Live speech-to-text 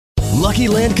Lucky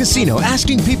Land Casino,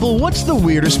 asking people, what's the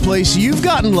weirdest place you've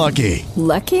gotten lucky?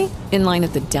 Lucky? In line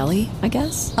at the deli, I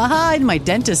guess? Aha, in my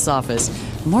dentist's office.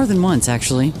 More than once,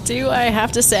 actually. Do I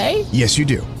have to say? Yes, you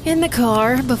do. In the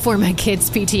car before my kids'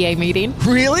 PTA meeting.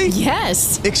 Really?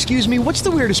 Yes. Excuse me, what's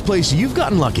the weirdest place you've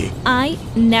gotten lucky? I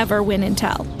never win and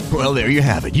tell. Well, there you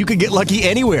have it. You can get lucky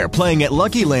anywhere, playing at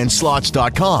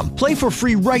LuckyLandSlots.com. Play for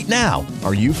free right now.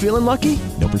 Are you feeling lucky?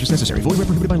 No purchase necessary. Void where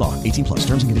prohibited by law. 18 plus.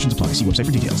 Terms and conditions apply. See website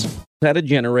for details. How to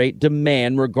generate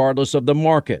demand regardless of the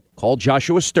market. Call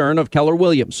Joshua Stern of Keller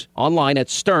Williams. Online at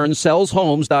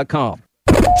SternSellsHomes.com.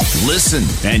 Listen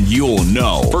and you'll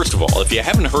know. First of all, if you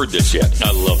haven't heard this yet,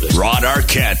 I love this. Rod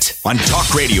Arquette on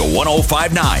Talk Radio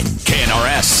 105.9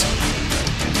 KNRS.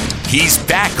 He's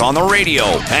back on the radio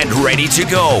and ready to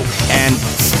go. And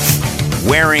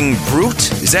wearing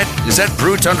Brute? Is that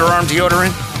Brute underarm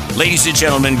deodorant? Ladies and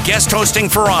gentlemen, guest hosting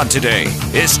for Rod today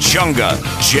is Chunga,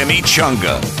 Jimmy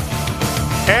Chunga.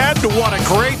 And what a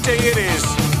great day it is.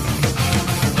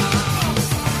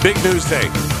 Big news day.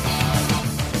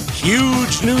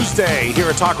 Huge news day here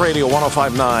at Talk Radio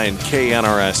 105.9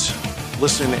 KNRS.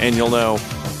 Listen and you'll know.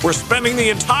 We're spending the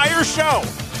entire show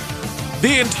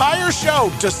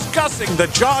discussing the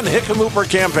John Hickenlooper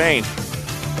campaign.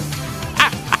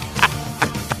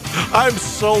 I'm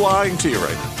so lying to you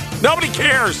right now. Nobody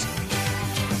cares.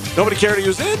 Nobody cared he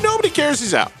was in. Nobody cares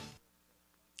he's out.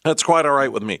 That's quite all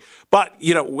right with me. But,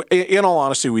 you know, in all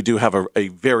honesty, we do have a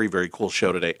very, very cool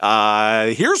show today.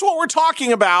 Here's what we're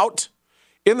talking about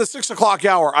in the 6 o'clock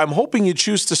hour. I'm hoping you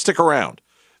choose to stick around.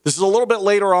 This is a little bit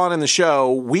later on in the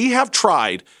show. We have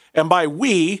tried, and by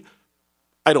we,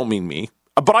 I don't mean me,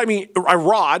 but I mean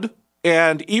Rod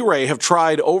and E-Ray have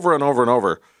tried over and over and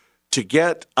over to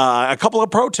get a couple of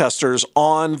protesters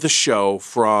on the show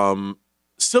from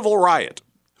Civil Riot.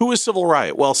 Who is Civil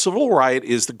Riot? Well, Civil Riot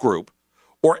is the group,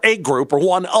 or a group, or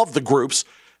one of the groups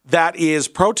that is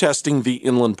protesting the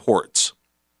inland ports.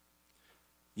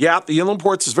 Yeah, the inland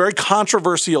ports is a very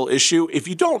controversial issue. If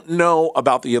you don't know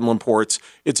about the inland ports,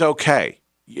 it's okay.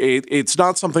 It's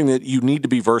not something that you need to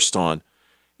be versed on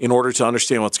in order to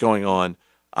understand what's going on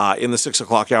in the 6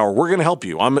 o'clock hour. We're going to help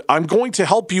you. I'm going to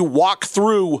help you walk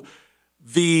through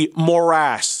the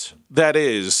morass that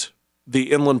is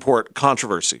the inland port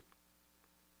controversy.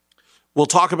 We'll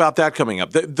talk about that coming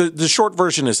up. The short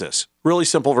version is this. Really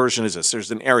simple version is this. There's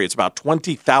an area. It's about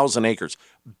 20,000 acres.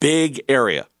 Big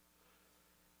area.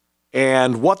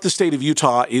 And what the state of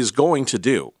Utah is going to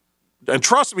do, and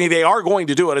trust me, they are going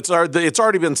to do it. It's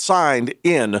already been signed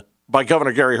in by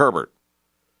Governor Gary Herbert.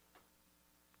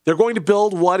 They're going to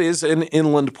build what is an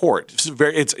inland port.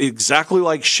 It's exactly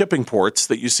like shipping ports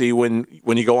that you see when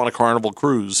you go on a Carnival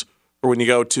cruise or when you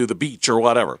go to the beach or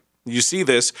whatever. You see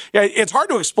this. Yeah, it's hard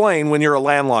to explain when you're a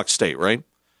landlocked state, right?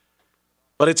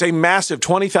 But it's a massive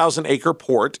 20,000 acre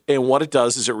port, and what it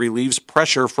does is it relieves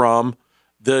pressure from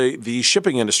the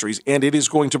shipping industries, and it is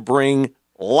going to bring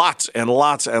lots and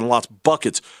lots and lots,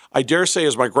 buckets, I dare say,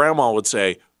 as my grandma would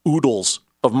say, oodles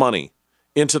of money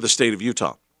into the state of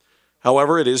Utah.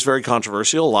 However, it is very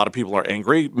controversial. A lot of people are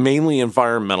angry, mainly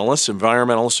environmentalists.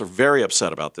 Environmentalists are very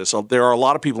upset about this. There are a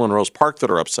lot of people in Rose Park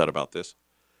that are upset about this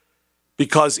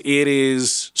because it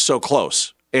is so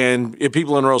close. And if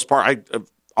people in Rose Park,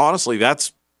 honestly,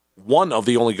 that's one of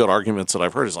the only good arguments that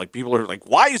I've heard is like people are like,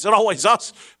 why is it always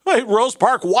us? Rose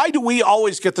Park, why do we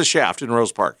always get the shaft in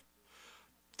Rose Park?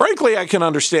 Frankly, I can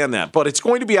understand that, but it's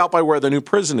going to be out by where the new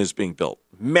prison is being built.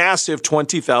 Massive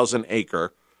 20,000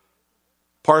 acre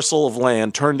parcel of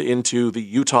land turned into the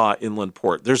Utah Inland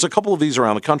Port. There's a couple of these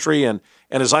around the country, and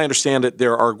as I understand it,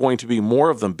 there are going to be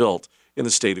more of them built in the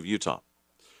state of Utah.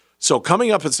 So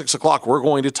coming up at 6 o'clock, we're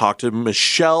going to talk to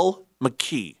Michelle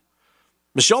McKee.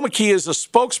 Michelle McKee is a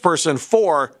spokesperson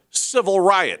for Civil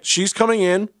Riot. She's coming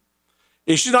in.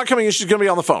 If she's not coming in, she's going to be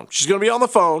on the phone. She's going to be on the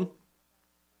phone,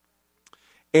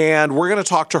 and we're going to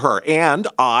talk to her. And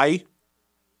I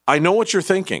know what you're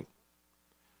thinking.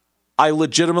 I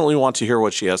legitimately want to hear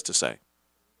what she has to say.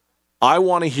 I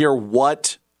want to hear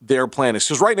what their plan is.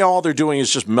 Because right now, all they're doing is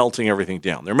just melting everything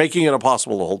down. They're making it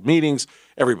impossible to hold meetings.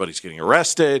 Everybody's getting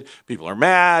arrested. People are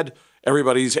mad.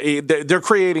 They're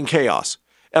creating chaos.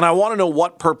 And I want to know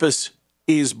what purpose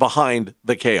is behind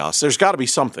the chaos. There's got to be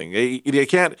something. You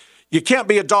can't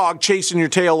be a dog chasing your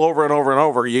tail over and over and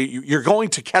over. You're going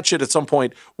to catch it at some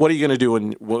point. What are you going to do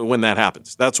when that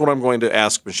happens? That's what I'm going to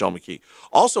ask Michelle McKee.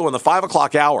 Also, in the 5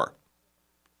 o'clock hour,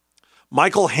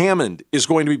 Michael Hammond is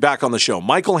going to be back on the show.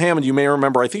 Michael Hammond, you may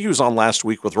remember, I think he was on last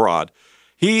week with Rod.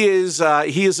 Is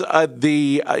he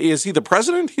the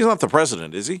president? He's not the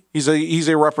president, is he? He's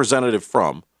a representative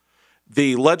from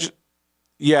the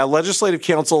Yeah, Legislative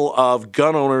Council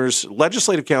Gun Owners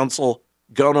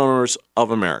of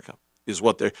America is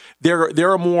what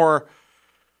they're a more,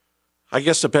 I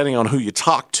guess depending on who you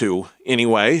talk to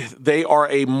anyway, they are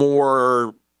a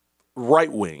more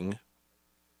right-wing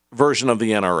version of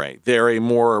the NRA. They're a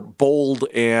more bold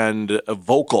and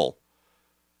vocal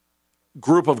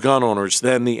group of gun owners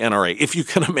than the NRA, if you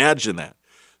can imagine that.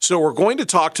 So we're going to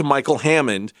talk to Michael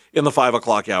Hammond in the 5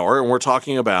 o'clock hour, and we're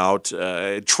talking about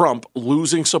Trump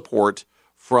losing support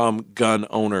from gun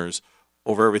owners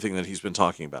over everything that he's been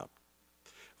talking about.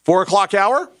 4 o'clock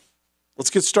hour,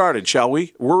 let's get started, shall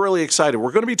we? We're really excited.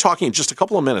 We're going to be talking in just a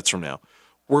couple of minutes from now.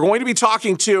 We're going to be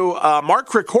talking to Mark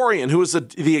Krikorian, who is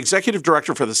the executive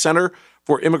director for the Center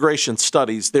for Immigration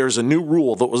Studies. There's a new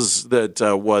rule that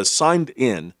was signed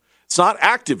in. It's not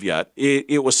active yet.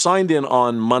 It was signed in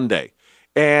on Monday.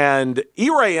 And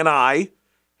E-Ray and I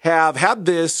have had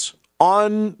this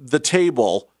on the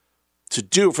table to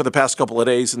do for the past couple of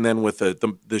days, and then with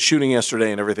the shooting yesterday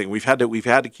and everything, we've had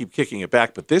to keep kicking it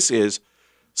back. But this is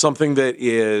something that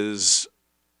is,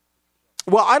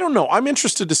 well, I don't know. I'm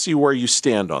interested to see where you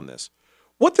stand on this.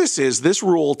 What this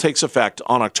rule takes effect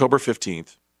on October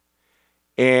 15th,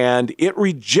 and it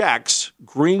rejects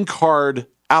green card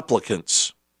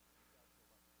applicants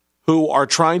who are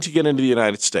trying to get into the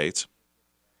United States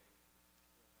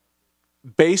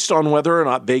based on whether or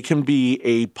not they can be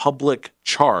a public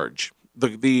charge.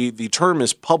 The term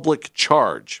is public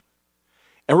charge.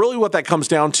 And really what that comes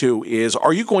down to is,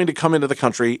 are you going to come into the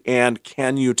country and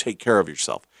can you take care of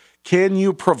yourself? Can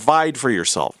you provide for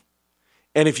yourself?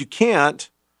 And if you can't,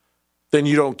 then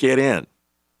you don't get in.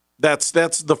 That's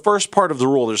the first part of the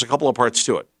rule. There's a couple of parts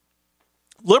to it.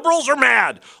 Liberals are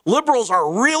mad. Liberals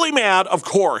are really mad, of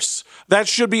course. That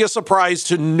should be a surprise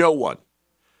to no one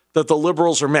that the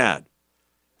liberals are mad.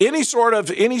 Any sort of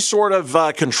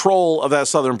control of that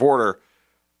southern border,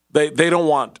 they don't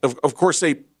want. Of course,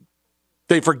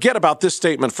 they forget about this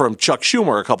statement from Chuck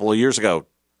Schumer a couple of years ago.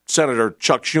 Senator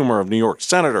Chuck Schumer of New York.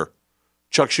 Senator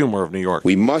Chuck Schumer of New York.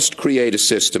 We must create a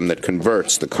system that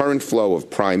converts the current flow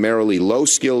of primarily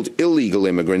low-skilled illegal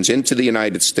immigrants into the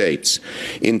United States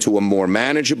into a more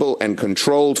manageable and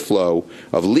controlled flow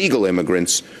of legal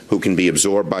immigrants who can be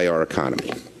absorbed by our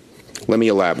economy. Let me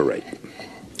elaborate.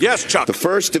 Yes, Chuck. The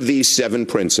first of these 7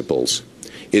 principles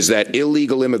is that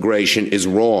illegal immigration is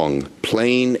wrong,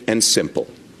 plain and simple.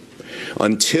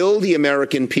 Until the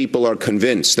American people are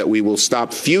convinced that we will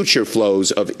stop future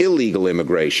flows of illegal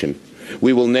immigration,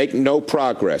 we will make no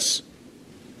progress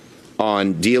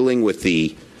on dealing with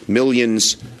the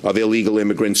millions of illegal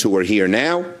immigrants who are here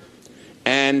now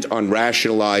and on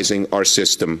rationalizing our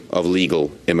system of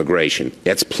legal immigration.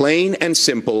 It's plain and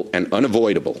simple and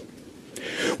unavoidable.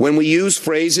 When we use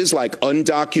phrases like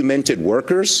undocumented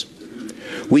workers,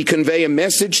 we convey a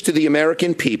message to the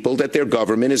American people that their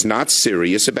government is not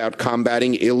serious about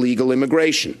combating illegal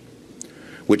immigration,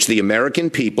 which the American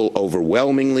people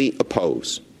overwhelmingly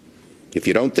oppose. If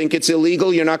you don't think it's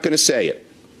illegal, you're not going to say it.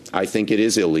 I think it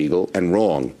is illegal and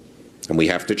wrong, and we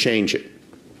have to change it.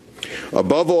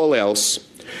 Above all else,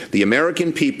 the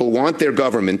American people want their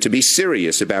government to be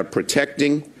serious about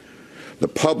protecting the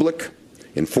public,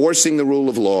 enforcing the rule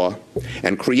of law,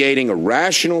 and creating a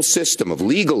rational system of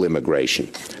legal immigration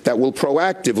that will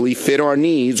proactively fit our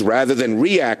needs rather than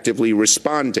reactively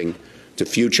responding to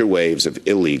future waves of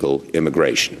illegal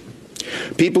immigration.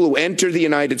 People who enter the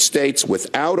United States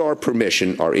without our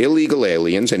permission are illegal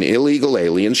aliens, and illegal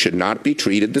aliens should not be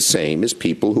treated the same as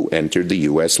people who entered the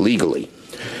U.S. legally.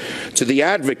 To the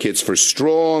advocates for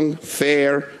strong,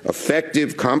 fair,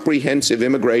 effective, comprehensive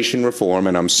immigration reform,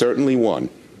 and I'm certainly one,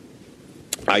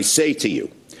 I say to you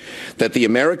that the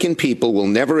American people will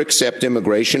never accept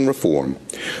immigration reform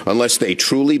unless they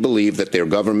truly believe that their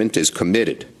government is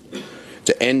committed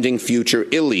to ending future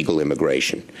illegal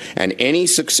immigration. And any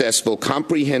successful,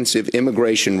 comprehensive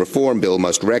immigration reform bill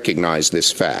must recognize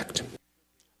this fact.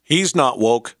 He's not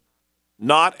woke.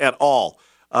 Not at all.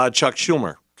 Chuck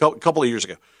Schumer, a couple of years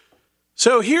ago.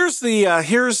 So here's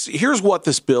what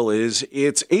this bill is.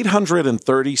 It's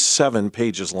 837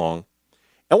 pages long.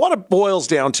 And what it boils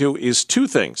down to is 2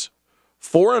 things.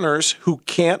 Foreigners who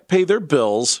can't pay their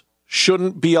bills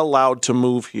shouldn't be allowed to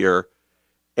move here.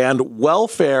 And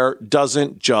welfare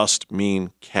doesn't just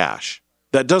mean cash.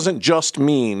 That doesn't just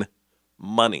mean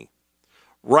money.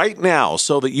 Right now,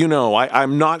 so that you know,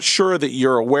 I'm not sure that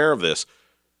you're aware of this.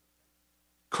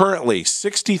 Currently,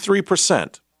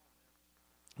 63%,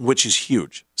 which is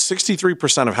huge,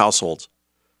 63% of households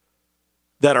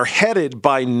that are headed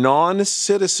by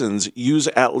non-citizens use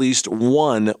at least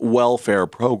one welfare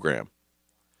program.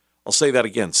 I'll say that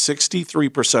again.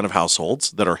 63% of households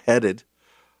that are headed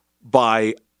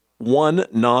by one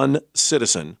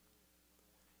non-citizen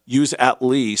use at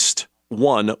least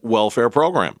one welfare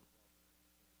program.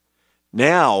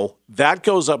 Now, that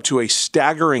goes up to a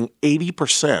staggering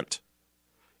 80%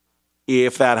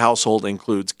 if that household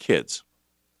includes kids.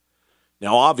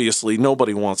 Now, obviously,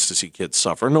 nobody wants to see kids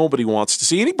suffer. Nobody wants to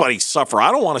see anybody suffer.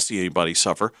 I don't want to see anybody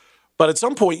suffer. But at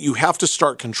some point, you have to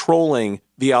start controlling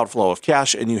the outflow of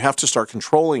cash, and you have to start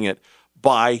controlling it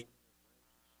by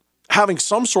having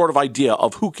some sort of idea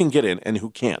of who can get in and who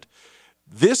can't.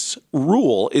 This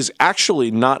rule is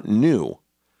actually not new.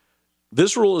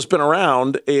 This rule has been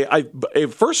around.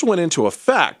 It first went into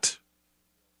effect,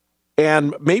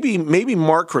 and maybe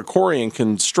Mark Krikorian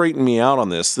can straighten me out on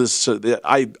this.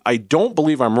 I don't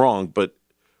believe I'm wrong, but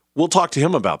we'll talk to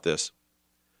him about this.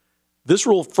 This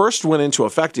rule first went into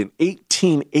effect in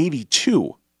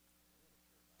 1882,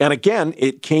 and again,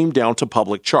 it came down to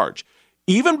public charge.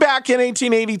 Even back in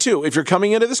 1882, if you're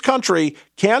coming into this country,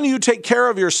 can you take care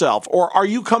of yourself, or are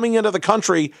you coming into the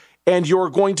country and you're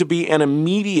going to be an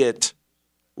immediate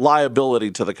liability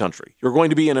to the country? You're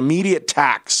going to be an immediate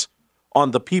tax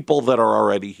on the people that are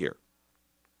already here.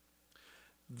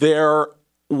 There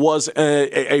was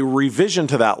a revision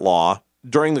to that law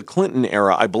during the Clinton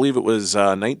era. I believe it was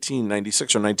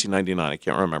 1996 or 1999. I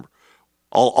can't remember.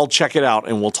 I'll check it out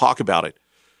and we'll talk about it.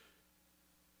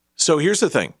 So here's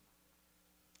the thing.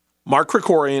 Mark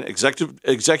Krikorian,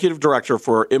 executive director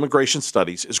for Immigration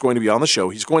Studies, is going to be on the show.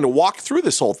 He's going to walk through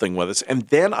this whole thing with us, and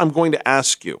then I'm going to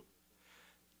ask you,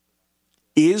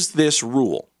 is this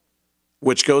rule,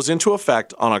 which goes into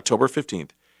effect on October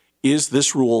 15th, is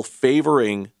this rule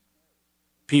favoring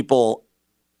people,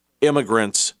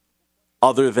 immigrants,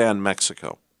 other than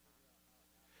Mexico?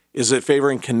 Is it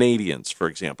favoring Canadians, for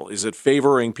example? Is it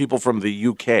favoring people from the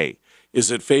UK? Is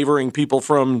it favoring people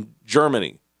from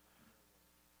Germany?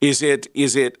 Is it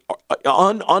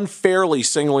unfairly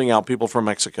singling out people from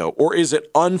Mexico? Or is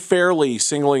it unfairly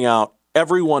singling out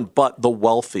everyone but the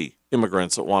wealthy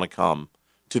immigrants that want to come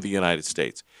to the United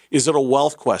States? Is it a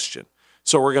wealth question?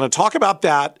 So we're going to talk about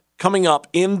that coming up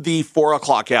in the 4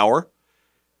 o'clock hour.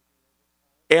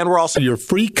 And we're also your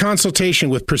free consultation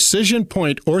with Precision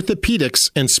Point Orthopedics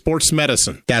and Sports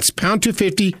Medicine. That's pound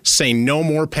 250. Say no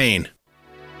more pain.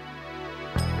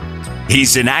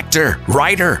 He's an actor,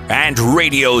 writer, and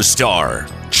radio star.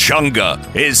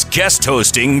 Chunga is guest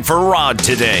hosting for Rod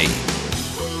today.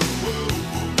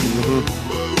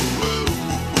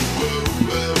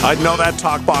 I know that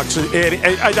talk box.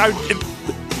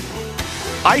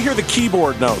 I hear the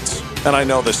keyboard notes, and I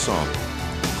know this song.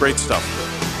 Great stuff.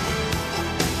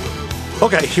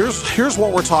 Okay, here's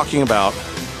what we're talking about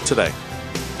today,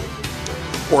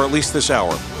 or at least this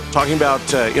hour. Talking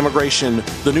about immigration,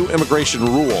 the new immigration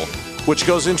rule, which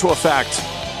goes into effect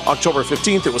October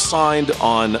 15th. It was signed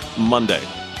on Monday.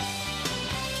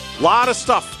 Lot of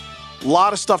stuff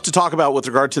to talk about with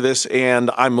regard to this, and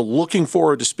I'm looking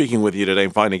forward to speaking with you today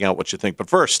and finding out what you think.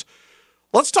 But first,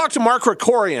 let's talk to Mark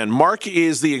Krikorian. Mark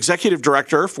is the executive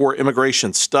director for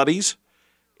Immigration Studies,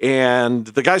 and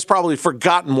the guy's probably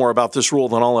forgotten more about this rule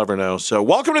than I'll ever know. So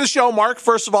welcome to the show, Mark.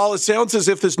 First of all, it sounds as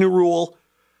if this new rule,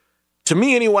 to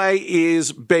me anyway,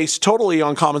 is based totally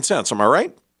on common sense. Am I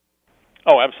right?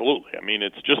 Oh, absolutely. I mean,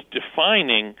 it's just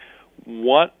defining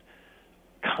what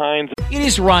kinds of... It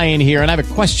is Ryan here, and I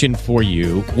have a question for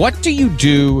you. What do you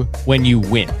do when you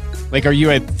win? Like, are you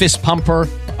a fist pumper,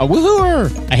 a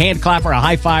woohooer, a hand clapper, a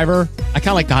high fiver? I kind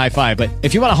of like the high five, but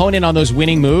if you want to hone in on those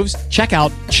winning moves, check out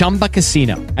Chumba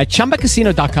Casino. At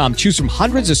ChumbaCasino.com, choose from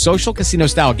hundreds of social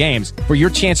casino-style games for your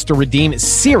chance to redeem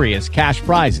serious cash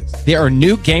prizes. There are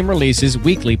new game releases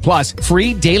weekly, plus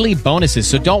free daily bonuses,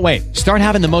 so don't wait. Start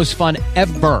having the most fun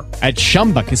ever at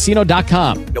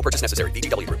ChumbaCasino.com. No purchase necessary.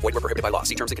 VGW. Void where prohibited by law.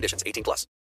 See terms and conditions. 18+.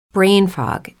 Brain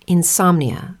fog,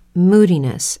 insomnia,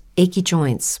 moodiness, achy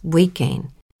joints, weight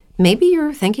gain. Maybe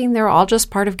you're thinking they're all just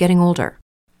part of getting older.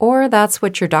 Or that's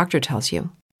what your doctor tells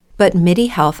you. But MIDI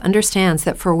Health understands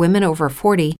that for women over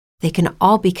 40, they can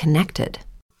all be connected.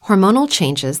 Hormonal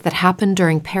changes that happen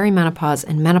during perimenopause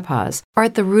and menopause are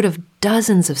at the root of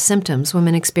dozens of symptoms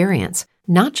women experience,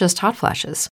 not just hot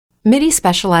flashes. MIDI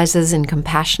specializes in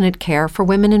compassionate care for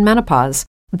women in menopause.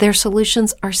 Their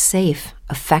solutions are safe,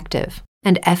 effective,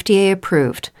 and FDA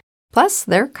approved. Plus,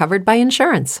 they're covered by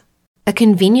insurance. A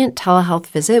convenient telehealth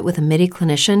visit with a MIDI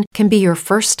clinician can be your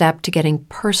first step to getting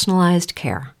personalized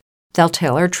care. They'll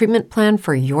tailor a treatment plan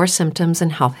for your symptoms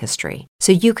and health history,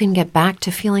 so you can get back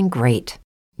to feeling great.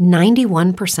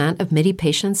 91% of MIDI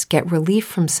patients get relief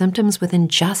from symptoms within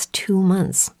just 2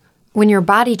 months. When your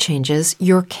body changes,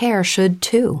 your care should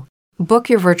too. Book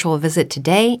your virtual visit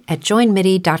today at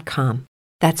joinmidi.com.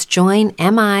 That's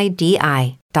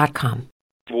joinmidi.com. SourceMedicine.com.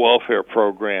 Welfare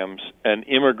programs an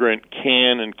immigrant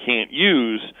can and can't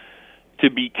use to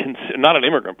be not an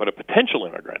immigrant, but a potential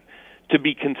immigrant, to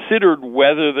be considered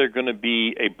whether they're going to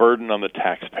be a burden on the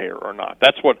taxpayer or not.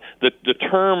 That's what the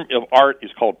term of art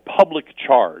is called, public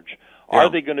charge. Are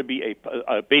they going to be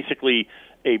basically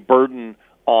a burden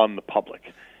on the public?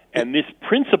 And this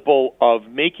principle of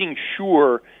making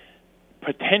sure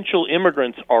potential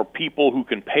immigrants are people who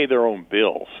can pay their own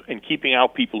bills and keeping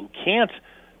out people who can't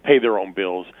pay their own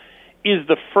bills is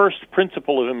the first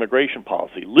principle of immigration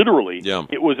policy. Literally,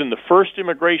 it was in the first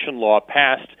immigration law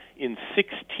passed in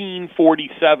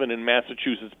 1647 in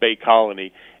Massachusetts Bay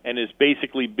Colony and has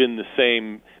basically been the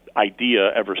same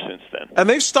idea ever since then. And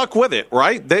they've stuck with it,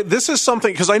 right? This is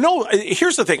something, because I know,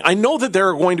 here's the thing, I know that there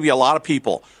are going to be a lot of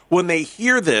people, when they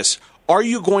hear this, are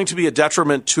you going to be a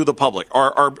detriment to the public?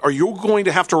 Are you going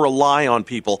to have to rely on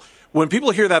people? When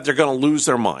people hear that, they're going to lose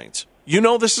their minds. You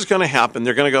know this is going to happen.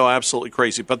 They're going to go absolutely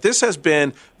crazy. But this has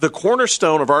been the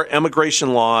cornerstone of our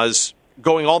immigration laws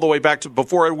going all the way back to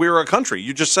before we were a country.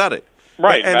 You just said it.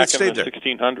 Right, and back it stayed in the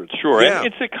there. 1600s, sure. Yeah. And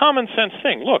it's a common sense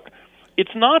thing. Look, it's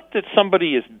not that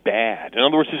somebody is bad. In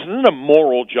other words, this isn't a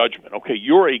moral judgment. Okay,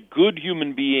 you're a good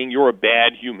human being, you're a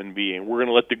bad human being. We're going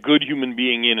to let the good human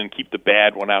being in and keep the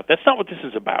bad one out. That's not what this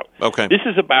is about. Okay. This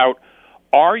is about,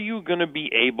 are you going to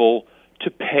be able to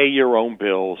pay your own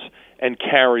bills and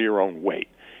carry your own weight?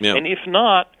 Yeah. And if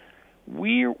not,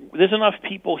 there's enough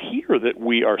people here that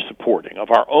we are supporting,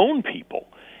 of our own people.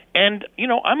 And,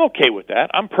 I'm okay with that.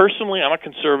 I'm a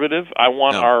conservative. I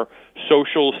want our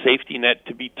social safety net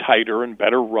to be tighter and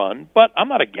better run, but I'm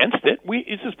not against it.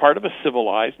 This is part of a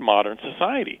civilized, modern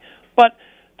society. But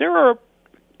there are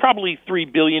probably 3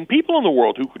 billion people in the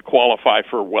world who could qualify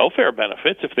for welfare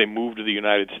benefits if they moved to the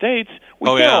United States. We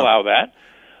can't allow that.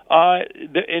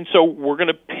 And so we're going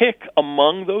to pick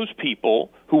among those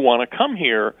people who want to come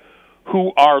here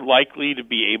who are likely to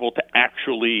be able to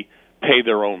actually pay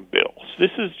their own bills.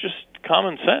 This is just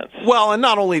common sense. Well, and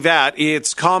not only that,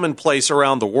 it's commonplace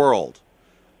around the world.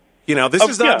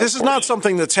 This is not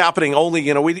something that's happening only.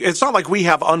 It's not like we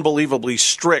have unbelievably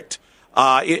strict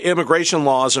immigration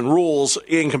laws and rules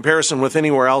in comparison with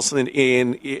anywhere else in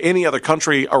any other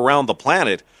country around the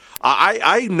planet.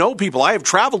 I know people. I have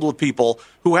traveled with people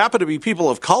who happen to be people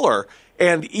of color,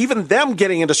 and even them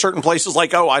getting into certain places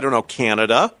like,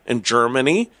 Canada and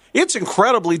Germany. It's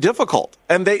incredibly difficult,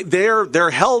 and they're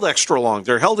held extra long.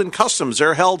 They're held in customs.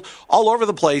 They're held all over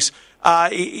the place.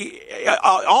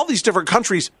 All these different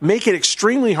countries make it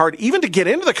extremely hard even to get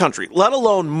into the country, let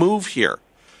alone move here.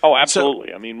 Oh, absolutely.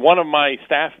 So, one of my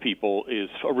staff people is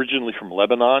originally from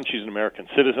Lebanon. She's an American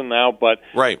citizen now, but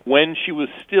when she was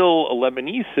still a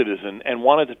Lebanese citizen and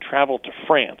wanted to travel to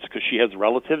France because she has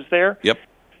relatives there,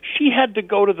 she had to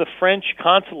go to the French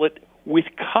consulate with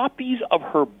copies of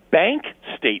her bank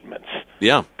statements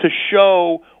to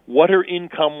show what her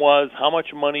income was, how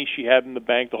much money she had in the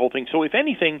bank, the whole thing. So if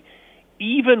anything,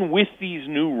 even with these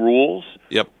new rules,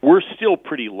 we're still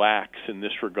pretty lax in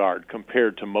this regard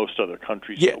compared to most other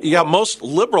countries. Most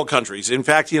liberal countries. In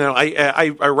fact,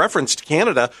 I referenced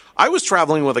Canada. I was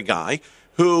traveling with a guy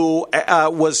who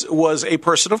was a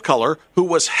person of color who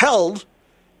was held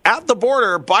at the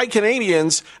border by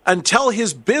Canadians until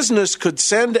his business could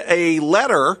send a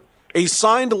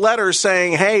signed letter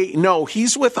saying, hey, no,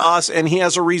 he's with us and he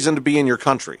has a reason to be in your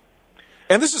country.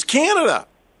 And this is Canada.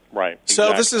 Right.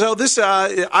 So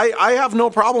I have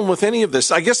no problem with any of this.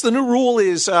 I guess the new rule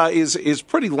is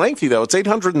pretty lengthy, though. It's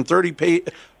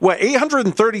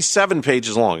 837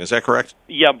 pages long. Is that correct?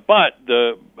 Yeah, but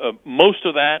the most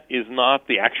of that is not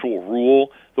the actual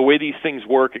rule. The way these things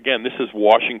work, again, this is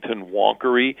Washington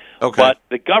wonkery. Okay. But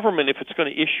the government, if it's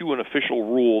going to issue an official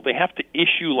rule, they have to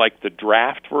issue like the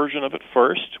draft version of it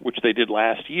first, which they did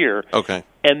last year. Okay.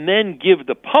 And then give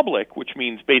the public, which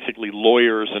means basically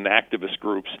lawyers and activist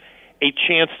groups, a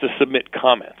chance to submit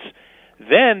comments.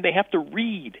 Then they have to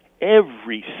read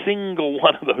every single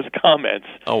one of those comments.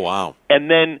 Oh, wow.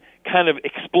 And then kind of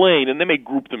explain, and they may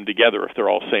group them together if they're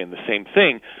all saying the same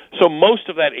thing. So most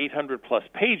of that 800-plus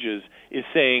pages is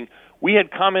saying, we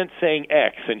had comments saying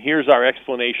X, and here's our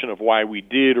explanation of why we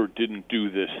did or didn't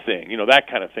do this thing, that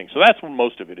kind of thing. So that's what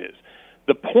most of it is.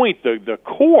 The point, the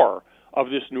core of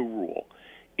this new rule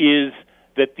is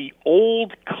that the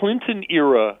old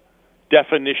Clinton-era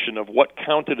definition of what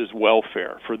counted as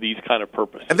welfare for these kind of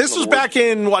purposes. And this was back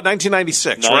in,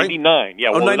 1996, right? 99,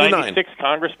 yeah. 99. 96,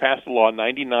 Congress passed a law.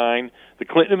 99, the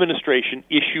Clinton administration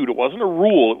issued, it wasn't a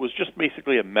rule, it was just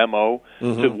basically a memo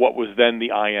to what was then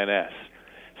the INS,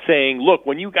 saying, look,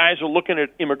 when you guys are looking at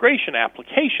immigration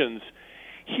applications,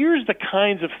 here's the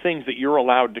kinds of things that you're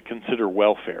allowed to consider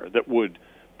welfare that would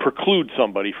preclude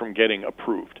somebody from getting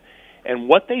approved. And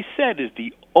what they said is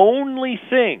the only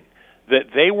thing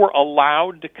that they were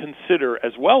allowed to consider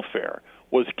as welfare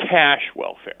was cash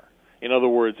welfare. In other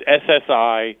words,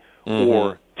 SSI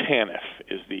or TANF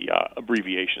is the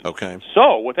abbreviation. Okay.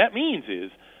 So what that means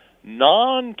is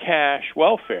non-cash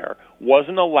welfare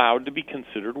wasn't allowed to be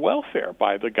considered welfare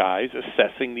by the guys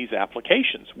assessing these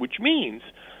applications, which means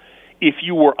if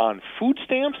you were on food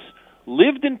stamps,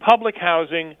 lived in public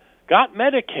housing, got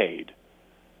Medicaid,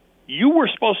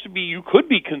 you could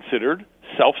be considered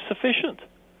self-sufficient,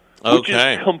 which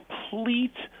is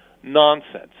complete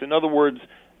nonsense. In other words,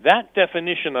 that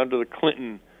definition under the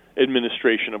Clinton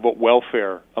administration of what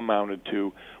welfare amounted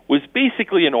to was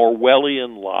basically an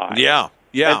Orwellian lie. Yeah.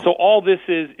 And so all this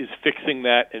is fixing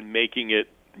that and making it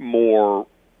more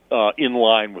in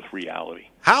line with reality.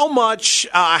 How much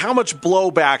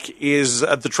blowback is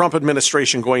the Trump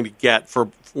administration going to get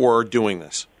for doing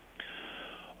this?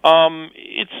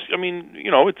 It's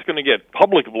going to get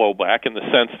public blowback in the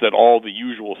sense that all the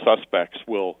usual suspects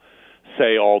will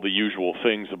say all the usual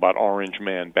things about Orange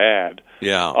Man bad.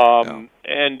 And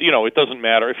it doesn't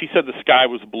matter if he said the sky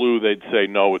was blue, they'd say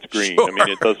no, it's green. Sure. I mean,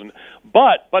 it doesn't.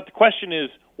 But the question is,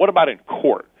 what about in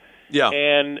court? Yeah.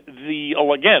 And a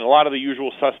lot of the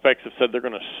usual suspects have said they're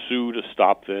going to sue to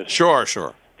stop this. Sure.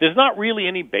 There's not really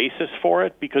any basis for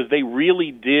it because they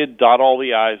really did dot all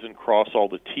the I's and cross all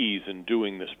the T's in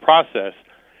doing this process.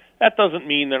 That doesn't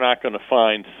mean they're not going to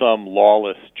find some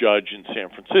lawless judge in San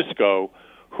Francisco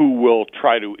who will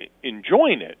try to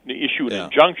enjoin it, issue an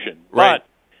injunction. Right. But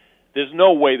there's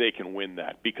no way they can win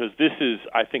that because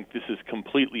I think this is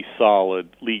completely solid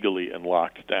legally and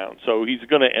locked down. So he's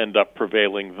going to end up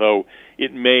prevailing, though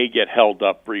it may get held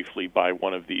up briefly by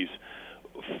one of these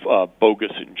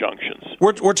bogus injunctions.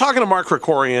 We're talking to Mark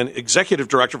Krikorian, Executive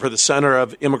Director for the Center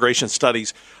of Immigration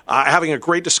Studies, having a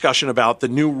great discussion about the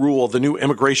new rule, the new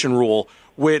immigration rule,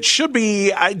 which should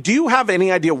be, do you have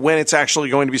any idea when it's actually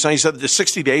going to be signed? You said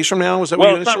 60 days from now? Was that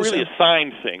well, it's not really a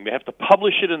signed thing. They have to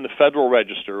publish it in the Federal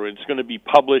Register. It's going to be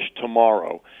published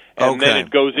tomorrow. And then it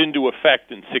goes into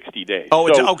effect in 60 days.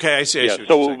 I see. So it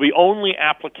will be only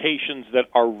applications that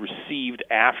are received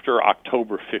after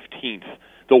October 15th.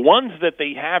 The ones that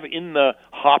they have in the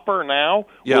hopper now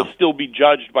will still be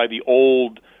judged by the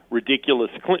old, ridiculous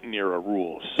Clinton-era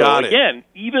rules. So again,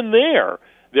 even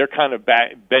they're kind of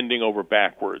bending over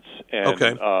backwards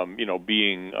and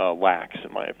being lax,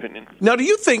 in my opinion. Now, do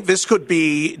you think this could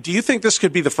be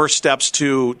the first steps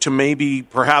to maybe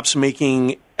perhaps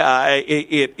making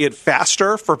it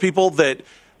faster for people that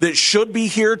should be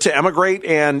here to emigrate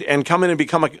and come in and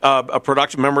become a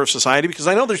productive member of society? Because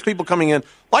I know there's people coming in,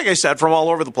 like I said, from all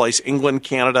over the place, England,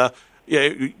 Canada,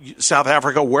 South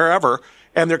Africa, wherever,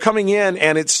 and they're coming in,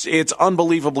 and it's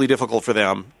unbelievably difficult for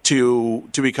them to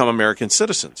become American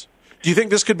citizens. Do you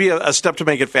think this could be a step to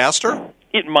make it faster?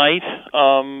 It might,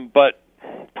 but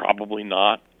probably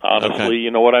not. Honestly,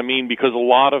 you know what I mean? Because a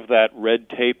lot of that red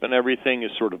tape and everything is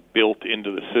sort of built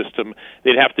into the system.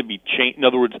 They'd have to be changed. In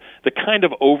other words, the kind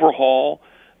of overhaul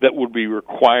that would be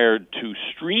required to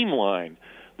streamline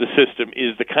the system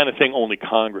is the kind of thing only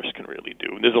Congress can really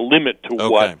do. There's a limit to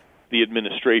what the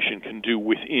administration can do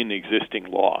within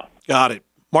existing law. Got it.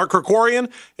 Mark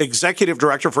Krikorian, Executive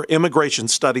Director for Immigration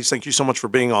Studies. Thank you so much for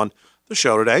being on the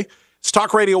show today. It's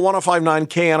Talk Radio 105.9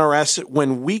 KNRS.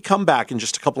 When we come back in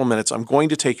just a couple of minutes, I'm going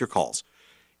to take your calls.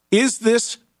 Is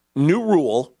this new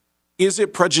rule, is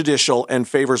it prejudicial and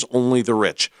favors only the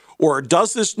rich? Or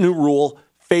does this new rule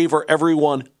favor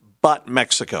everyone but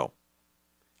Mexico?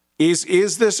 Is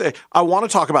this I want to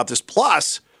talk about this.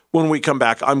 Plus, when we come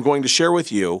back, I'm going to share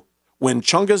with you when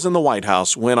Chunga's in the White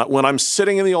House, when I'm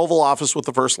sitting in the Oval Office with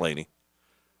the First Lady,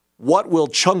 what will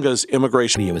Chunga's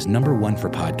immigration... Video is #1 for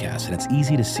podcasts, and it's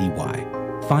easy to see why.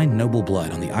 Find Noble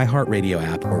Blood on the iHeartRadio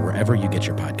app or wherever you get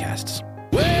your podcasts.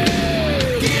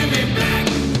 Give me back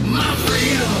my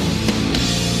freedom.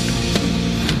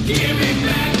 Give me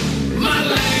back my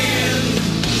land.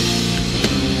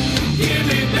 Give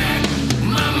me back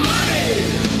my money.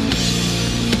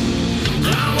 I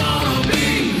want to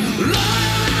be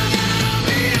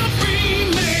a free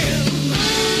man.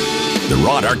 The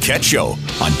Rod Arquette Show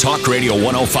on Talk Radio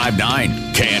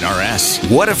 105.9 KNRS.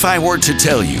 What if I were to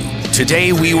tell you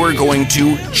today we were going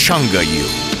to Chunga you?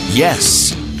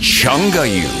 Yes, Chunga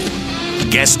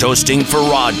you. Guest hosting for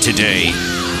Rod today,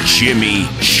 Jimmy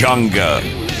Chunga.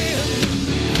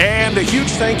 And a huge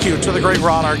thank you to the great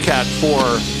Rod Arquette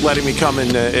for letting me come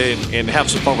and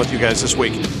have some fun with you guys this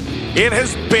week. It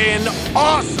has been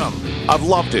awesome. I've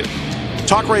loved it.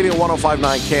 Talk Radio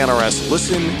 105.9 KNRS.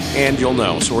 Listen and you'll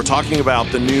know. So we're talking about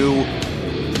the new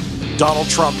Donald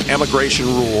Trump immigration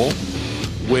rule.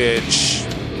 which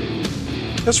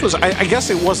this was, I guess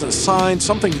it wasn't signed.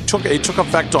 It took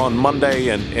effect on Monday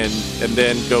and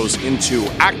then goes into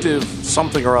active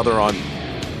something or other on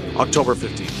October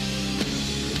 15th.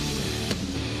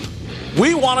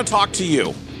 We want to talk to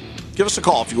you. Give us a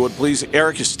call if you would, please.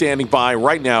 Eric is standing by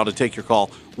right now to take your call.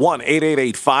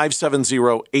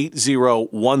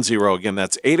 1-888-570-8010. Again,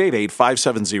 that's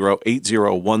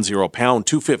 888-570-8010, pound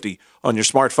 250 on your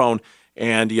smartphone,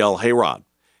 and yell, "Hey, Rod."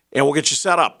 And we'll get you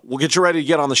set up. We'll get you ready to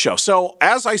get on the show. So,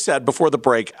 as I said before the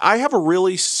break, I have a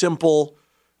really simple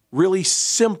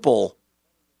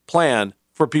plan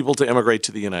for people to immigrate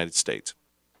to the United States.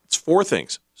 It's 4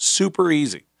 things. Super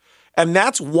easy. And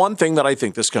that's one thing that I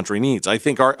think this country needs. I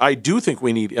do think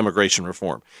we need immigration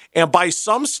reform. And by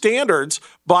some standards,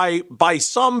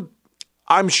 I'm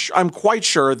quite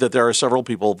sure that there are several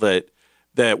people that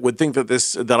would think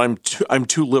that I'm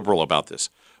too liberal about this.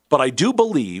 But I do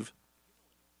believe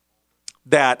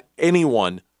that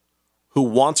anyone who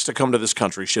wants to come to this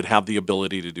country should have the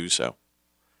ability to do so.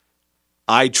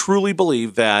 I truly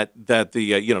believe that the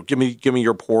give me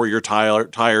your poor, your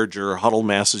tired, your huddled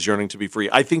masses yearning to be free.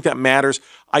 I think that matters.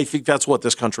 I think that's what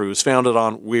this country was founded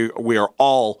on. We are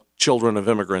all children of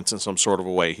immigrants in some sort of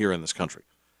a way here in this country.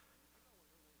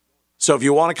 So if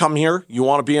you want to come here, you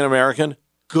want to be an American,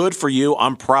 good for you.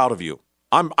 I'm proud of you.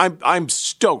 I'm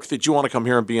stoked that you want to come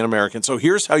here and be an American. So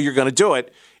here's how you're going to do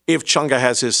it if Chunga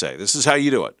has his say. This is how you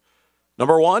do it.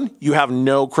 Number 1, you have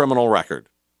no criminal record.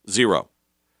 0.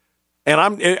 And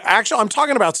I'm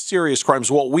talking about serious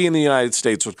crimes, what we in the United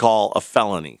States would call a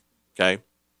felony, okay?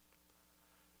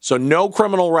 So no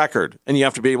criminal record, and you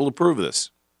have to be able to prove this.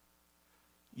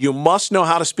 You must know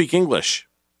how to speak English.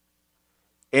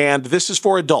 And this is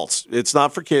for adults. It's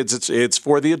not for kids. It's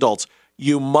for the adults.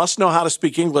 You must know how to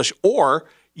speak English, or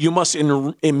you must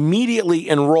immediately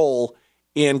enroll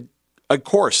in a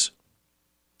course,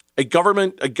 a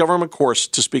government course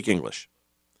to speak English.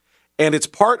 And it's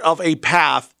part of a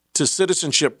path to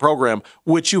citizenship program,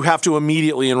 which you have to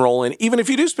immediately enroll in, even if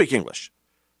you do speak English.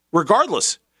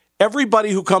 Regardless,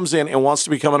 everybody who comes in and wants to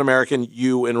become an American,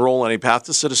 you enroll in a path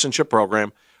to citizenship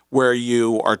program where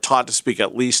you are taught to speak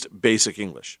at least basic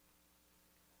English.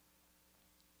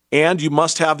 And you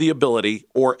must have the ability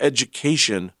or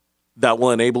education that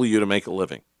will enable you to make a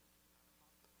living.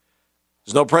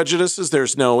 There's no prejudices.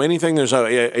 There's no anything. There's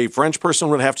a French person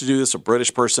would have to do this, a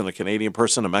British person, a Canadian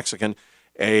person, a Mexican,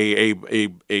 a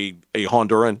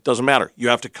Honduran, doesn't matter. You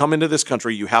have to come into this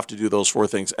country. You have to do those 4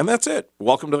 things, and that's it.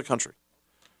 Welcome to the country.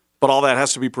 But all that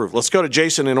has to be proved. Let's go to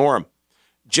Jason in Orem.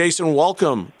 Jason,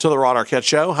 welcome to the Rod Arquette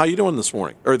Show. How you doing this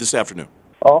morning or this afternoon?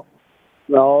 Oh,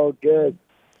 no, good.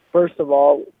 First of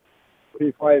all,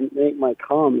 before I make my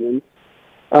comments,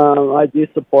 I do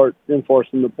support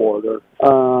enforcing the border.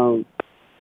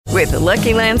 With the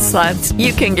Lucky Land Slots,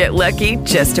 you can get lucky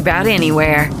just about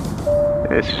anywhere.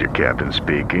 This is your captain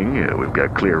speaking. We've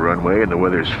got clear runway and the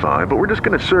weather's fine, but we're just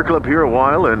going to circle up here a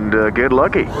while and get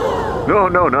lucky.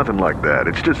 No, nothing like that.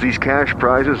 It's just these cash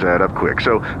prizes add up quick.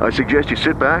 So I suggest you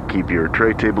sit back, keep your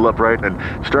tray table upright, and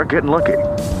start getting lucky.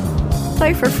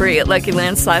 Play for free at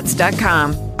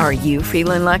LuckyLandSlots.com. Are you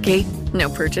feeling lucky? No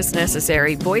purchase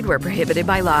necessary. Void where prohibited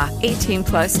by law.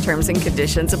 18+ terms and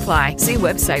conditions apply. See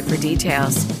website for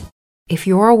details. If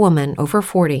you're a woman over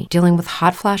 40 dealing with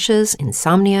hot flashes,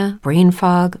 insomnia, brain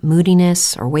fog,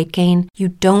 moodiness, or weight gain, you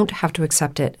don't have to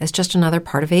accept it as just another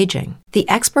part of aging. The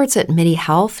experts at MIDI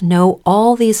Health know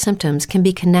all these symptoms can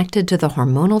be connected to the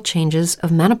hormonal changes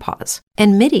of menopause.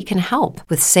 And MIDI can help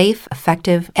with safe,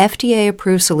 effective,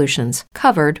 FDA-approved solutions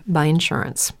covered by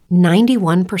insurance.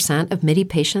 91% of MIDI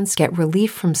patients get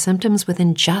relief from symptoms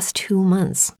within just 2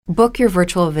 months. Book your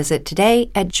virtual visit today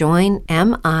at joinmidi.com.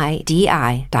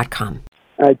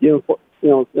 I do,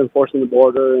 enforcing the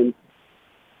border, and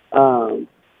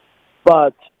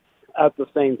but at the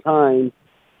same time,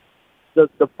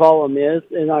 the problem is,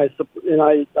 and I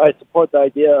support the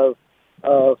idea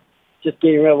of just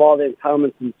getting rid of all the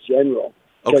entitlements in general.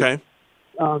 Okay.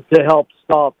 To help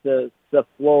stop the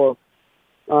flow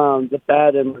of the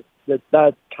bad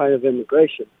kind of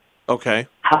immigration. Okay.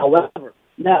 However,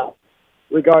 now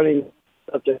regarding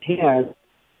the subject hand,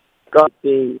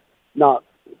 being not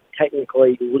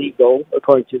technically legal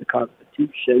according to the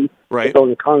Constitution, right?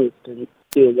 Only Congress can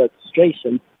do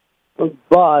legislation,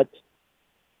 but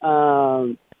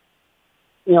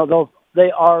they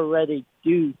already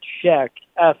do check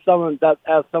as someone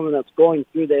that's going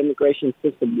through the immigration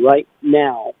system right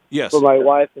now. Yes. For my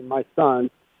wife and my son,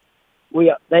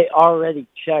 they already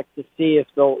check to see if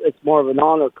it's more of an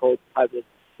honor code type of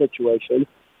situation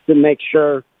to make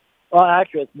sure. Well,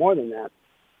 actually, it's more than that.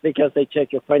 because they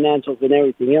check your financials and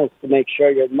everything else to make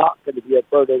sure you're not going to be a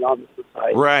burden on the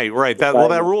society. Right.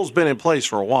 That rule's been in place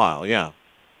for a while, yeah.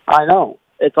 I know.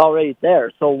 It's already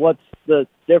there. So what's the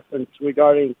difference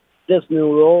regarding this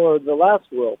new rule or the last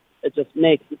rule? It just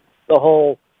makes the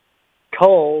whole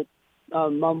code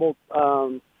mumbled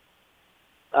a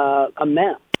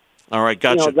mess. All right,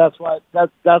 gotcha. That's why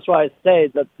I say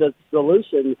that the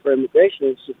solution for immigration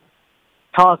is just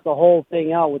toss the whole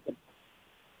thing out with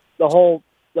all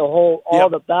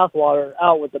the bathwater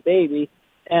out with the baby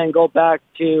and go back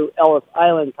to Ellis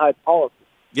Island type policy.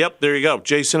 Yep, there you go.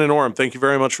 Jason and Orem, thank you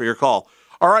very much for your call.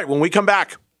 All right, when we come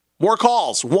back, more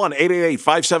calls.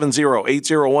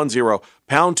 1-888-570-8010,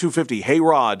 pound 250. Hey,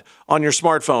 Rod, on your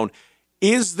smartphone.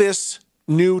 Is this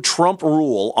new Trump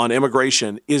rule on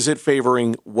immigration, is it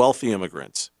favoring wealthy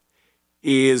immigrants?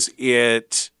 Is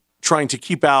it trying to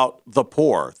keep out the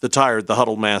poor, the tired, the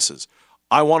huddled masses?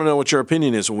 I want to know what your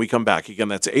opinion is when we come back. Again,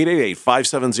 that's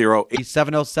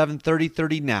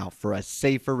 888-570-707-3030 now for a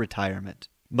safer retirement.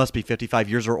 Must be 55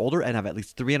 years or older and have at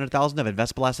least $300,000 of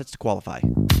investable assets to qualify.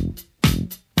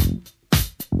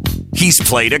 He's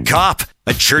played a cop,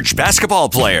 a church basketball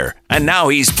player, and now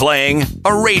he's playing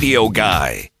a radio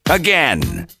guy.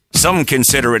 Again, some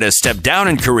consider it a step down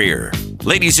in career.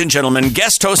 Ladies and gentlemen,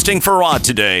 guest hosting for Rod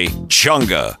today,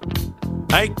 Chunga.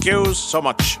 Thank you so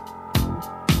much.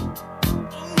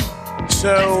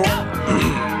 So,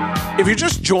 if you're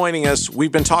just joining us,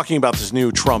 we've been talking about this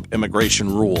new Trump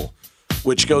immigration rule,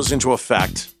 which goes into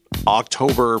effect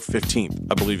October 15th,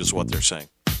 I believe is what they're saying.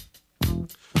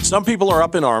 Some people are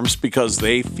up in arms because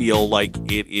they feel like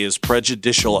it is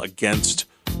prejudicial against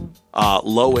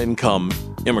low-income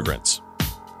immigrants.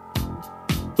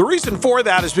 The reason for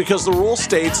that is because the rule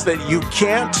states that you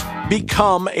can't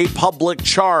become a public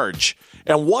charge.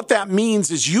 And what that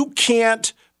means is you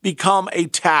can't become a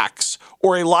tax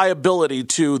or a liability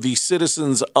to the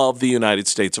citizens of the United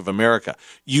States of America.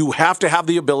 You have to have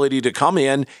the ability to come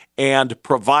in and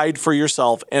provide for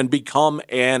yourself and become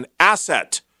an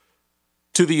asset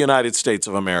to the United States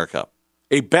of America,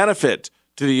 a benefit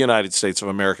to the United States of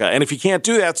America. And if you can't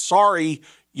do that, sorry,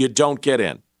 you don't get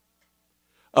in.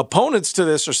 Opponents to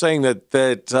this are saying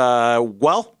that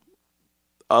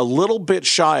a little bit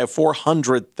shy of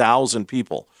 400,000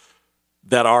 people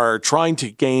that are trying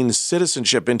to gain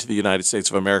citizenship into the United States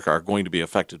of America are going to be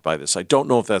affected by this. I don't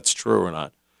know if that's true or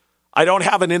not. I don't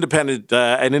have an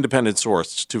independent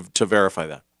source to verify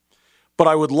that. But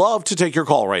I would love to take your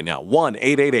call right now.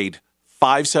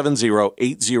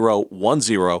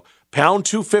 1-888-570-8010, pound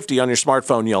 250 on your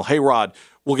smartphone. Yell, hey, Rod,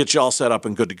 we'll get you all set up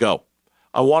and good to go.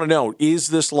 I want to know, is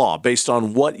this law, based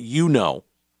on what you know,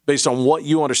 based on what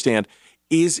you understand,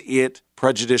 is it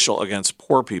prejudicial against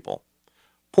poor people?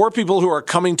 Poor people who are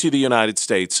coming to the United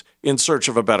States in search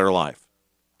of a better life.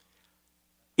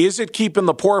 Is it keeping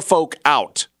the poor folk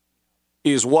out,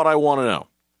 is what I want to know.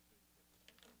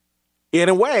 In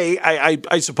a way,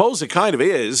 I suppose it kind of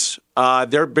is.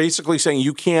 They're basically saying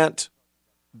you can't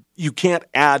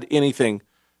add anything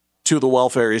to the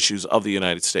welfare issues of the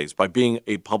United States by being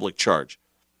a public charge.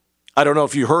 I don't know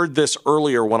if you heard this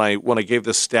earlier when I gave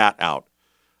this stat out,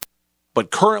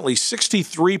 but currently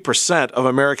 63% of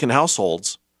American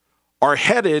households are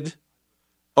headed,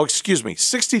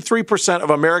 63% of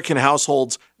American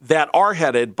households that are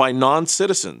headed by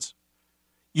non-citizens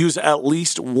use at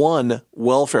least one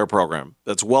welfare program.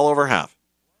 That's well over half.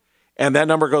 And that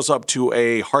number goes up to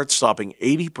a heart-stopping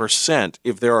 80%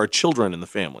 if there are children in the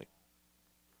family.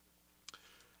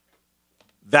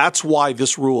 That's why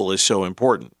this rule is so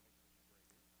important.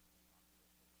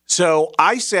 So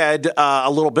I said a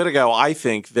little bit ago, I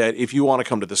think that if you want to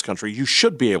come to this country, you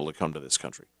should be able to come to this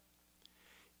country.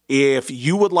 If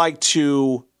you would like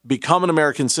to become an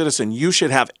American citizen, you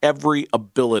should have every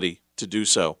ability to do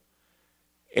so.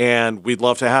 And we'd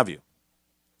love to have you.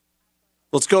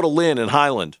 Let's go to Lynn in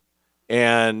Highland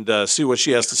and see what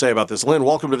she has to say about this. Lynn,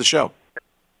 welcome to the show.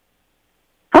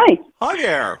 Hi. Hi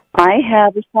there. I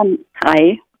have a son.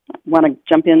 I want to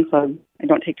jump in so I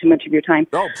don't take too much of your time.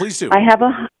 Oh, please do. I have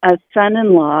a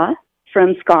son-in-law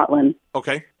from Scotland.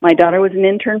 Okay. My daughter was an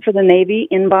intern for the Navy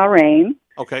in Bahrain.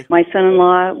 Okay. My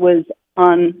son-in-law was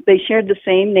they shared the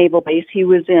same naval base. He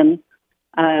was in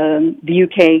the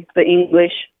UK, the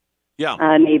English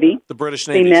Navy. The British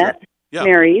Navy. They met,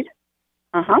 married.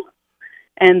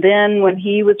 And then when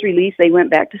he was released, they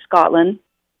went back to Scotland,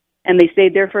 and they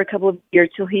stayed there for a couple of years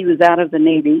till he was out of the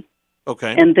Navy.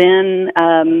 Okay. And then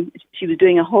she was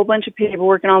doing a whole bunch of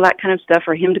paperwork and all that kind of stuff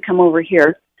for him to come over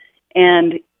here.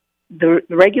 And the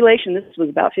regulation, this was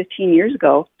about 15 years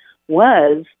ago,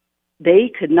 was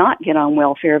they could not get on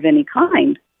welfare of any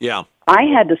kind. Yeah. I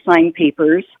had to sign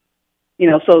papers,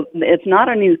 So it's not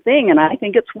a new thing, and I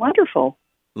think it's wonderful.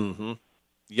 Mm-hmm.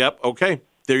 Yep. Okay.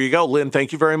 There you go, Lynn.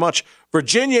 Thank you very much.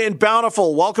 Virginia in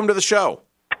Bountiful, welcome to the show.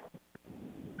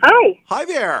 Hi. Hi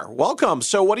there. Welcome.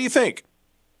 So what do you think?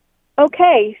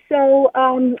 Okay, so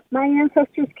my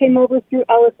ancestors came over through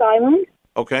Ellis Island.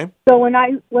 Okay. So when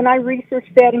I research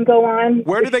that and go on,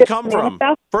 Where did they come from?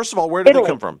 First of all, where did they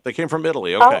come from? They came from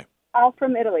Italy. Okay. All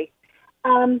from Italy.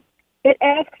 It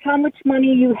asks how much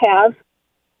money you have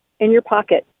in your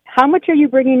pocket. How much are you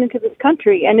bringing into this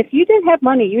country? And if you didn't have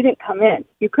money, you didn't come in.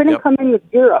 You couldn't come in with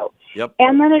zero. Yep.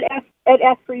 And then it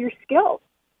asks for your skills.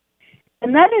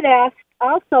 And then it asks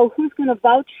also who's going to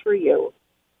vouch for you.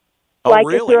 Oh, like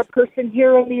really? if you're a person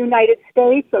here in the United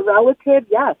States, a relative,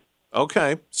 yes.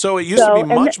 Okay. So it used to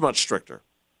be much stricter.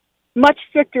 Much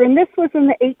stricter. And this was in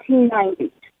the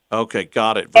 1890s. Okay,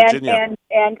 got it. Virginia.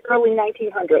 And early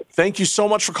 1900s. Thank you so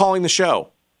much for calling the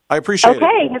show. I appreciate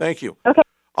it. Thank you. Okay.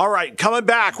 All right, coming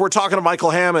back, we're talking to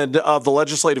Michael Hammond of the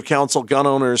Legislative Council Gun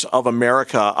Owners of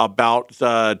America about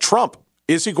Trump.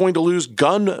 Is he going to lose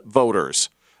gun voters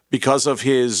because of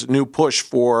his new push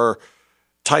for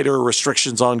tighter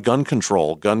restrictions on gun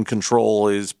control? Gun control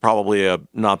is probably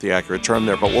not the accurate term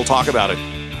there, but we'll talk about it.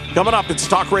 Coming up, it's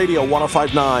Talk Radio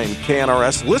 105.9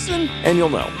 KNRS. Listen and you'll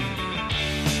know.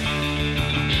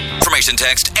 Information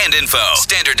text and info.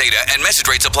 Standard data and message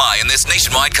rates apply in this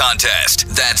nationwide contest.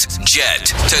 That's JET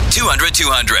to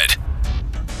 200-200.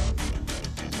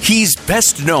 He's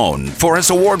best known for his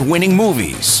award-winning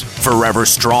movies, Forever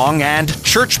Strong and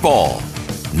Church Ball.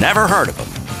 Never heard of him.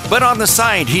 But on the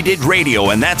side, he did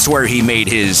radio, and that's where he made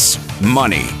his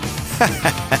money.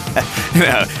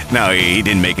 No, he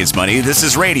didn't make his money. This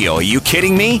is radio. Are you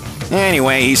kidding me?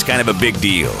 Anyway, he's kind of a big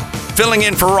deal. Filling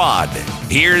in for Rod,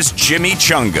 here's Jimmy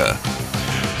Chunga.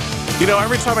 You know,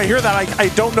 every time I hear that, I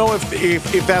don't know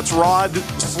if that's Rod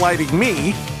slighting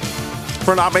me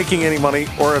for not making any money,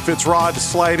 or if it's Rod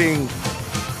slighting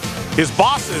his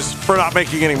bosses for not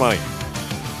making any money.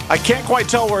 I can't quite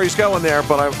tell where he's going there,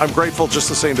 but I'm grateful just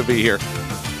the same to be here.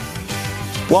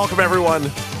 Welcome, everyone,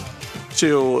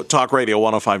 to Talk Radio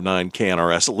 105.9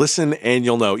 KNRS. Listen and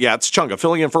you'll know. Yeah, it's Chunga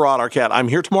filling in for Rod Arquette. I'm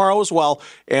here tomorrow as well,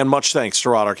 and much thanks to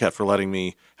Rod Arquette for letting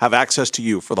me have access to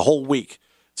you for the whole week.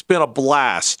 It's been a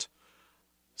blast.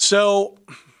 So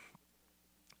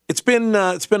it's been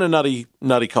a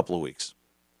nutty couple of weeks.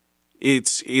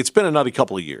 It's been a nutty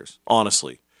couple of years,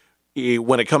 honestly.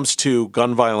 When it comes to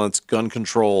gun violence, gun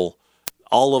control,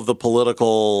 all of the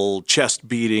political chest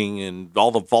beating and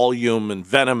all the volume and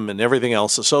venom and everything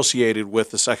else associated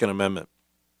with the Second Amendment.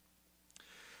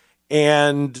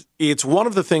 And it's one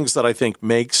of the things that I think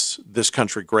makes this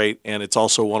country great, and it's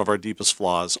also one of our deepest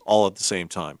flaws all at the same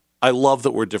time. I love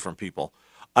that we're different people.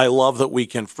 I love that we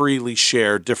can freely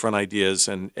share different ideas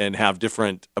and have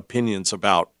different opinions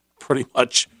about pretty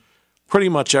much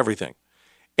everything.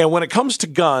 And when it comes to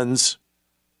guns,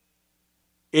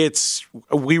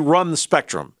 we run the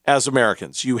spectrum as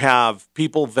Americans. You have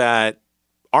people that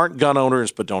aren't gun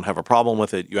owners but don't have a problem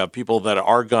with it. You have people that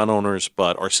are gun owners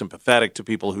but are sympathetic to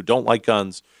people who don't like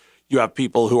guns. You have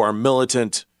people who are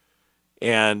militant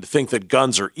and think that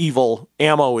guns are evil.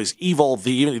 Ammo is evil.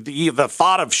 The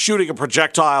thought of shooting a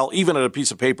projectile, even at a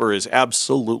piece of paper, is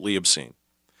absolutely obscene.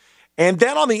 And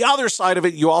then on the other side of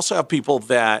it, you also have people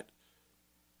that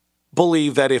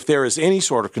believe that if there is any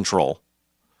sort of control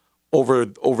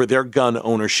over their gun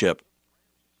ownership,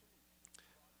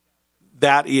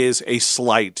 that is a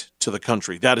slight to the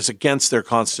country. That is against their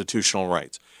constitutional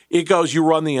rights. It goes, you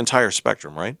run the entire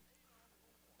spectrum, right?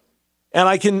 And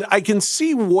I can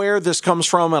see where this comes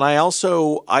from, and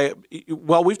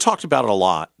we've talked about it a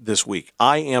lot this week.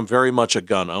 I am very much a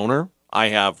gun owner. I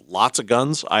have lots of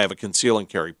guns. I have a conceal and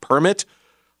carry permit.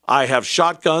 I have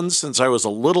shotguns since I was a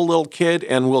little kid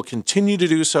and will continue to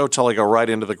do so till I go right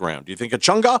into the ground. You think of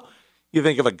Chunga, you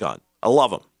think of a gun. I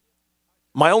love them.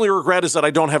 My only regret is that I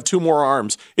don't have two more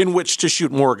arms in which to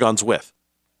shoot more guns with.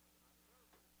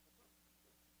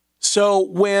 So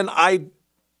when I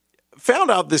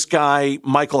found out this guy,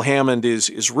 Michael Hammond,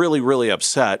 is really, really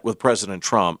upset with President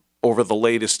Trump over the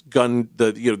latest gun,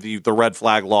 the red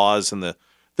flag laws and the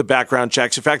background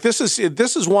checks. In fact, this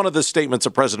is one of the statements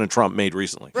that President Trump made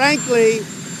recently. Frankly,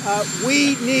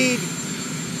 we need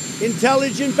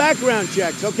intelligent background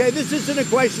checks, okay? This isn't a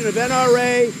question of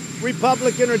NRA,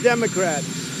 Republican, or Democrat.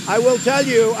 I will tell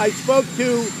you, I spoke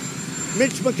to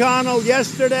Mitch McConnell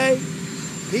yesterday.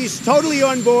 He's totally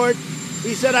on board.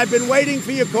 He said, I've been waiting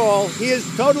for your call. He is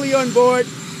totally on board.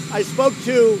 I spoke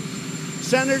to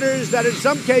senators that in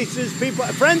some cases,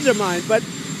 friends of mine, but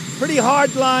pretty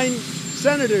hardline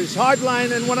senators,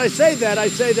 hardline, and when I say that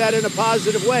in a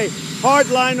positive way,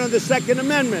 hardline on the Second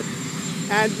Amendment.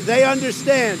 And they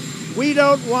understand. We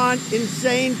don't want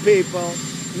insane people,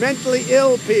 mentally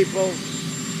ill people,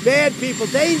 bad people,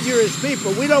 dangerous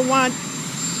people. We don't want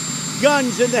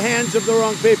guns in the hands of the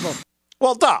wrong people.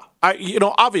 Well,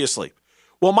 obviously.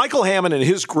 Well, Michael Hammond and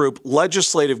his group,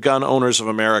 Legislative Gun Owners of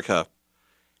America,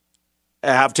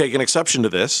 have taken exception to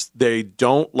this. They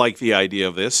don't like the idea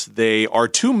of this. They are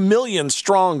 2 million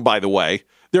strong, by the way.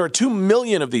 There are 2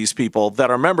 million of these people that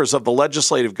are members of the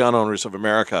Legislative Gun Owners of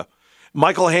America.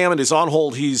 Michael Hammond is on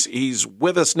hold. He's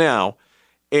with us now.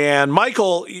 And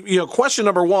Michael, question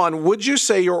number one, would you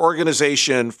say your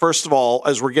organization, first of all,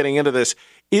 as we're getting into this,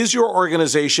 is your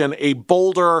organization a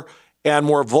bolder and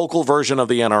more vocal version of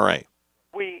the NRA?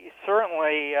 We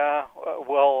certainly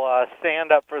will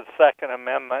stand up for the Second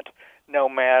Amendment no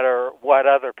matter what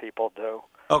other people do.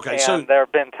 Okay, and there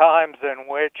have been times in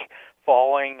which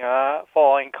following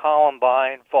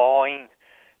Columbine, following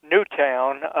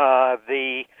Newtown,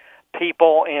 the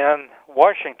people in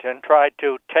Washington tried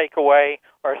to take away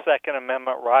our Second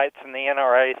Amendment rights, and the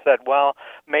NRA said, well,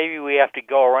 maybe we have to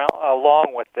go along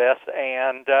with this,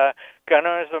 and Gun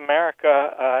Owners of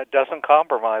America doesn't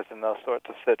compromise in those sorts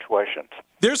of situations.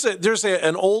 There's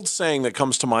an old saying that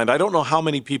comes to mind. I don't know how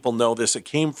many people know this. It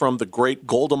came from the great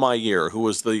Golda Meir, who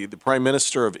was the Prime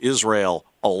Minister of Israel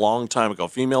a long time ago,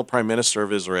 female Prime Minister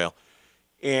of Israel.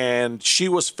 And she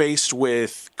was faced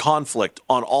with conflict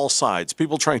on all sides,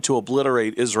 people trying to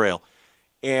obliterate Israel.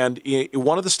 And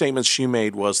one of the statements she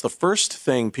made was the first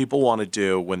thing people want to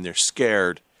do when they're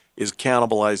scared is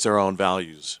cannibalize their own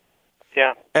values.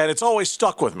 Yeah. And it's always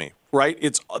stuck with me, right?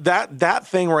 It's that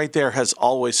thing right there has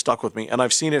always stuck with me, and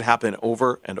I've seen it happen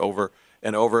over and over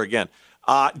and over again.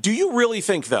 Do you really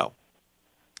think, though,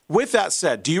 with that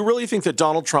said, do you really think that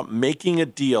Donald Trump making a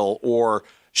deal or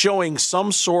showing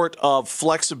some sort of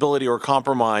flexibility or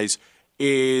compromise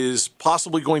is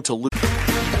possibly going to lose?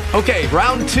 Okay,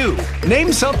 round two.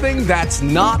 Name something that's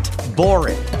not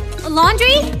boring. A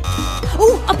laundry?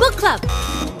 Ooh, a book club.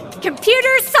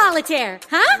 Computer solitaire,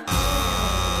 huh?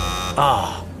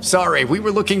 Ah, sorry, we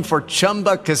were looking for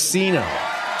Chumba Casino.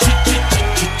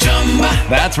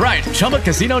 That's right,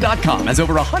 ChumbaCasino.com has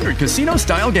over 100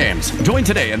 casino-style games. Join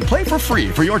today and play for free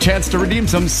for your chance to redeem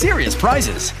some serious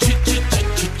prizes.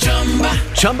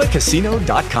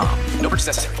 ChumbaCasino.com. No purchase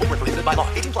necessary. Void where prohibited by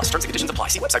law. 18 plus. Terms and conditions apply.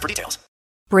 See website for details.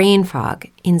 Brain fog,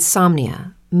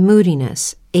 insomnia,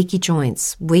 moodiness, achy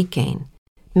joints, weight gain.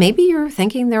 Maybe you're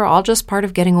thinking they're all just part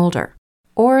of getting older.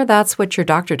 Or that's what your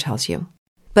doctor tells you.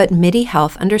 But MIDI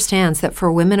Health understands that for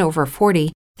women over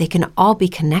 40, they can all be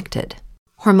connected.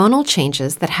 Hormonal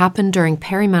changes that happen during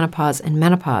perimenopause and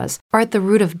menopause are at the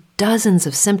root of dozens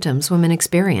of symptoms women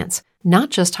experience, not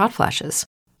just hot flashes.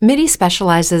 MIDI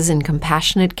specializes in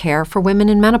compassionate care for women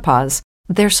in menopause.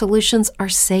 Their solutions are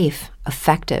safe,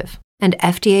 effective, and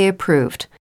FDA approved.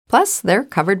 Plus, they're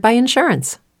covered by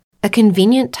insurance. A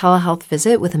convenient telehealth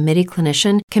visit with a MIDI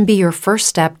clinician can be your first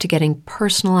step to getting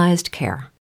personalized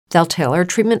care. They'll tailor a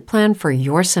treatment plan for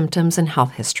your symptoms and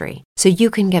health history so you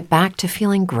can get back to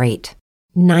feeling great.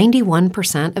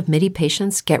 91% of MIDI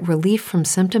patients get relief from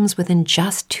symptoms within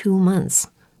just 2 months.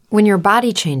 When your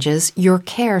body changes, your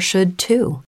care should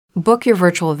too. Book your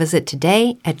virtual visit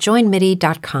today at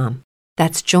joinmidi.com.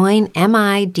 That's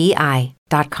joinmidi.com.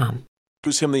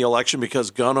 Lose him the election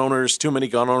because too many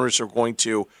gun owners are going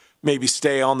to maybe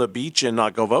stay on the beach and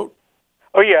not go vote?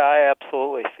 Oh, yeah, I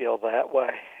absolutely feel that way.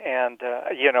 And,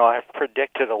 I've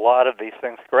predicted a lot of these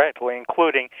things correctly,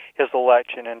 including his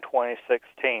election in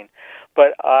 2016.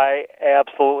 But I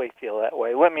absolutely feel that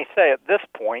way. Let me say at this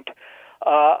point,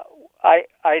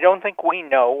 I don't think we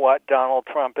know what Donald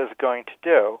Trump is going to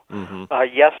do. Mm-hmm.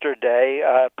 Yesterday,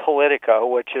 Politico,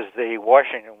 which is the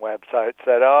Washington website,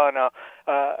 said,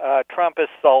 Trump is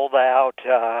sold out.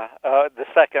 The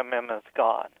Second Amendment's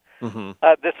gone. Mm-hmm.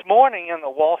 This morning in the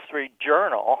Wall Street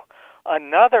Journal,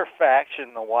 another faction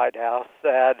in the White House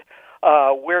said,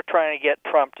 we're trying to get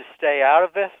Trump to stay out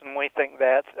of this, and we think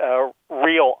that's a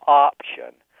real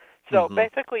option. So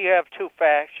basically you have two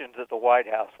factions at the White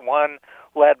House. One,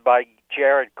 led by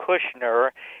Jared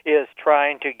Kushner, is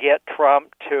trying to get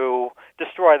Trump to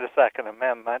destroy the Second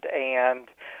Amendment, and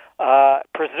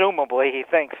presumably he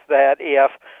thinks that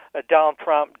if Donald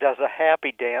Trump does a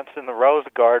happy dance in the Rose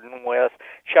Garden with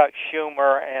Chuck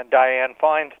Schumer and Dianne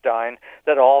Feinstein,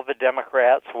 that all the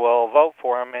Democrats will vote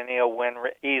for him and he'll win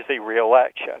easy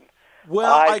re-election.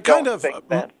 Well, I don't think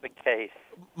that's the case.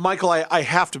 Michael, I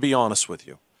have to be honest with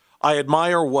you. I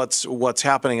admire what's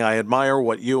happening. I admire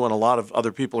what you and a lot of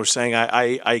other people are saying.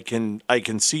 I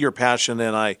can see your passion,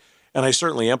 and I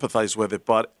certainly empathize with it.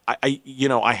 But I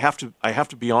have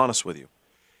to be honest with you.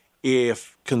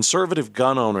 If conservative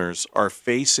gun owners are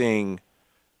facing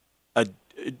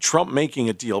Trump making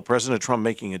a deal, President Trump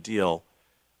making a deal,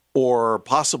 or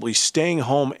possibly staying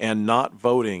home and not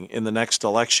voting in the next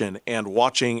election and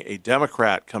watching a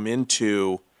Democrat come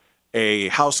into a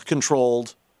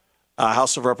House-controlled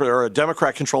or a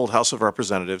Democrat-controlled House of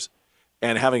Representatives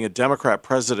and having a Democrat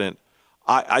president,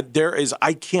 I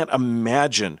can't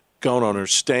imagine gun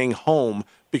owners staying home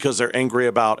because they're angry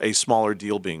about a smaller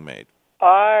deal being made.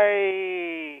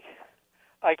 I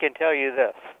can tell you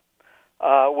this.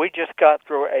 We just got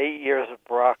through 8 years of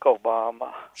Barack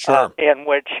Obama, sure. In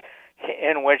which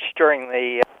during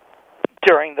the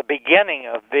beginning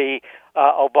of the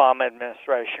Obama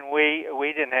administration,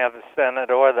 we didn't have the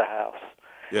Senate or the House.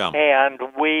 Yeah. And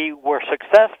we were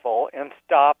successful in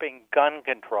stopping gun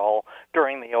control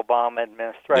during the Obama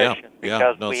administration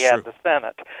because we had the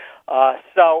Senate.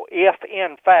 So if,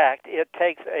 in fact, it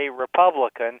takes a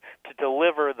Republican to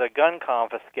deliver the gun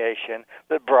confiscation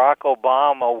that Barack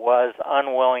Obama was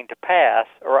unwilling to pass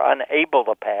or unable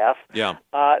to pass,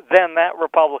 then that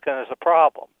Republican is a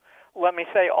problem. Let me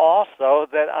say also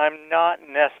that I'm not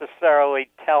necessarily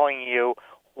telling you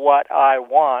what I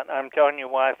want. I'm telling you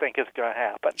what I think is going to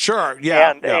happen. Sure,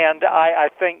 yeah. And I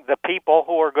think the people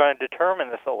who are going to determine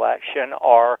this election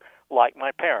are like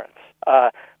my parents.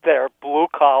 They're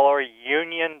blue-collar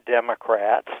union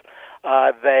Democrats.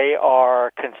 They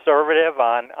are conservative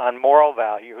on moral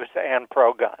values and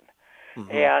pro-gun.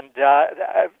 Mm-hmm. And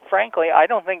frankly, I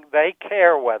don't think they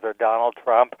care whether Donald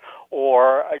Trump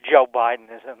or Joe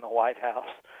Biden is in the White House.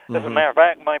 As a matter of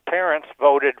fact, my parents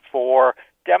voted for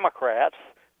Democrats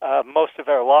most of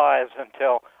their lives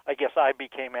until, I guess, I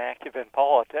became active in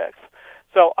politics.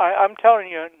 So I'm telling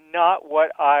you not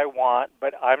what I want,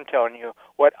 but I'm telling you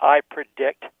what I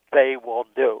predict they will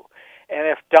do. And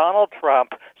if Donald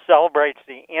Trump celebrates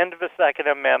the end of the Second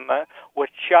Amendment with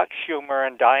Chuck Schumer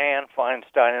and Dianne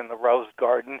Feinstein in the Rose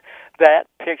Garden, that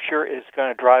picture is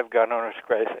going to drive gun owners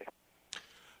crazy.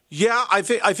 Yeah, I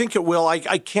think it will. I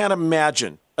can't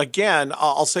imagine. Again,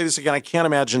 I'll say this again. I can't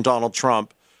imagine Donald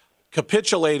Trump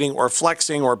capitulating or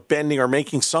flexing or bending or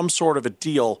making some sort of a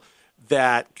deal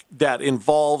that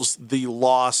involves the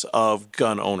loss of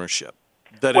gun ownership,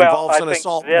 that involves an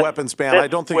assault weapons ban. I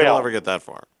don't think he'll ever get that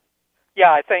far.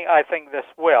 Yeah, I think this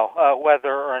will,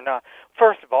 whether or not.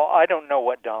 First of all, I don't know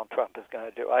what Donald Trump is going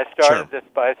to do. I started this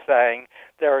by saying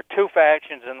there are two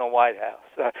factions in the White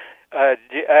House.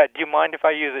 Do you mind if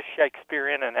I use a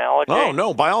Shakespearean analogy? Oh,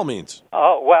 no, by all means.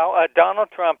 Oh, well, Donald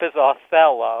Trump is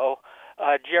Othello,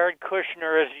 Jared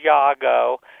Kushner is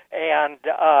Iago, and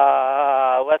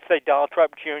let's say Donald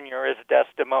Trump Jr. is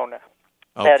Desdemona.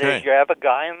 Okay. That is, you have a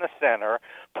guy in the center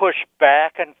pushed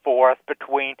back and forth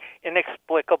between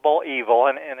inexplicable evil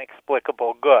and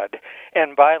inexplicable good.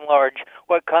 And by and large,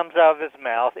 what comes out of his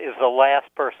mouth is the last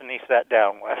person he sat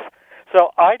down with.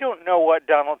 So I don't know what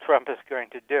Donald Trump is going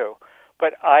to do,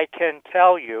 but I can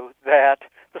tell you that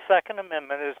the Second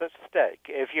Amendment is at stake.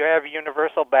 If you have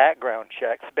universal background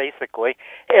checks, basically,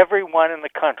 everyone in the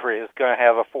country is going to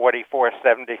have a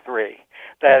 4473.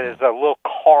 That is a little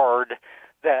card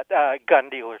that gun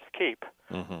dealers keep.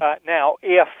 Now,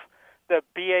 if the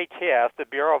BATF, the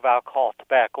Bureau of Alcohol,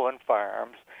 Tobacco, and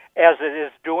Firearms, as it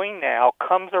is doing now,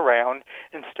 comes around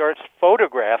and starts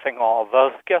photographing all of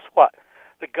those, guess what?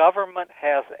 The government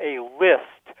has a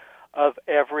list of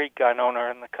every gun owner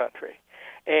in the country.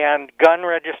 And gun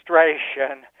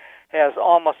registration has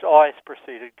almost always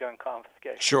preceded gun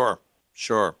confiscation.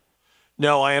 Sure.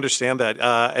 No, I understand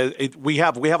that. We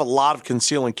have a lot of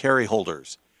conceal and carry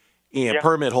holders and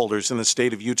permit holders in the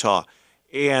state of Utah.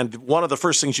 And one of the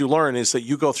first things you learn is that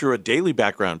you go through a daily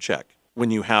background check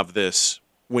when you have this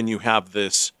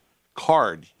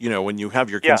card, when you have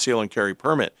your conceal and carry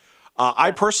permit.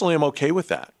 I personally am okay with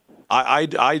that.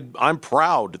 I'm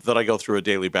proud that I go through a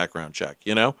daily background check,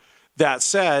 That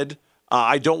said,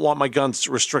 I don't want my guns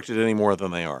restricted any more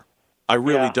than they are. I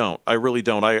really don't.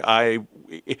 I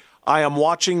am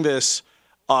watching this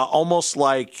almost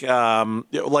like I'm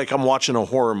watching a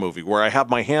horror movie where I have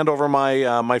my hand over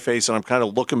my face and I'm kind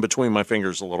of looking between my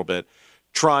fingers a little bit,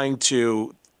 trying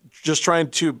to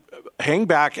hang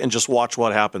back and just watch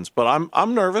what happens. But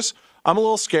I'm nervous. I'm a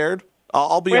little scared.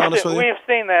 I'll be honest with you. We've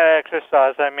seen that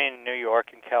exercise, in New York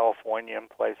and California and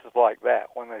places like that,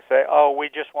 when they say, oh, we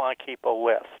just want to keep a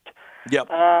list. Yep.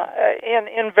 And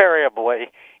invariably,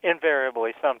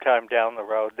 sometime down the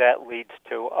road, that leads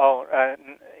to,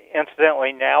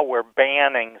 incidentally, now we're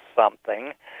banning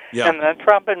something. Yep. And the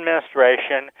Trump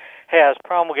administration has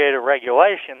promulgated a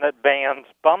regulation that bans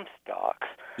bump stocks.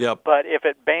 Yep. But if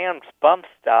it bans bump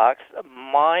stocks,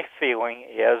 my feeling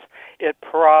is it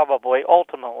probably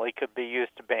ultimately could be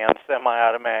used to ban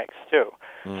semi-automatics too.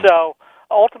 So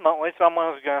ultimately,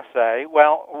 someone is going to say,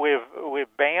 "Well, we've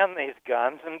banned these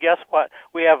guns, and guess what?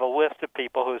 We have a list of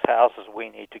people whose houses we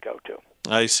need to go to."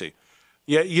 I see.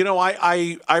 Yeah,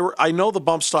 I know the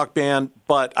bump stock ban,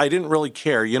 but I didn't really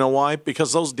care. You know why?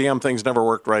 Because those damn things never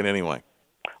worked right anyway.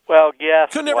 Well,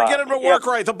 yes. Could never get them to work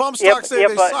right. The bump stocks, they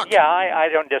suck. Yeah, I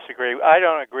don't disagree. I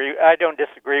don't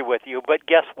disagree with you. But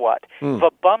guess what? If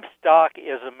a bump stock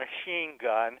is a machine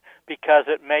gun because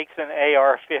it makes an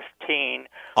AR-15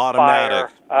 automatic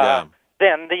fire,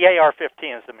 then the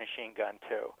AR-15 is a machine gun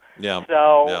too. Yeah.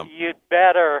 So you'd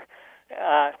better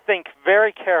think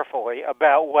very carefully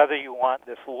about whether you want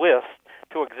this list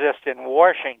to exist in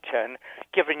Washington,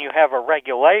 given you have a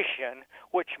regulation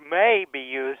which may be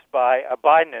used by a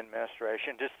Biden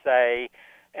administration to say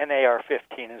an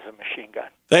AR-15 is a machine gun.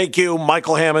 Thank you,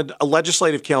 Michael Hammond, a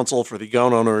legislative counsel for the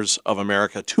Gun Owners of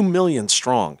America. 2 million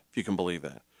strong, if you can believe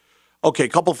that. Okay, a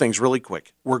couple of things really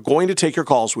quick. We're going to take your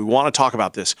calls. We want to talk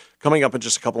about this coming up in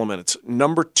just a couple of minutes.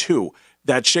 Number 2,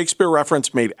 that Shakespeare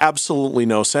reference made absolutely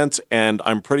no sense, and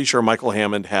I'm pretty sure Michael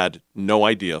Hammond had no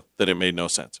idea that it made no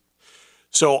sense.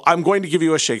 So I'm going to give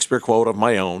you a Shakespeare quote of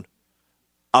my own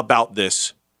about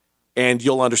this, and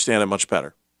you'll understand it much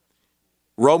better.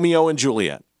 Romeo and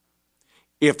Juliet.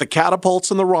 If the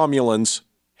catapults and the Romulans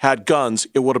had guns,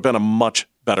 it would have been a much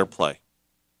better play.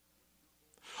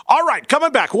 All right,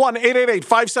 coming back,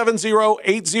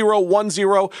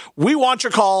 1-888-570-8010. We want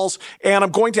your calls, and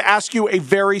I'm going to ask you a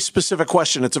very specific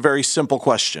question. It's a very simple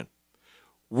question.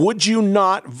 Would you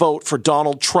not vote for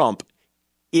Donald Trump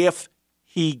if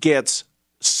he gets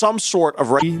some sort of...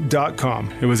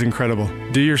 .com. It was incredible.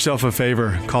 Do yourself a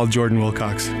favor. Call Jordan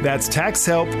Wilcox. That's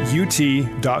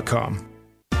taxhelput.com.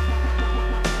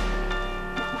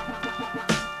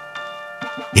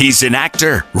 He's an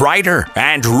actor, writer,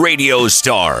 and radio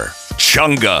star.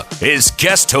 Chunga is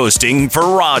guest hosting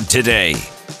for Rod today.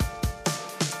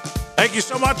 Thank you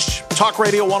so much. Talk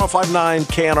Radio 105.9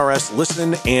 KNRS.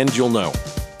 Listen and you'll know.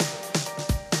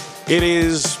 It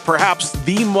is perhaps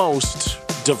the most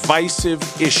divisive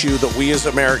issue that we as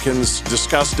Americans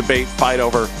discuss, debate, fight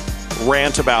over,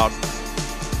 rant about.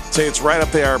 Say it's right up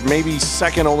there, maybe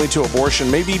second only to abortion,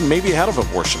 maybe ahead of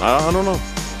abortion. I don't know.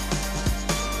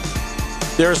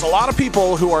 There's a lot of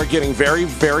people who are getting very,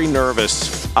 very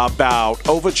nervous about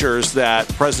overtures that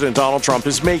President Donald Trump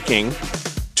is making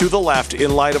to the left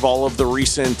in light of all of the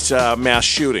recent mass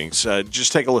shootings.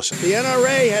 Just take a listen. The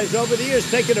NRA has over the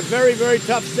years taken a very, very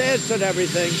tough stance on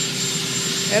everything.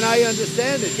 And I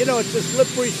understand it. You know, it's a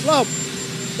slippery slope.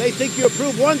 They think you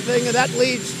approve one thing, and that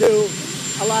leads to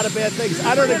a lot of bad things.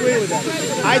 I don't agree with that.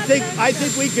 I think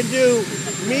we can do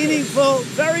meaningful,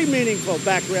 very meaningful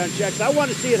background checks. I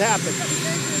want to see it happen.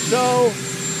 So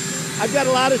I've got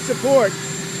a lot of support,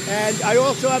 and I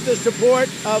also have the support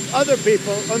of other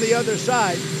people on the other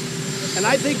side. And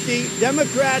I think the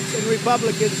Democrats and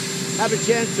Republicans have a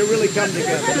chance to really come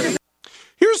together.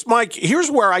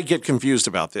 Here's where I get confused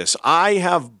about this. I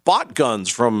have bought guns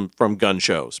from gun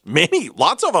shows.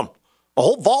 Lots of them. A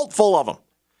whole vault full of them.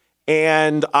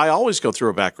 And I always go through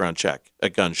a background check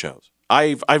at gun shows.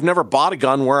 I've never bought a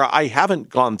gun where I haven't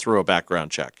gone through a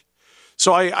background check.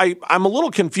 So I'm a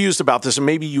little confused about this, and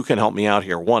maybe you can help me out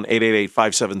here.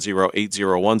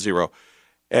 1-888-570-8010.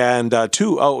 And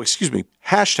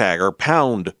hashtag or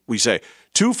pound, we say,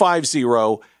 250,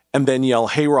 and then yell,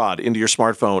 "Hey, Rod," into your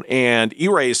smartphone. And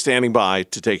E-Ray is standing by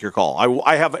to take your call.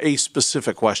 I have a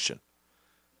specific question.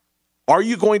 Are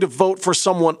you going to vote for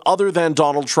someone other than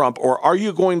Donald Trump, or are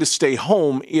you going to stay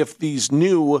home if these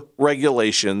new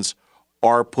regulations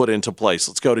are put into place?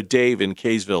 Let's go to Dave in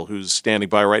Kaysville, who's standing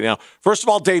by right now. First of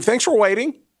all, Dave, thanks for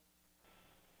waiting.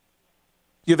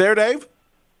 You there, Dave?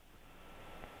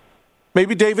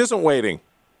 Maybe Dave isn't waiting.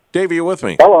 Dave, are you with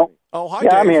me? Hello. Oh, hi, yeah,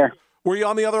 Dave. I'm here. Were you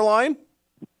on the other line?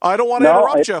 I don't want to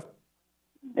interrupt you.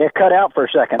 It cut out for a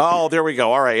second. Oh, there we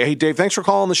go. All right. Hey, Dave, thanks for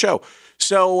calling the show.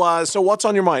 So what's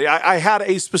on your mind? I had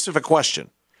a specific question,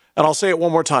 and I'll say it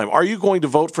one more time. Are you going to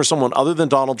vote for someone other than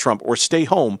Donald Trump or stay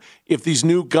home if these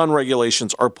new gun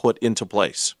regulations are put into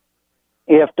place?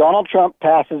 If Donald Trump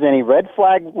passes any red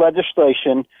flag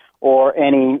legislation or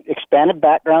any expanded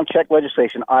background check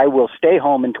legislation, I will stay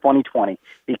home in 2020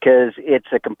 because it's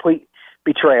a complete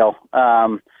betrayal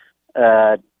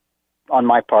on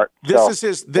my part. This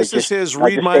is his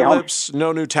read my lips,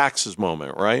 no new taxes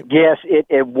moment, right? Yes, it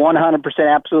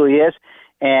 100% absolutely is,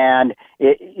 and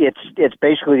it's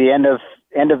basically the end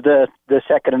of the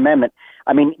Second Amendment.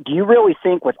 I mean, do you really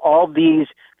think with all these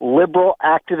liberal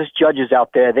activist judges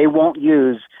out there, they won't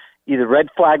use either red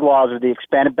flag laws or the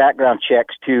expanded background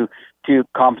checks to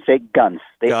compensate guns?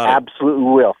 They absolutely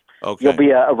will. Okay. You'll be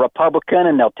a Republican,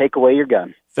 and they'll take away your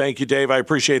gun. Thank you, Dave. I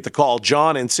appreciate the call.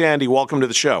 John and Sandy, welcome to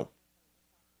the show.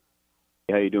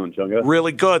 How you doing, Chunga?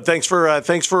 Really good. Thanks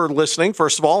for listening,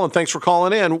 first of all, and thanks for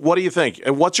calling in. What do you think?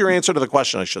 And what's your answer to the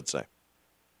question, I should say?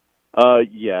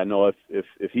 Yeah, no,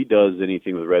 if he does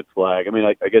anything with red flag, I mean,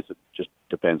 I guess it just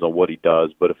depends on what he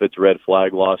does. But if it's red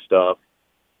flag law stuff,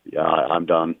 yeah, I'm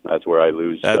done. That's where I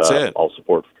lose. That's it. All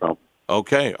support for Trump.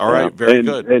 Okay, all right, very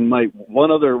good. And my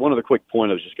one other quick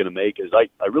point I was just going to make is I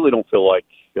really don't feel like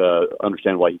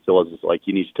understand why he feels like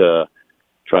he needs to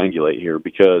triangulate here,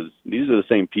 because these are the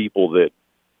same people that,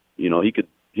 you know, he could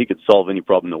solve any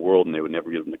problem in the world and they would never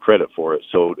give him the credit for it.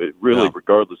 So it really,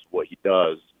 regardless of what he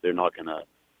does, they're not going to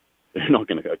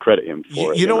credit him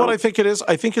for it. You know what I think it is?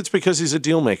 I think it's because he's a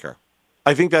deal maker.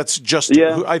 I think that's just.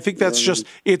 Yeah. I think that's just.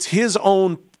 It's his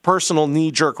own personal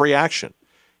knee-jerk reaction.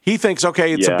 He thinks,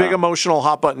 okay, it's a big emotional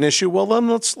hot button issue. Well, then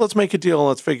let's make a deal and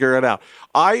let's figure it out.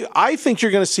 I think you're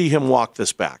going to see him walk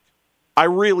this back. I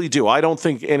really do. I don't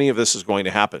think any of this is going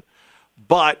to happen.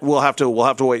 But we'll have to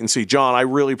wait and see. John, I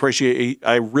really appreciate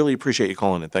you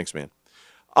calling in. Thanks, man.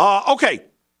 Okay.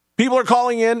 People are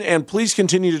calling in, and please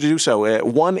continue to do so at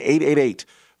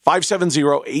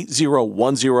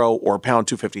 1-888-570-8010 or pound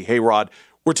 250 Hey-Rod.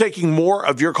 We're taking more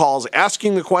of your calls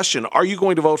asking the question, are you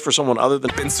going to vote for someone other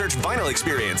than... And search Vinyl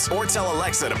Experience or tell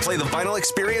Alexa to play the Vinyl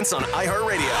Experience on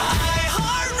iHeartRadio.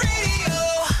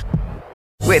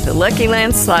 With the Lucky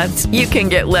Land Slots, you can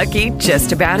get lucky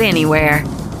just about anywhere.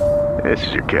 This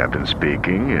is your captain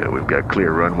speaking. We've got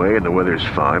clear runway and the weather's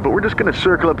fine, but we're just going to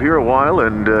circle up here a while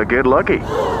and get lucky.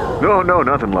 No,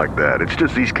 nothing like that. It's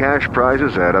just these cash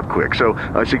prizes add up quick. So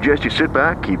I suggest you sit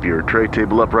back, keep your tray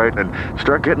table upright, and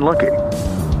start getting lucky.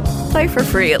 Play for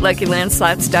free at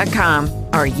LuckyLandSlots.com.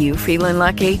 Are you feeling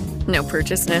lucky? No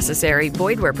purchase necessary.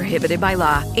 Void where prohibited by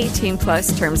law.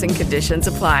 18+ terms and conditions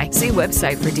apply. See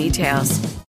website for details.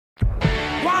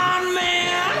 One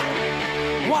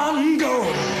man, one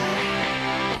goal.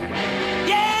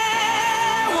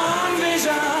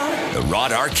 The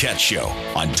Rod Arquette Show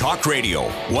on Talk Radio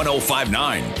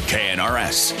 105.9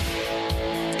 KNRS.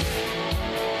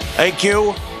 Thank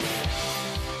you.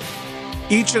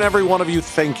 Each and every one of you,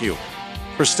 thank you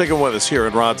for sticking with us here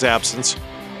in Rod's absence.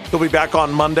 He'll be back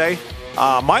on Monday.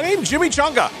 My name's Jimmy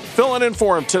Chunga, filling in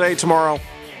for him today, tomorrow,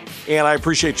 and I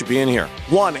appreciate you being here.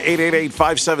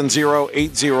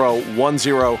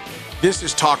 1-888-570-8010. This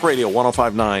is Talk Radio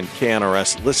 105.9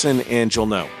 KNRS. Listen and you'll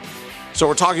know. So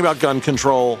we're talking about gun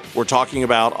control. We're talking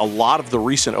about a lot of the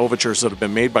recent overtures that have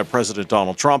been made by President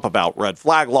Donald Trump about red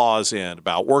flag laws and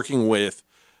about working with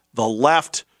the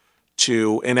left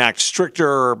to enact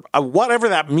stricter, whatever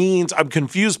that means. I'm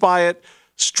confused by it.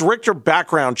 Stricter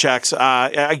background checks.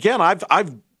 Again, I've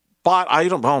bought, I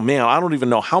don't even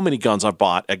know how many guns I've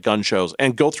bought at gun shows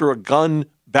and go through a gun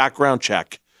background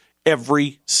check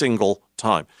every single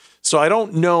time. So I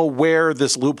don't know where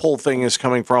this loophole thing is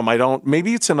coming from.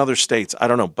 Maybe it's in other states. I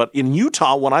don't know. But in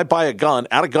Utah, when I buy a gun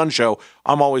at a gun show,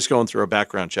 I'm always going through a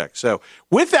background check. So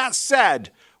with that said,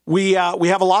 we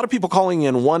have a lot of people calling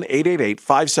in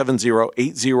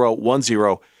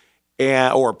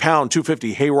 1-888-570-8010 or pound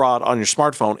 250 Hey-Rod on your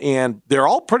smartphone. And they're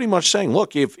all pretty much saying,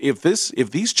 look, if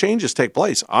these changes take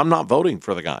place, I'm not voting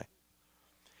for the guy.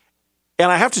 And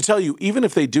I have to tell you, even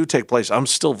if they do take place, I'm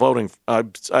still voting.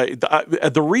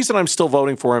 The reason I'm still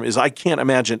voting for him is I can't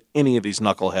imagine any of these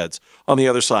knuckleheads on the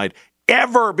other side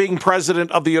ever being president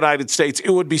of the United States.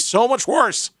 It would be so much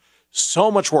worse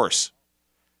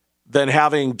than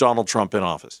having Donald Trump in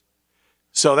office.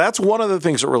 So that's one of the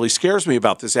things that really scares me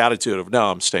about this attitude of, no,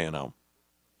 I'm staying home.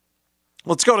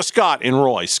 Let's go to Scott in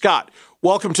Roy. Scott,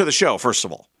 welcome to the show, first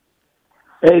of all.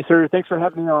 Hey, sir. Thanks for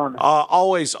having me on.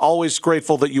 Always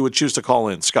grateful that you would choose to call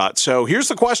in, Scott. So here's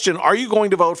the question. Are you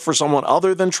going to vote for someone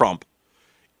other than Trump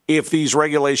if these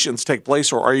regulations take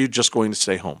place, or are you just going to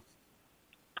stay home?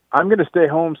 I'm going to stay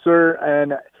home, sir.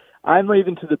 And I'm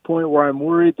even to the point where I'm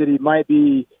worried that he might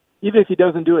be, even if he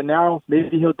doesn't do it now,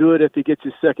 maybe he'll do it if he gets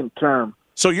his second term.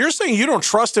 So you're saying you don't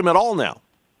trust him at all now?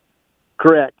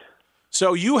 Correct.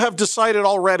 So you have decided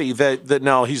already that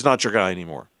no, he's not your guy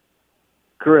anymore?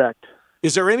 Correct.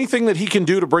 Is there anything that he can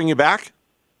do to bring you back?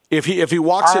 If he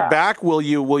walks it back, will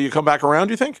you come back around,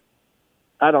 do you think?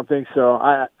 I don't think so.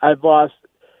 I've lost.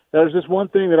 There's just one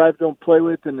thing that I don't play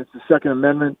with, and it's the Second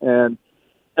Amendment. And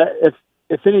if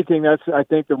anything, that's I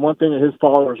think the one thing that his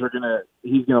followers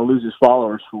he's gonna lose his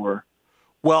followers for.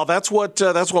 Well, that's what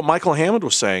Michael Hammond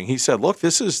was saying. He said, "Look,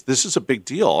 this is a big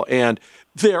deal, and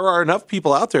there are enough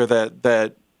people out there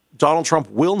that Donald Trump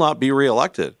will not be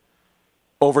reelected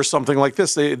over something like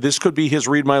this. This could be his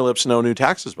read my lips, no new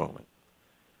taxes moment."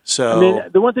 So, I mean,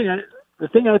 the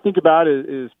thing I think about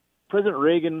is President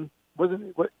Reagan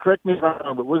wasn't. Correct me if I'm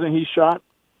wrong, but wasn't he shot?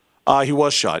 He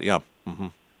was shot. Yeah. Mm-hmm.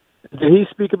 Did he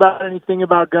speak about anything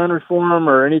about gun reform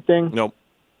or anything? Nope.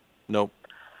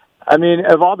 I mean,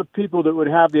 of all the people that would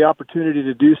have the opportunity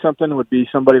to do something, would be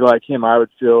somebody like him, I would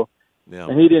feel. Yeah.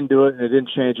 And he didn't do it, and it didn't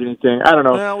change anything. I don't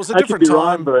know. Well, it was a I different could be time.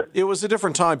 wrong, but it was a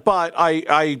different time. But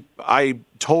I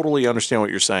totally understand what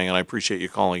you're saying, and I appreciate you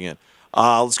calling in.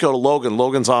 Let's go to Logan.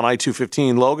 Logan's on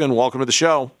I-215. Logan, welcome to the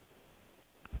show.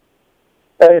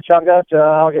 Hey, Chunga,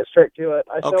 I'll get straight to it.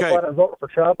 I still Okay. plan to vote for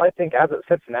Trump. I think as it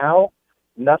sits now,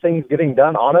 nothing's getting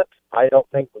done on it. I don't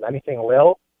think anything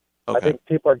will. Okay. I think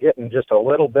people are getting just a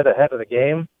little bit ahead of the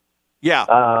game. Yeah.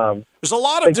 There's a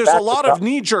lot of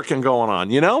knee jerking going on,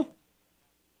 you know?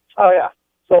 Oh, yeah.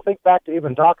 So think back to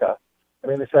even DACA. I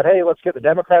mean, they said, hey, let's get the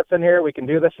Democrats in here. We can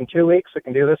do this in 2 weeks. We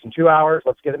can do this in 2 hours.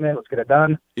 Let's get them in. Let's get it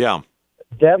done. Yeah.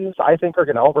 Dems, I think, are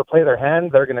going to overplay their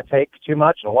hand. They're going to take too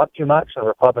much and want too much. And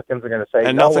Republicans are going to say,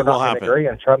 And no, nothing we're will not going happen. to agree.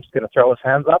 And Trump's going to throw his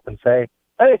hands up and say,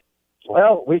 hey,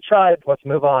 well, we tried. Let's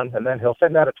move on. And then he'll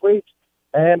send out a tweet,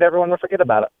 and everyone will forget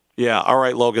about it. Yeah. All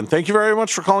right, Logan. Thank you very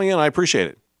much for calling in. I appreciate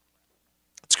it.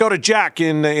 Let's go to Jack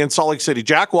in Salt Lake City.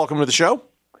 Jack, welcome to the show.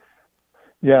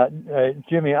 Yeah,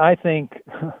 Jimmy, I think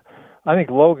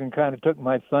Logan kind of took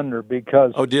my thunder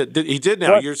because he did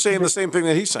now. You're saying the same thing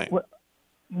that he's saying.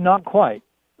 Not quite.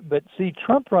 But see,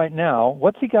 Trump right now,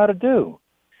 what's he got to do?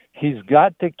 He's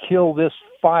got to kill this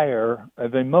fire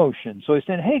of emotion. So he's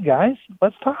saying, hey, guys,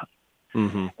 let's talk.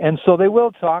 Mm-hmm. And so they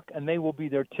will talk, and they will be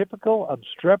their typical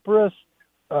obstreperous,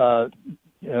 wacky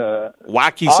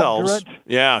selves. obdurate.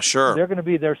 Yeah, sure. They're going to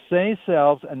be their say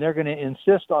selves, and they're going to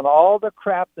insist on all the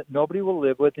crap that nobody will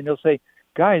live with. And he'll say,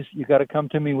 guys, you got to come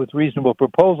to me with reasonable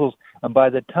proposals. And by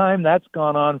the time that's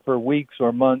gone on for weeks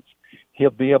or months, he'll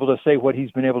be able to say what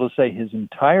he's been able to say his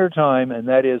entire time, and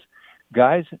that is,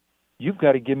 guys, you've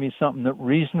got to give me something that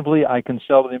reasonably I can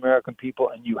sell to the American people,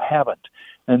 and you haven't.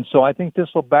 And so I think this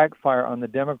will backfire on the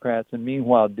Democrats and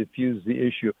meanwhile diffuse the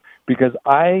issue. Because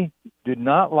I did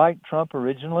not like Trump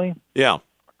originally. Yeah.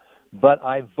 But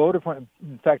I voted for him.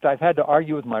 In fact, I've had to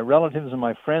argue with my relatives and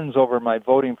my friends over my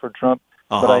voting for Trump.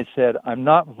 Uh-huh. But I said, I'm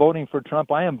not voting for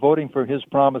Trump. I am voting for his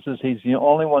promises. He's the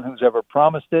only one who's ever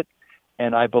promised it,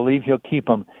 and I believe he'll keep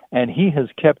them. And he has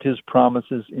kept his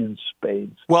promises in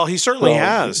spades. Well, he certainly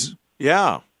has.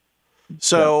 Yeah.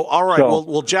 So, all right.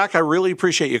 Well, Jack, I really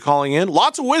appreciate you calling in.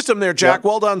 Lots of wisdom there, Jack.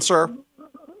 Well done, sir.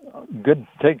 Good.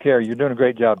 Take care. You're doing a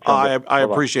great job. I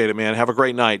appreciate it, man. Have a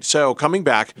great night. So, coming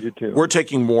back, you too. We're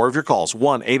taking more of your calls.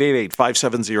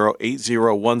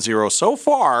 1-888-570-8010. So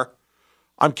far,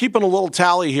 I'm keeping a little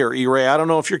tally here, E-Ray. I don't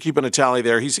know if you're keeping a tally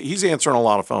there. He's answering a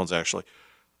lot of phones, actually.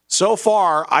 So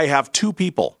far, I have two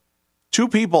people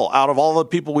out of all the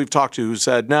people we've talked to who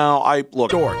said, no,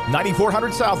 Store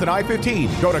 9400 South and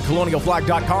I-15. Go to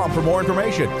colonialflag.com for more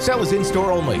information. Sell is in-store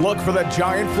only. Look for the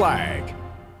giant flag.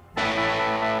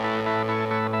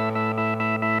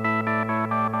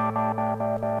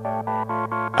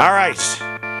 All right.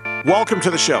 Welcome to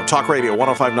the show. Talk Radio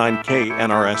 105.9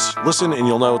 KNRS. Listen and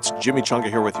you'll know it's Jimmy Chunga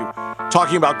here with you.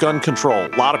 Talking about gun control.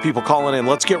 A lot of people calling in.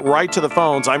 Let's get right to the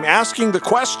phones. I'm asking the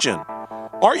question,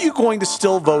 are you going to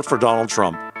still vote for Donald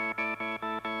Trump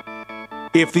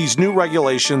if these new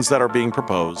regulations that are being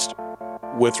proposed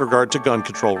with regard to gun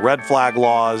control, red flag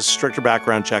laws, stricter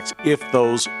background checks, if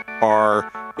those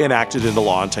are enacted into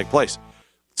law and take place?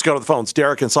 Let's go to the phones.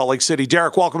 Derek in Salt Lake City.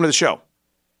 Derek, welcome to the show.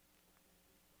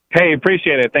 Hey,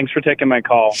 appreciate it. Thanks for taking my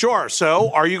call. Sure. So,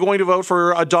 are you going to vote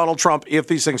for Donald Trump if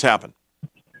these things happen?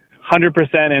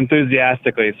 100%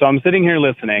 enthusiastically. So I'm sitting here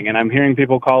listening, and I'm hearing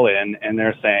people call in, and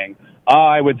they're saying,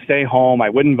 I would stay home. I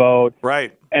wouldn't vote.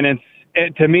 Right. And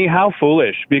to me, how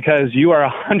foolish, because you are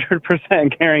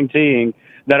 100% guaranteeing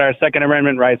that our Second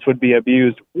Amendment rights would be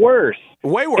abused worse.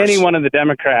 Way worse. Any one of the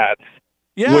Democrats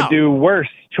would do worse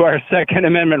to our Second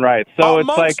Amendment rights. So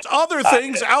Amongst it's like other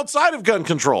things outside of gun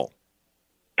control.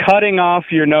 Cutting off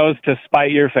your nose to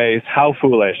spite your face. How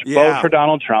foolish. Yeah. Vote for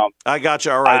Donald Trump. I got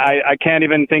you. All right. I can't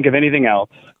even think of anything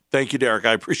else. Thank you, Derek.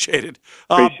 I appreciate it.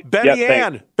 Betty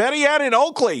Ann. Thanks. Betty Ann in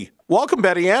Oakley. Welcome,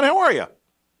 Betty Ann. How are you?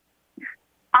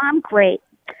 I'm great.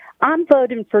 I'm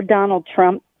voting for Donald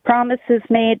Trump. Promises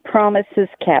made, promises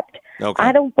kept. Okay.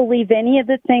 I don't believe any of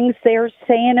the things they're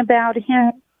saying about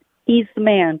him. He's the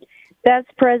man.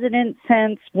 Best president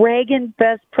since Reagan,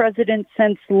 best president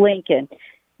since Lincoln.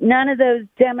 None of those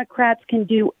Democrats can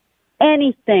do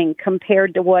anything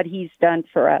compared to what he's done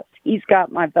for us. He's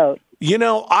got my vote. You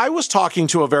know, I was talking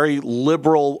to a very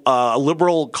liberal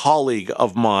colleague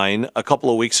of mine a couple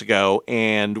of weeks ago,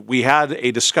 and we had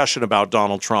a discussion about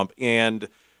Donald Trump. And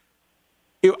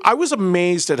I was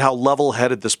amazed at how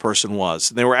level-headed this person was.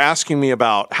 They were asking me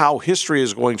about how history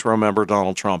is going to remember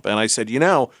Donald Trump. And I said,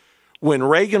 when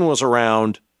Reagan was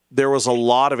around, there was a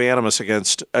lot of animus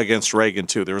against Reagan,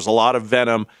 too. There was a lot of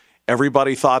venom.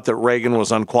 Everybody thought that Reagan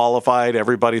was unqualified.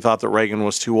 Everybody thought that Reagan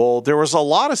was too old. There was a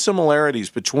lot of similarities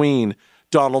between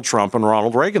Donald Trump and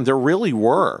Ronald Reagan. There really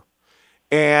were.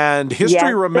 And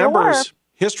history remembers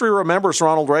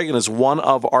Ronald Reagan as one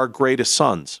of our greatest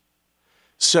sons.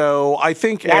 So I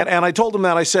think, and I told him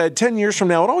that, I said, 10 years from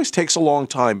now, it always takes a long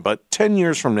time, but 10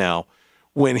 years from now,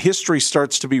 when history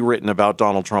starts to be written about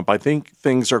Donald Trump, I think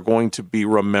things are going to be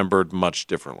remembered much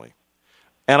differently.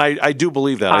 And I do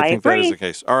believe that. I think agree. that is the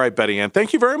case. All right, Betty Ann,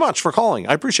 thank you very much for calling.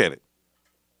 I appreciate it.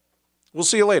 We'll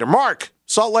see you later. Mark,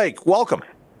 Salt Lake, welcome.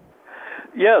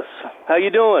 Yes. How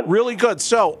you doing? Really good.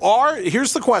 So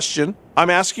here's the question I'm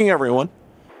asking everyone.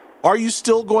 Are you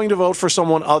still going to vote for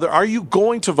someone other? Are you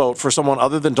going to vote for someone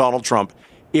other than Donald Trump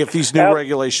if these new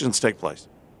regulations take place?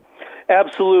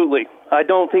 Absolutely. I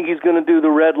don't think he's going to do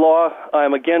the red law.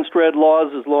 I'm against red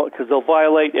laws because they'll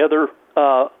violate other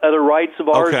rights of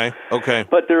ours. Okay.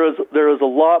 But there is a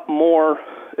lot more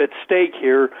at stake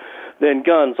here than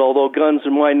guns. Although guns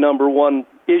are my number one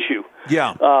issue.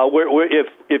 Yeah. Where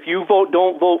if you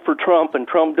don't vote for Trump and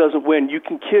Trump doesn't win, you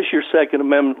can kiss your Second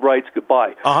Amendment rights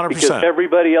goodbye. 100%. Because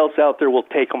everybody else out there will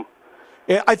take them.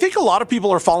 I think a lot of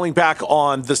people are falling back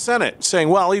on the Senate, saying,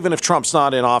 well, even if Trump's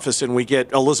not in office and we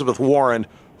get Elizabeth Warren,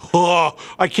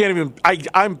 I can't even,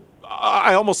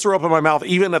 I almost threw up in my mouth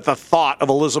even at the thought of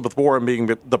Elizabeth Warren being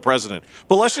the president.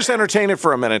 But let's just entertain it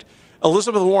for a minute.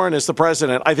 Elizabeth Warren is the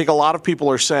president. I think a lot of people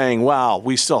are saying, wow,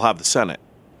 we still have the Senate.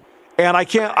 And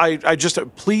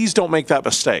please don't make that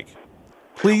mistake.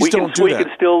 Please don't do that. We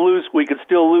could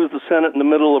still lose the Senate in the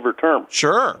middle of her term.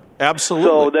 Sure,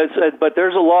 absolutely. But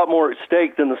there's a lot more at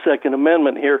stake than the Second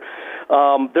Amendment here.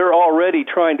 They're already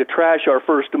trying to trash our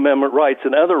First Amendment rights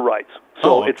and other rights.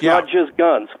 So it's not just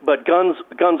guns. But guns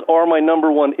are my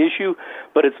number one issue,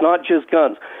 but it's not just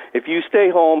guns. If you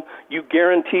stay home, you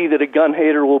guarantee that a gun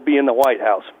hater will be in the White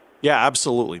House. Yeah,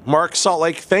 absolutely. Mark, Salt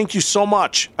Lake, thank you so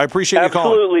much. I appreciate you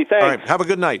calling. Absolutely, thanks. All right, have a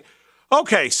good night.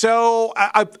 Okay, so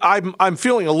I'm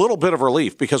feeling a little bit of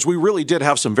relief because we really did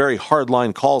have some very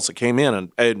hardline calls that came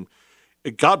in, and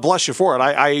God bless you for it.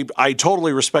 I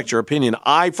totally respect your opinion.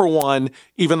 I, for one,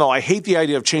 even though I hate the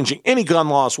idea of changing any gun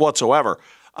laws whatsoever,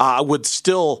 I would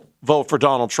still vote for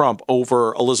Donald Trump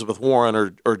over Elizabeth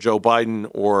Warren or Joe Biden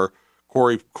or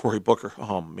Cory Booker.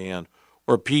 Oh man,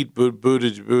 or Pete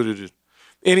Buttigieg.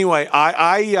 Anyway,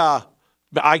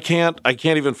 I can't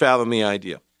even fathom the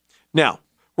idea. Now,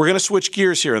 we're going to switch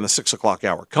gears here in the 6 o'clock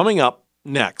hour. Coming up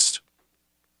next,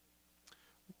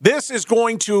 this is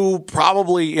going to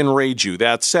probably enrage you.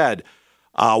 That said,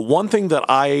 one thing that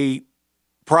I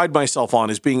pride myself on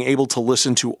is being able to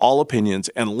listen to all opinions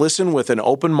and listen with an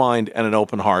open mind and an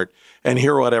open heart and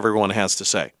hear what everyone has to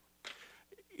say.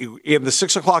 In the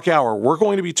 6 o'clock hour, we're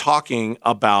going to be talking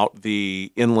about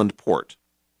the inland port.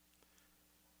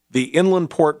 The inland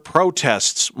port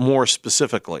protests more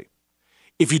specifically.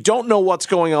 If you don't know what's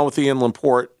going on with the inland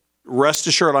port, rest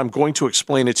assured I'm going to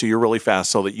explain it to you really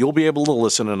fast so that you'll be able to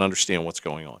listen and understand what's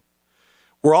going on.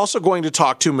 We're also going to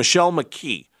talk to Michelle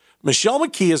McKee. Michelle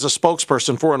McKee is a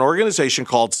spokesperson for an organization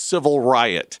called Civil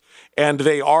Riot, and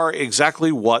they are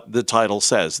exactly what the title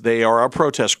says. They are a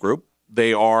protest group.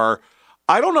 They are,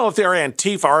 I don't know if they're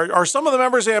Antifa. Are some of the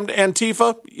members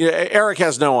Antifa? Eric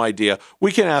has no idea.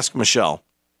 We can ask Michelle.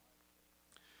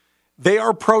 They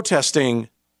are protesting,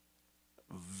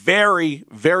 very,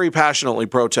 very passionately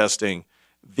protesting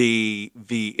the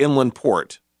inland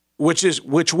port, which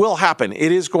will happen.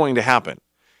 It is going to happen.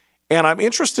 And I'm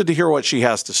interested to hear what she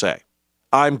has to say.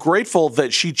 I'm grateful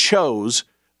that she chose,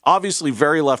 obviously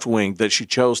very left-wing, that she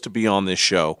chose to be on this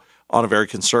show on a very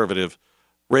conservative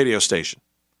radio station.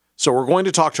 So we're going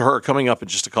to talk to her coming up in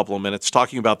just a couple of minutes,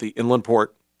 talking about the inland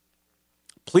port.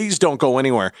 Please don't go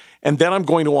anywhere. And then I'm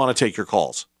going to want to take your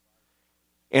calls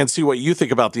and see what you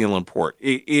think about the inland port.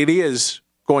 It is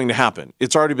going to happen.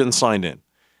 It's already been signed in.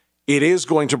 It is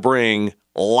going to bring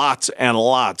lots and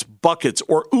lots, buckets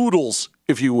or oodles,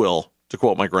 if you will, to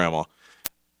quote my grandma,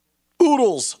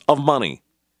 oodles of money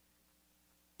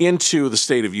into the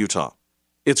state of Utah.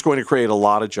 It's going to create a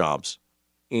lot of jobs.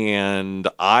 And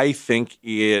I think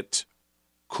it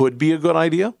could be a good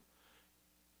idea.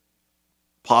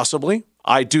 Possibly.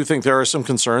 I do think there are some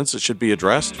concerns that should be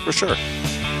addressed, for sure.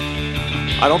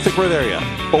 I don't think we're there yet.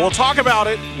 But we'll talk about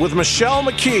it with Michelle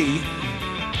McKee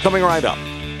coming right up.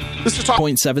 This is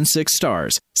 0.76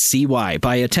 stars. See why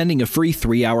by attending a free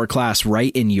 3-hour class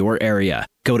right in your area.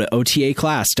 Go to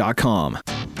otaclass.com.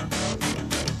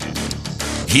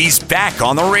 He's back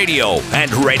on the radio and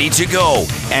ready to go.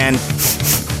 And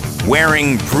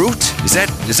wearing Brute? Is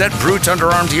that Brute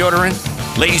underarm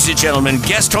deodorant? Ladies and gentlemen,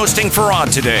 guest hosting for On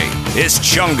today is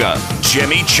Chunga,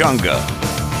 Jimmy Chunga.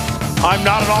 I'm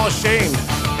not at all ashamed.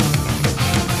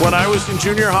 When I was in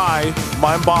junior high,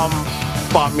 my mom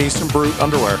bought me some Brute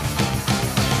underwear.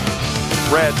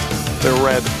 Red. They're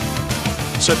red.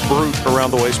 Said Brute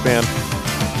around the waistband.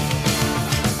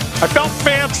 I felt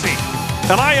fancy,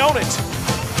 and I own it.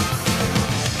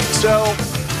 So,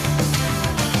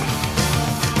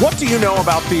 what do you know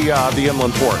about the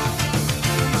inland port?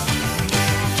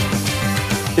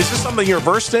 Is this something you're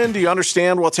versed in? Do you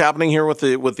understand what's happening here with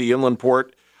the inland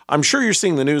port? I'm sure you're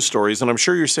seeing the news stories, and I'm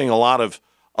sure you're seeing a lot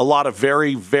of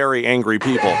very, very angry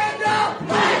people.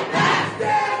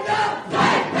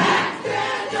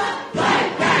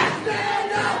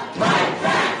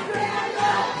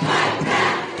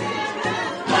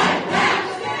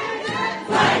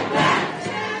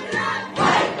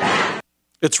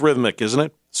 It's rhythmic, isn't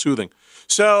it? Soothing.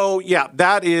 So, yeah,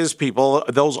 that is people.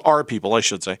 Those are people, I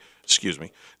should say, excuse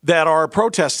me, that are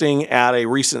protesting at a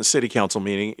recent city council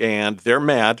meeting, and they're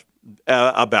mad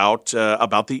about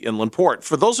the inland port.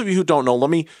 For those of you who don't know,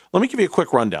 let me give you a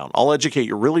quick rundown. I'll educate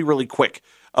you really, really quick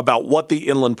about what the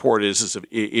inland port is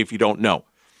if you don't know.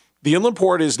 The inland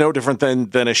port is no different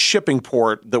than a shipping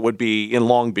port that would be in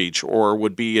Long Beach or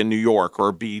would be in New York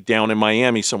or be down in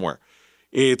Miami somewhere.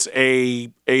 It's a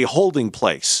holding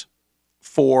place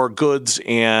for goods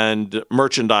and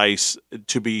merchandise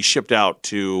to be shipped out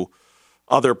to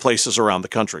other places around the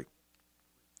country.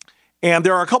 And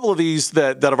there are a couple of these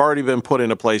that have already been put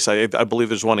into place. I believe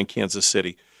there's one in Kansas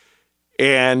City.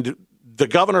 And the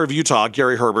governor of Utah,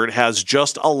 Gary Herbert, has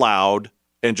just allowed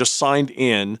and just signed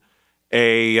in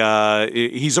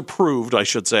he's approved, I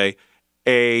should say,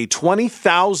 a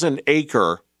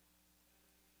 20,000-acre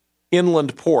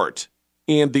inland port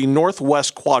in the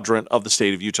northwest quadrant of the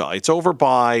state of Utah. It's over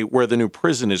by where the new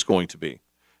prison is going to be,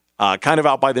 kind of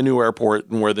out by the new airport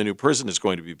and where the new prison is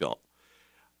going to be built.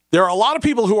 There are a lot of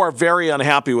people who are very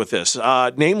unhappy with this,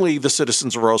 namely the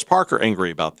citizens of Rose Park are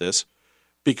angry about this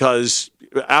because,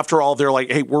 after all, they're like,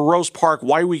 hey, we're Rose Park.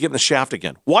 Why are we getting the shaft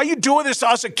again? Why are you doing this to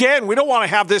us again? We don't want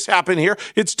to have this happen here.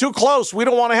 It's too close. We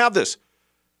don't want to have this.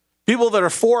 People that are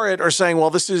for it are saying, well,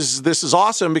 this is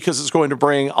awesome because it's going to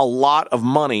bring a lot of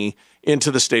money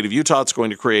into the state of Utah. It's going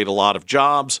to create a lot of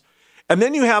jobs. And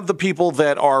then you have the people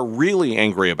that are really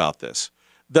angry about this,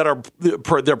 they're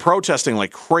protesting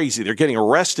like crazy. They're getting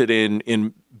arrested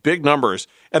in big numbers,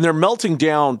 and they're melting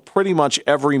down pretty much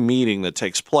every meeting that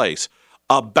takes place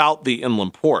about the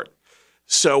inland port.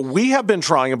 So we have been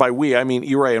trying, and by we, I mean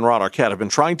E-Ray and Rod Arquette, have been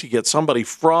trying to get somebody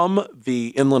from the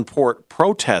inland port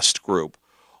protest group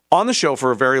on the show for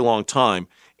a very long time.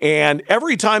 And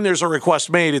every time there's a request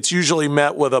made, it's usually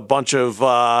met with a bunch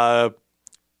of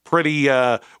pretty,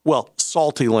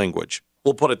 salty language.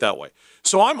 We'll put it that way.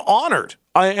 So I'm honored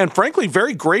and frankly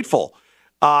very grateful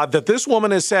that this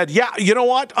woman has said, yeah, you know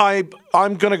what? I'm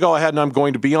going to go ahead and I'm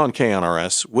going to be on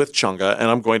KNRS with Chunga, and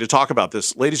I'm going to talk about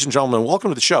this. Ladies and gentlemen, welcome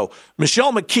to the show,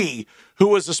 Michelle McKee,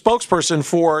 who is the spokesperson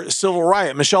for Civil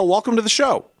Riot. Michelle, welcome to the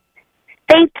show.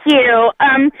 Thank you.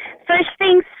 First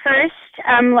things first,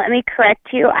 let me correct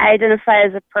you. I identify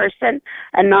as a person,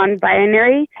 a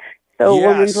non-binary. So yes.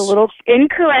 Woman's a little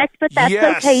incorrect, but that's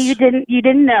okay. You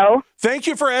didn't know. Thank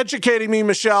you for educating me,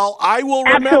 Michelle. I will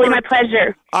remember. Absolutely, my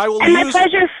pleasure. I will and use. My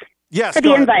pleasure for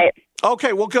the invite.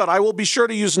 Okay, well, good. I will be sure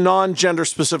to use non-gender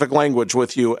specific language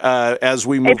with you as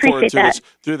we move forward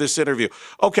through this interview.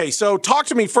 Okay, so talk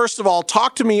to me, first of all,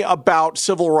 about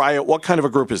Civil Riot. What kind of a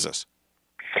group is this?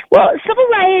 Well, Civil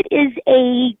Riot is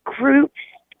a group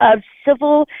of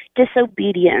civil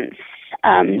disobedience,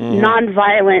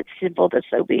 nonviolent civil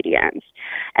disobedience.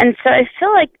 And so I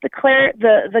feel like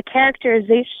the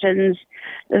characterizations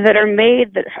that are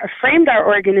made, that are framed our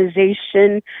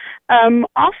organization,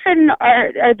 often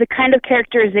are the kind of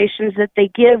characterizations that they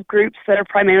give groups that are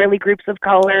primarily groups of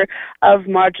color, of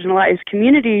marginalized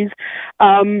communities,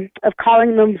 of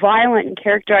calling them violent and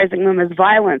characterizing them as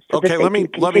violence. So okay, let me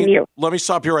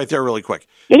stop you right there really quick.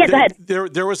 Yeah, go ahead.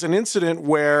 There was an incident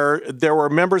where there were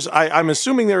members, I'm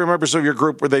assuming they were members of your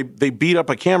group, where they beat up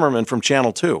a cameraman from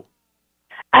Channel 2.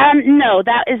 No,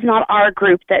 that is not our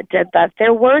group that did that.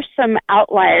 There were some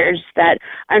outliers that,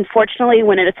 unfortunately,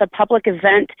 when it's a public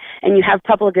event and you have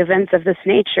public events of this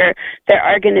nature, there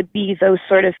are going to be those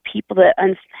sort of people that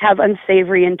have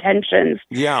unsavory intentions.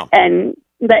 Yeah. And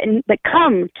that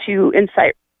come to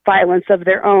incite violence of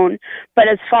their own. But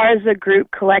as far as a group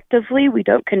collectively, we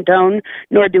don't condone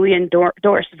nor do we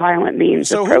endorse violent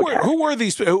means of protest.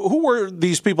 Who were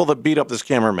these people that beat up this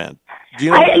cameraman? Do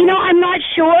you know? I'm not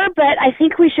sure, but I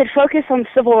think we should focus on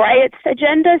civil rights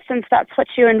agenda since that's what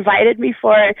you invited me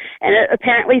for. And it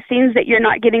apparently seems that you're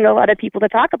not getting a lot of people to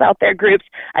talk about their groups.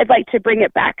 I'd like to bring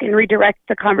it back and redirect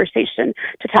the conversation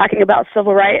to talking about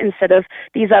civil rights instead of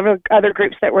these other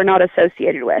groups that we're not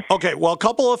associated with. Okay, well, a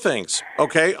couple of things.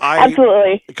 Okay,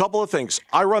 Absolutely. A couple of things.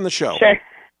 I run the show. Sure.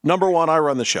 Number one, I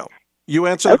run the show. You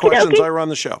answer the questions. I run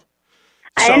the show.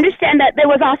 I understand that there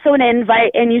was also an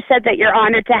invite, and you said that you're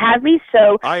honored to have me,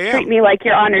 so treat me like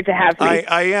you're honored to have me.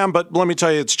 I am, but let me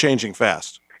tell you, it's changing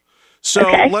fast. So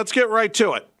let's get right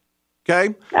to it,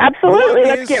 okay? Absolutely,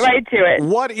 let's get right to it.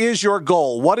 What is your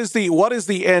goal? What is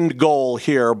the end goal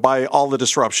here by all the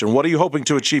disruption? What are you hoping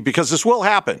to achieve? Because this will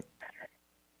happen.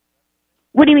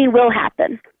 What do you mean will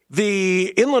happen?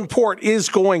 The inland port is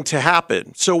going to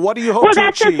happen. So what do you hope to achieve? Well,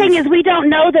 that's the thing is we don't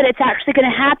know that it's actually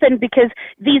going to happen because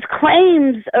these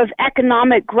claims of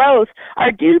economic growth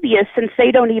are dubious since they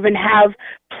don't even have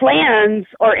plans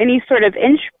or any sort of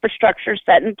infrastructure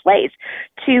set in place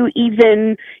to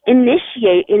even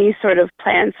initiate any sort of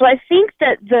plan. So I think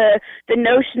that the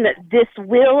notion that this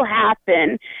will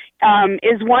happen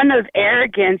is one of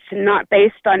arrogance and not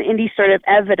based on any sort of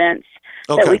evidence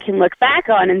that we can look back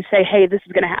on and say, hey, this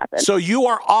is going to happen. So you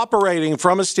are operating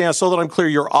from a stand, so that I'm clear,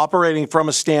 you're operating from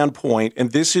a standpoint,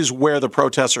 and this is where the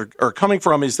protests are coming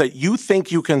from, is that you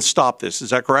think you can stop this.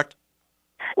 Is that correct?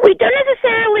 We don't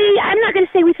necessarily, I'm not going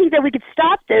to say we think that we could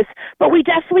stop this, but we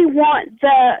definitely want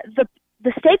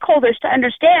the stakeholders to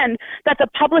understand that the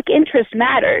public interest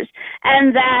matters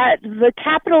and that the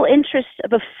capital interest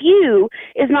of a few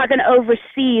is not going to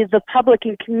oversee the public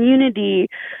and community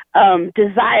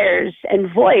desires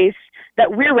and voice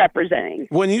that we're representing.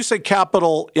 When you say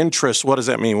capital interest, what does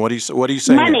that mean? What are you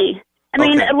saying? Money. I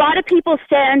mean, a lot of people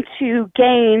stand to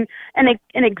gain an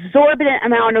exorbitant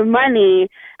amount of money,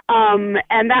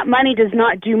 and that money does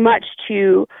not do much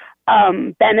to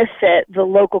benefit the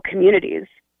local communities.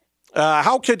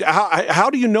 How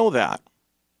do you know that?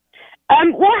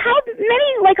 Well, how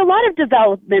many, like a lot of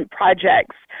development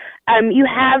projects, you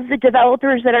have the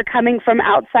developers that are coming from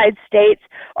outside states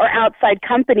or outside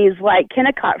companies like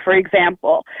Kennecott, for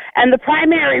example. And the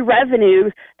primary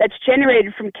revenue that's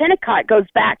generated from Kennecott goes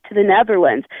back to the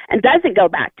Netherlands and doesn't go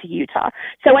back to Utah.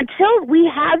 So until we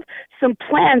have some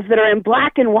plans that are in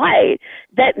black and white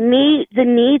that meet the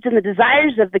needs and the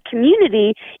desires of the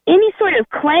community, any sort of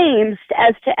claims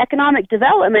as to economic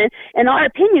development, in our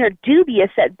opinion, are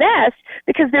dubious at best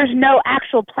because there's no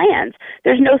actual plans.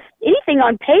 There's no anything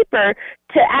on paper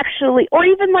to actually, or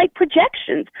even like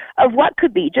projections of what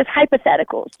could be, just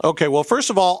hypotheticals. Okay, well,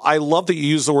 first of all, I love that you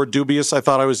use the word dubious. I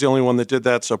thought I was the only one that did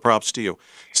that, so props to you.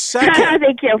 Second,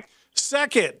 thank you.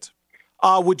 Second,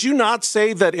 would you not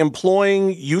say that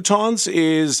employing Utahns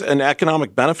is an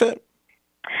economic benefit?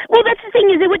 Well, that's the thing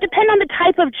is it would depend on the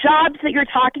type of jobs that you're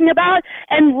talking about,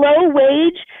 and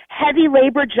low-wage, heavy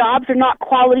labor jobs are not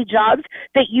quality jobs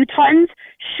that Utahns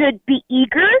should be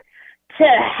eager to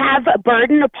have a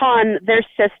burden upon their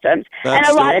systems. And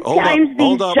a lot of times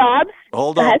these jobs...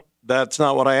 Hold up. That's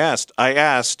not what I asked. I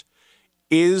asked,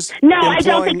 No, I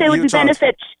don't think they would be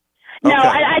benefit. No,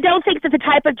 I don't think that the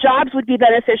type of jobs would be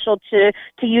beneficial to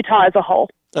Utah as a whole.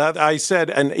 I said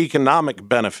an economic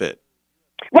benefit.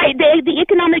 Right. The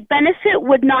economic benefit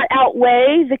would not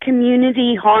outweigh the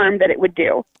community harm that it would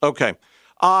do. Okay.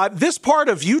 This part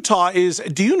of Utah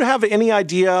do you have any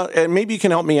idea, and maybe you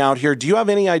can help me out here, do you have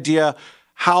any idea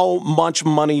how much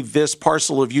money this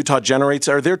parcel of Utah generates?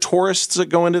 Are there tourists that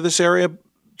go into this area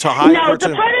to hike? No,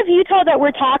 the part of Utah that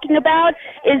we're talking about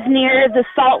is near the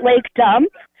Salt Lake dump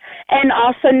and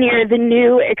also near the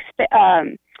new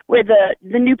where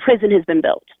the new prison has been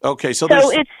built. Okay, so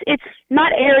it's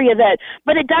not area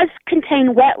but it does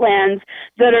contain wetlands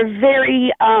that are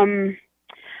very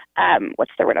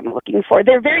what's the word I'm looking for?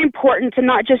 They're very important to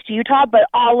not just Utah, but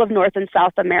all of North and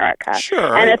South America.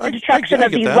 Sure. And if the destruction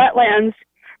of these wetlands,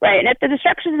 right, and if the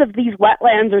destructions of these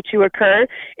wetlands are to occur,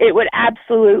 it would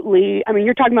absolutely, I mean,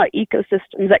 you're talking about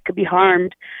ecosystems that could be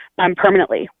harmed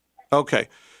permanently. Okay.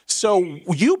 So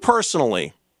you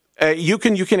personally, you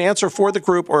can answer for the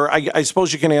group, or I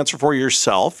suppose you can answer for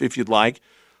yourself if you'd like.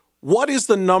 What is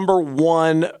the number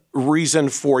one reason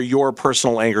for your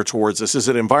personal anger towards this? Is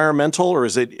it environmental or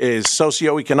is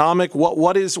socioeconomic?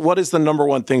 What is the number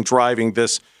one thing driving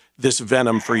this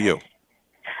venom for you?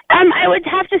 I would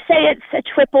have to say it's a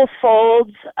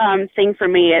triple-fold thing for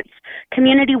me. It's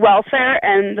community welfare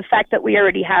and the fact that we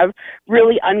already have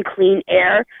really unclean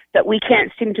air that we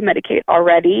can't seem to medicate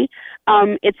already.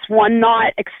 It's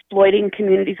not exploiting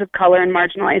communities of color and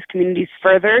marginalized communities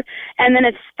further. And then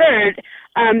it's third,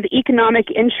 the economic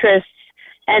interests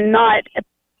and not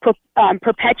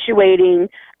perpetuating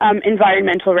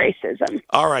environmental racism.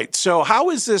 All right. So how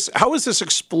is this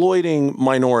exploiting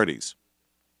minorities?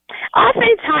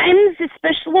 Oftentimes,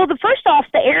 especially, first off,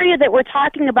 the area that we're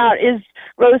talking about is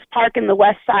Rose Park in the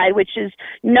West Side, which is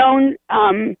known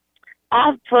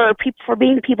for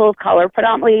being people of color,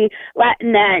 predominantly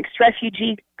Latinx,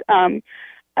 refugee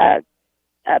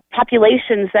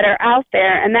populations that are out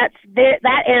there, and that's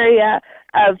that area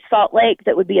of Salt Lake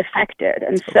that would be affected.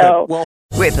 And so,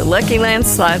 with the Lucky Land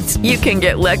Slots, you can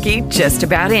get lucky just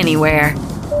about anywhere.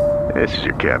 This is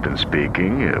your captain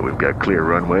speaking. We've got clear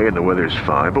runway and the weather's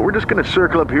fine, but we're just going to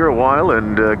circle up here a while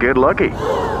and get lucky.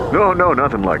 No,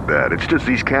 nothing like that. It's just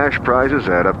these cash prizes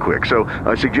add up quick. So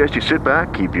I suggest you sit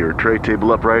back, keep your tray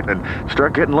table upright, and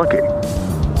start getting lucky.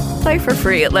 Play for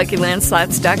free at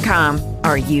LuckyLandSlots.com.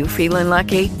 Are you feeling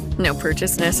lucky? No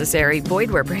purchase necessary.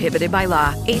 Void where prohibited by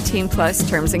law. 18+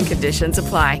 terms and conditions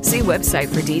apply. See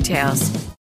website for details.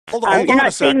 Hold on you're a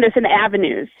not sec. seeing this in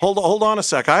avenues. Hold on a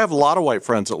sec. I have a lot of white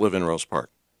friends that live in Rose Park.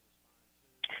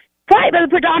 Right, but the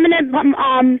predominant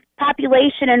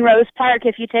population in Rose Park,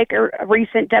 if you take a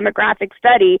recent demographic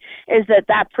study, is that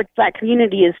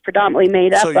community is predominantly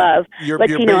made up of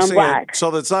Latino and Black.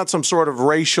 So that's not some sort of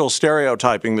racial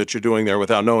stereotyping that you're doing there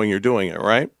without knowing you're doing it,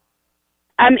 right?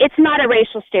 It's not a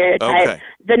racial stereotype. Okay.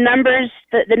 The numbers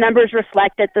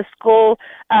reflect it. The school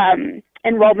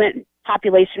enrollment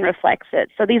population reflects it.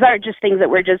 So these aren't just things that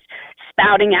we're just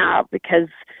spouting out because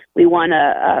we want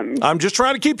to... I'm just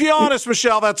trying to keep you honest,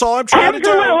 Michelle. That's all I'm trying to do.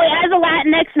 Absolutely. As a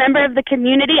Latinx member of the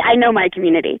community, I know my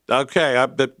community. Okay.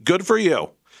 Good for you.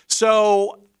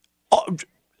 So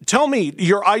tell me,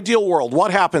 your ideal world, what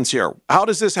happens here? How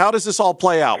does this all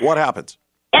play out? What happens?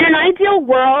 In an ideal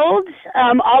world,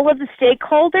 all of the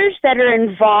stakeholders that are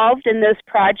involved in this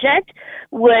project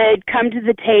would come to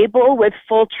the table with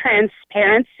full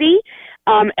transparency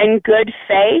and good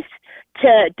faith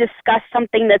to discuss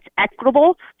something that's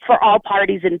equitable for all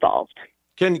parties involved.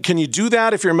 Can you do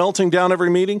that if you're melting down every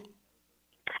meeting?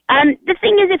 The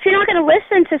thing is, if you're not going to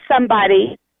listen to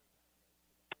somebody,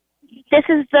 this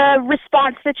is the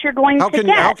response that you're going to get.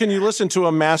 How can you listen to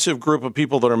a massive group of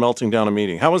people that are melting down a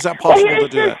meeting? How is that possible to do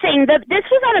that? Well, here's the thing. This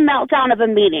was not a meltdown of a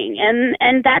meeting,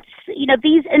 and that's,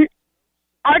 these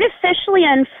artificially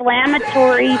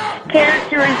inflammatory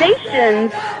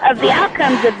characterizations of the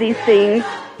outcomes of these things.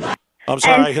 I'm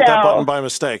sorry, I hit that button by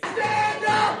mistake.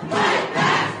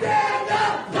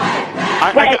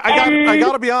 I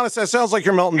got to be honest, that sounds like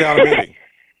you're melting down a meeting.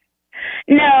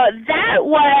 No, that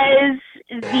was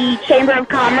the Chamber of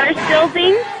Commerce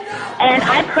building, and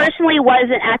I personally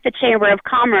wasn't at the Chamber of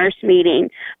Commerce meeting,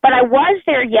 but I was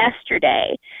there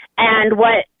yesterday, and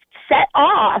what set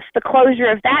off the closure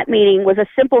of that meeting was a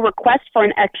simple request for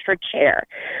an extra chair.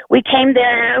 We came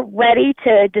there ready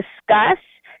to discuss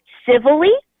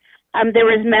civilly. There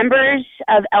was members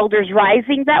of Elders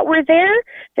Rising that were there.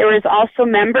 There was also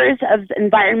members of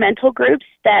environmental groups,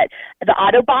 the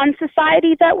Audubon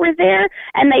Society that were there,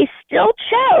 and they still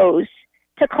chose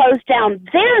to close down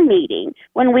their meeting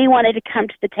when we wanted to come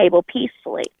to the table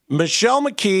peacefully. Michelle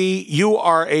McKee, you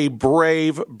are a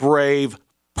brave, brave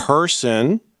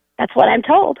person. That's what I'm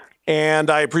told. And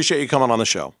I appreciate you coming on the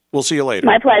show. We'll see you later.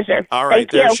 My pleasure. All right,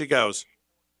 Thank you. She goes.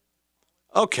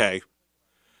 Okay.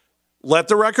 Let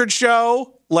the record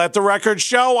show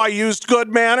I used good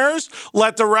manners.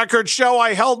 Let the record show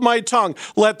I held my tongue.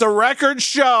 Let the record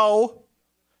show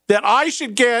that I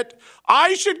should get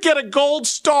a gold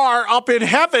star up in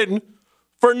heaven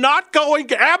for not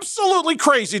going absolutely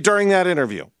crazy during that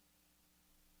interview.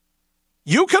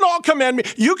 You can all commend me.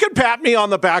 You can pat me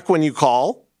on the back when you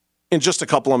call in just a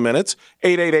couple of minutes.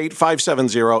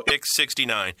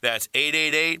 888-570-3669. That's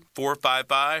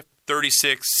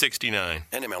 888-455-3669.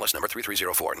 NMLS number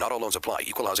 3304. Not all loans apply.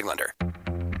 Equal housing lender.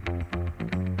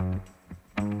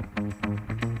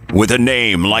 With a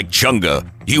name like Chunga,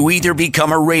 you either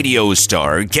become a radio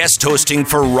star guest hosting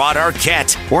for Rod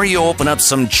Arquette, or you open up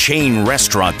some chain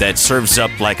restaurant that serves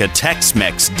up like a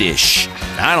Tex-Mex dish.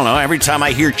 I don't know, every time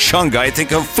I hear Chunga, I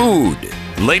think of food.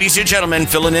 Ladies and gentlemen,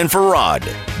 filling in for Rod,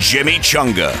 Jimmy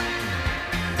Chunga.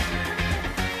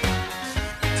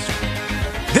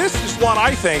 This is what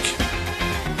I think.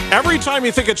 Every time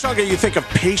you think of Chunga, you think of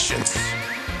patience.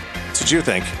 That's what you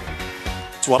think.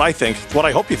 It's what I think. It's what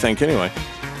I hope you think, anyway.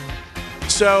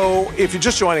 So, if you're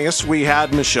just joining us, we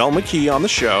had Michelle McKee on the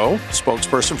show,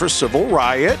 spokesperson for Civil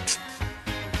Riot.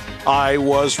 I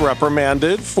was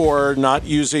reprimanded for not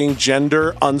using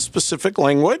gender unspecific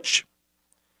language.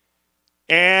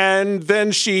 And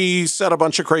then she said a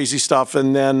bunch of crazy stuff,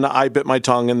 and then I bit my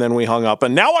tongue, and then we hung up.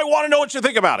 And now I want to know what you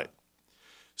think about it.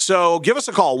 So give us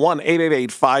a call,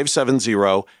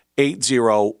 1-888-570-8669.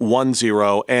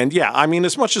 8010. And yeah, I mean,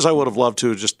 as much as I would have loved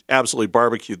to just absolutely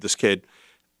barbecued this kid,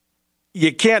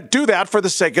 you can't do that for the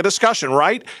sake of discussion,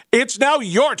 right? It's now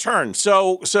your turn.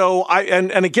 So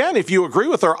and again, if you agree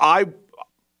with her,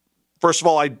 first of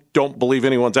all, I don't believe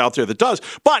anyone's out there that does.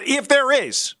 But if there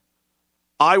is,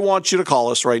 I want you to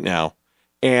call us right now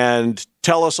and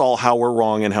tell us all how we're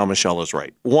wrong and how Michelle is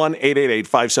right.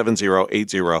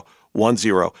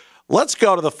 1-888-570-8010. Let's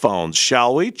go to the phones,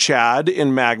 shall we? Chad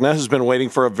in Magna has been waiting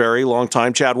for a very long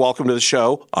time. Chad, welcome to the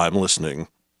show. I'm listening.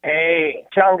 Hey,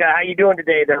 Chunga, how you doing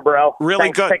today there, bro? Really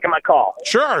Thanks good. for taking my call.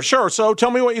 Sure. So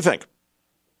tell me what you think.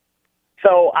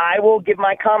 So I will give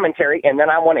my commentary, and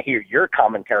then I want to hear your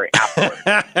commentary afterwards.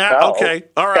 Okay,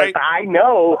 all right. I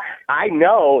know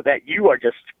that you are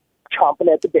just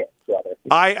chomping at the bit, brother.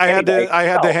 I had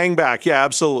to hang back. Yeah,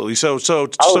 absolutely. So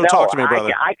talk to me,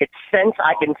 brother. I can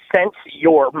sense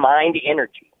your mind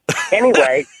energy.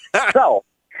 Anyway, the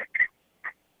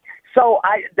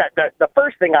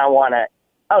first thing I want to.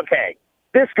 Okay,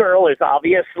 this girl is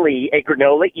obviously a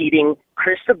granola-eating,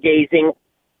 crystal-gazing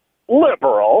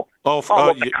liberal.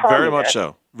 Very much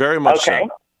so. Very much so.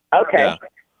 Okay. Yeah.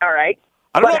 All right.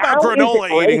 I don't know about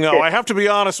granola eating, though. I have to be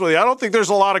honest with you. I don't think there's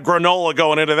a lot of granola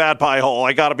going into that pie hole.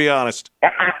 I got to be honest.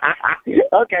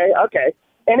 Okay.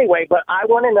 Anyway, but I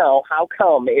want to know how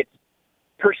come it's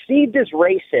perceived as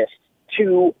racist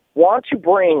to want to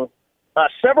bring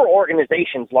several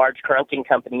organizations, large trucking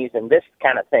companies and this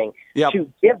kind of thing, to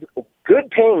give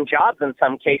good-paying jobs in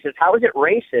some cases. How is it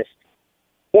racist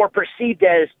or perceived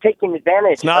as taking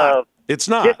advantage of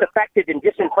disaffected and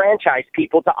disenfranchised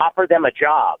people to offer them a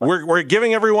job? We're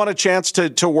giving everyone a chance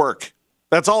to work.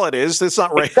 That's all it is. It's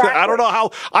not racist. Exactly.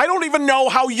 I don't even know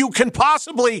how you can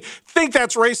possibly think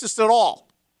that's racist at all.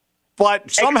 But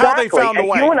somehow they found a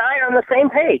way. You and I are on the same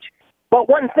page. But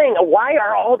one thing, why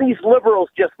are all these liberals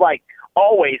just like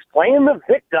always playing the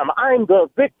victim? I'm the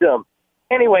victim.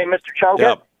 Anyway, Mr.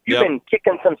 Chunga, you've been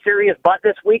kicking some serious butt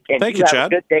this week, and Thank you have Chad.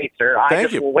 a good day, sir. I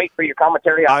will wait for your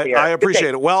commentary off the air. I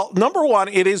appreciate it. Well, number one,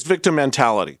 it is victim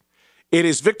mentality. It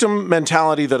is victim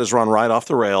mentality that has run right off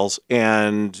the rails,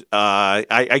 and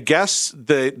I guess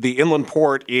the inland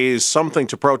port is something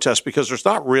to protest because there's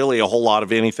not really a whole lot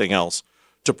of anything else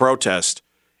to protest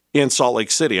in Salt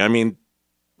Lake City. I mean,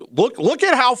 look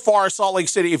at how far Salt Lake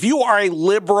City, if you are a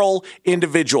liberal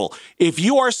individual, if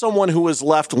you are someone who is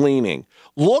left-leaning,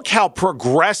 look how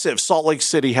progressive Salt Lake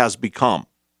City has become.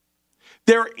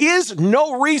 There is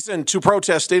no reason to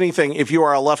protest anything if you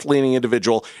are a left-leaning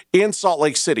individual in Salt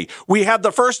Lake City. We had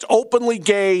the first openly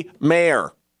gay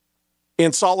mayor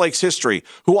in Salt Lake's history,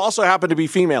 who also happened to be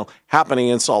female, happening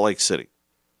in Salt Lake City.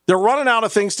 They're running out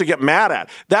of things to get mad at.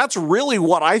 That's really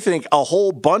what I think a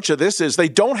whole bunch of this is. They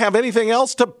don't have anything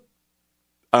else to...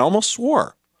 I almost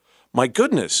swore. My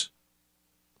goodness.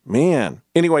 Man.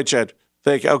 Anyway, Chad,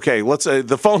 okay, let's.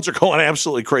 The phones are going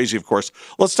absolutely crazy, of course.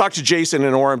 Let's talk to Jason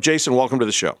in Orem. Jason, welcome to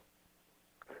the show.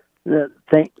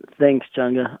 Thanks,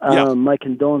 Chunga. My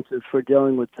condolences for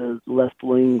dealing with the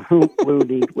left-wing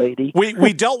loony lady.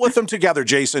 We dealt with them together,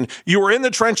 Jason. You were in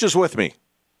the trenches with me.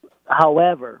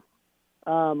 However,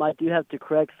 I do have to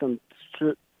correct some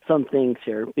things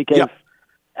here because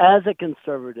as a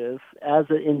conservative, as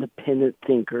an independent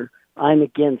thinker, I'm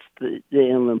against the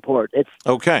inland port. It's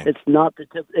not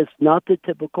the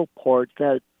typical port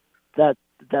that's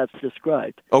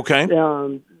described. Okay.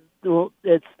 Well,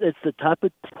 it's the type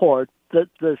of port that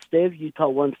the state of Utah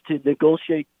wants to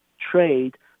negotiate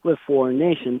trade with foreign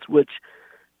nations, which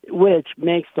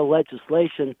makes the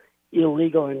legislation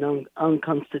illegal and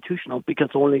unconstitutional because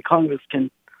only Congress can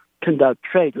conduct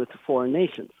trade with the foreign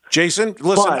nations. Jason,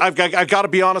 listen, I've got to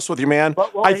be honest with you, man.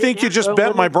 I think you just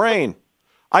bent my brain.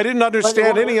 I didn't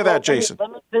understand any of that, Jason.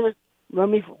 Let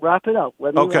me wrap it up.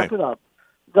 Wrap it up.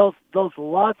 Those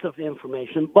lots of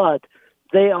information, but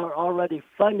they are already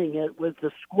funding it with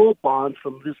the school bonds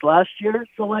from this last year's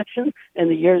election and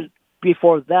the years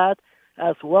before that,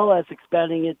 as well as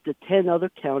expanding it to 10 other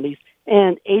counties,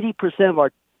 and 80% of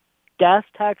our gas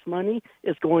tax money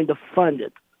is going to fund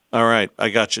it. All right, I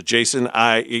got you. Jason,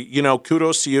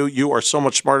 kudos to you. You are so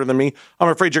much smarter than me. I'm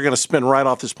afraid you're going to spin right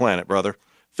off this planet, brother.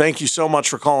 Thank you so much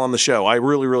for calling the show. I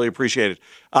really, really appreciate it.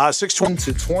 620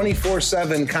 to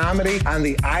 24/7 comedy on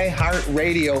the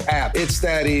iHeartRadio app. It's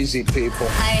that easy, people.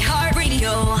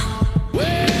 iHeartRadio.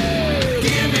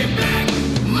 Give me back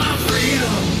my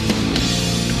freedom.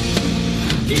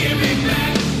 Give me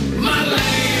back my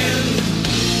land.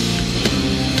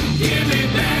 Give me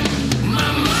back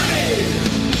my money.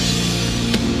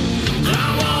 I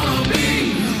wanna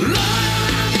be loved.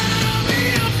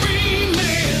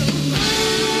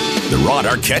 The Rod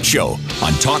Arquette Show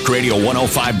on Talk Radio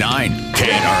 105.9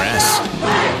 KNRS.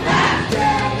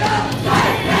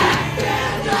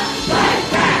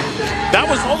 That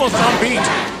was almost on beat.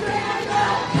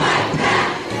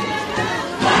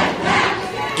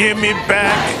 Give me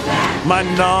back my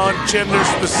non-gender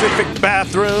specific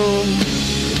bathroom.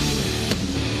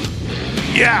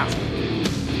 Yeah.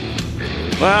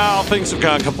 Well, things have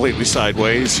gone completely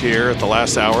sideways here at the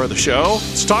last hour of the show.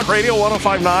 It's Talk Radio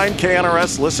 105.9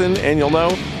 KNRS. Listen, and you'll know.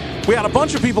 We had a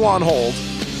bunch of people on hold.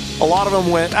 A lot of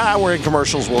them went, we're in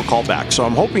commercials, we'll call back. So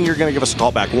I'm hoping you're going to give us a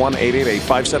call back,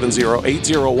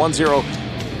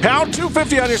 1-888-570-8010. Pound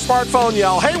 250 on your smartphone,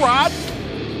 yell, "Hey, Rod!"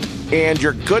 And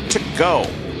you're good to go.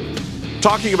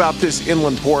 Talking about this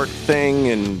inland port thing,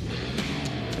 and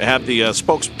I have the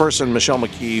spokesperson, Michelle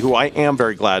McKee, who I am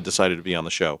very glad decided to be on the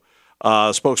show.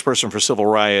 Spokesperson for Civil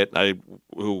Riot,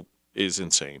 who is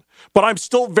insane. But I'm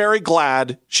still very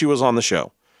glad she was on the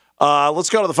show. Let's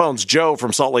go to the phones. Joe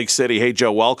from Salt Lake City. Hey,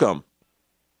 Joe, welcome.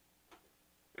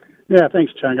 Yeah,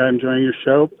 thanks, Chung. I'm enjoying your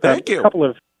show. Thank you. A couple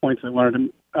of points I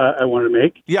wanted to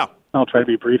make. Yeah. I'll try to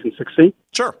be brief and succinct.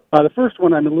 Sure. The first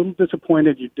one, I'm a little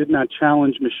disappointed you did not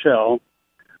challenge Michelle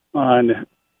on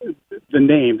the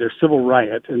name. They're Civil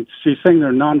Riot, and she's saying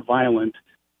they're nonviolent,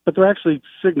 but they're actually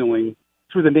signaling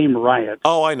through the name Riot.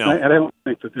 Oh, I know. And I don't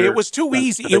think that it was too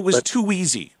easy. It was too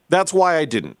easy. That's why I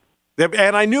didn't.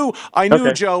 And I knew,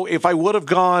 okay. Joe, if I would have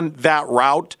gone that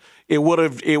route, it would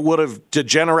have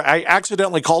degenerated. I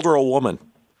accidentally called her a woman,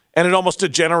 and it almost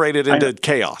degenerated into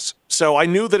chaos. So I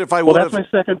knew that if I would have. Well,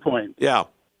 that's my second point. Yeah.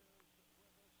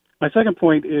 My second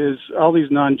point is all these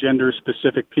non-gender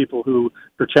specific people who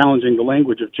are challenging the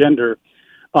language of gender.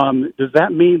 Does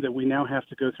that mean that we now have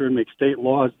to go through and make state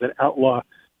laws that outlaw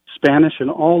Spanish and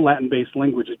all Latin-based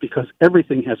languages, because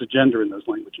everything has a gender in those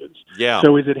languages? Yeah.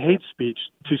 So is it hate speech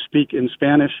to speak in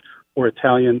Spanish or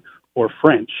Italian or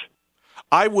French?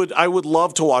 I would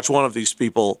love to watch one of these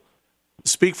people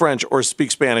speak French or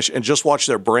speak Spanish and just watch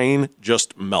their brain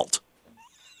just melt.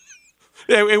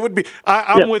 It would be.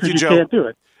 I'm with you, Joe. You can't do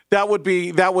it. That would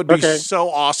be okay. So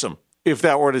awesome if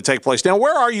that were to take place. Now,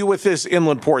 where are you with this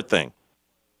inland port thing?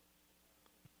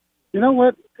 You know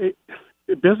what?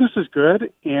 Business is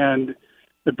good, and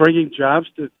they're bringing jobs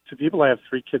to people. I have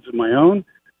 3 kids of my own.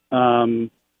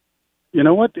 You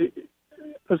know what?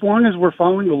 As long as we're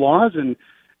following the laws, and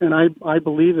I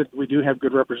believe that we do have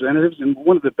good representatives, and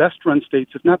one of the best-run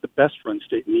states, if not the best-run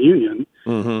state in the union.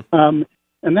 Mm-hmm.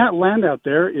 And that land out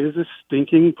there is a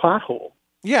stinking pothole.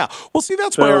 Yeah. Well, see,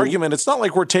 that's my argument. It's not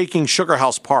like we're taking Sugar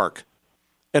House Park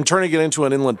and turning it into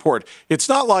an inland port. It's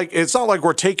not like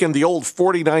we're taking the old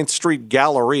 49th Street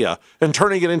Galleria and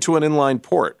turning it into an inland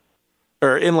port.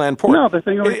 No, the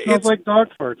thing always smells like dog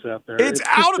farts out there. It's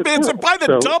by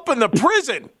the dump in the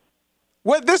prison.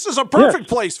 Well, this is a perfect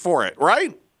place for it,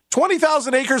 right?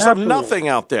 20,000 acres of nothing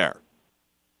out there.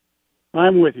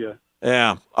 I'm with you.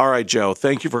 Yeah. All right, Joe.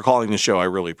 Thank you for calling the show. I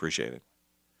really appreciate it.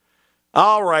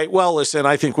 All right. Well, listen,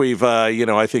 I think I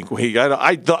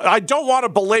don't want to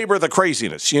belabor the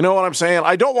craziness. You know what I'm saying?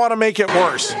 I don't want to make it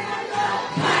worse.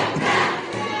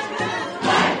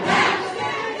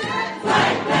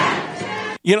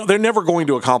 They're never going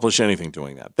to accomplish anything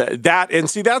doing that.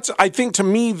 I think to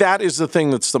me, that is the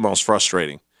thing that's the most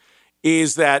frustrating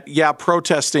is that,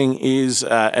 protesting is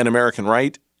an American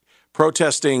right.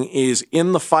 Protesting is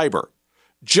in the fiber.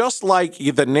 Just like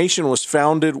the nation was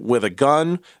founded with a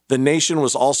gun, the nation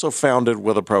was also founded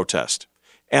with a protest.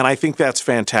 And I think that's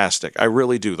fantastic. I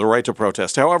really do. The right to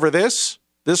protest. However, this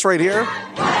right here,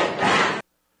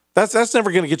 that's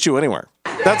never going to get you anywhere.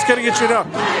 That's going to get you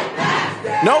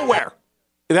nowhere.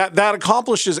 That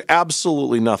accomplishes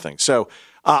absolutely nothing. So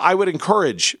I would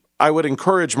encourage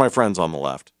my friends on the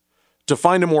left to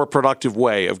find a more productive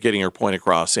way of getting your point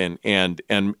across and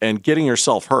getting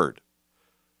yourself heard.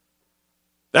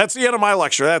 That's the end of my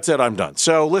lecture. That's it. I'm done.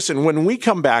 So listen, when we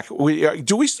come back,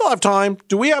 do we still have time?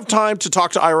 Do we have time to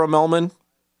talk to Ira Melman?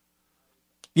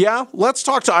 Yeah, let's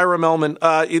talk to Ira Melman.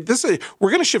 We're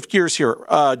going to shift gears here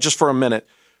just for a minute.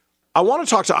 I want to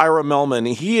talk to Ira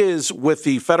Melman. He is with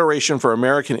the Federation for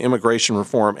American Immigration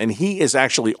Reform, and he is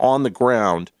actually on the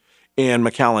ground in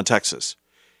McAllen, Texas.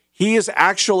 He is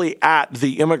actually at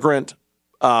the immigrant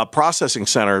processing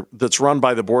center that's run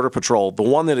by the Border Patrol, the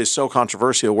one that is so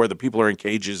controversial where the people are in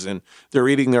cages and they're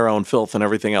eating their own filth and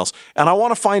everything else. And I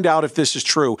want to find out if this is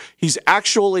true. He's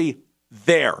actually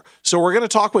there. So we're going to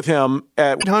talk with him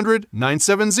at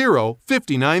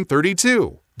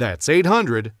 800-970-5932. That's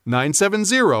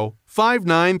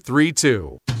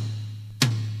 800-970-5932.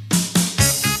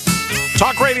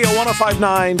 Talk Radio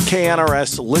 105.9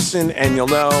 KNRS. Listen and you'll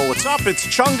know. What's up? It's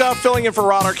Chunga filling in for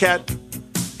Rod Arquette.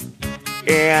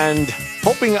 and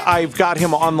hoping I've got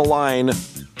him on the line.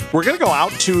 We're going to go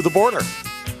out to the border.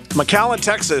 McAllen,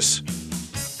 Texas.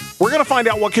 We're going to find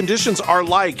out what conditions are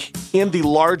like in the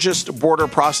largest border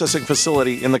processing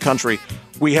facility in the country.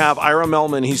 We have Ira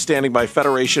Melman. He's standing by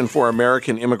Federation for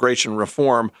American Immigration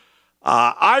Reform.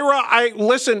 Ira,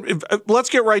 listen, let's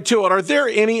get right to it. Are there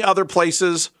any other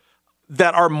places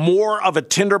that are more of a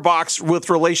tinderbox with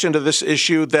relation to this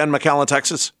issue than McAllen,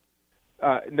 Texas?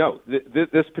 No.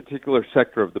 This particular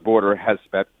sector of the border has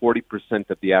about 40%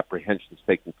 of the apprehensions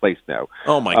taking place now.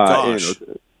 Oh, my gosh.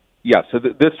 Yeah, so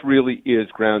this really is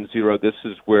ground zero. This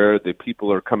is where the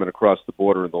people are coming across the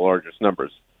border in the largest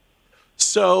numbers.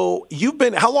 So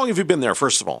how long have you been there,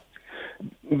 first of all?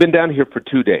 Been down here for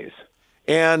 2 days.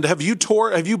 And have you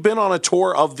been on a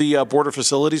tour of the border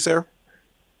facilities there?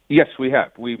 Yes, we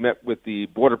have. We met with the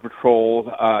Border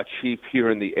Patrol chief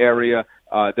here in the area.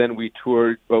 Then we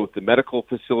toured both the medical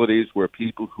facilities where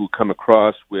people who come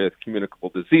across with communicable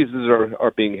diseases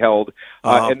are being held,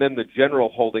 and then the general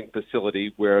holding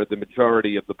facility where the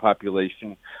majority of the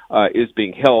population is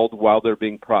being held while they're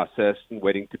being processed and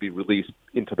waiting to be released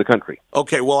into the country.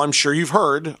 Okay, well, I'm sure you've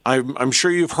heard. I'm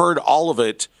sure you've heard all of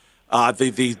it.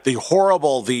 The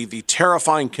horrible, the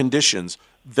terrifying conditions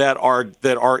that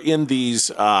are in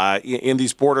these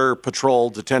Border Patrol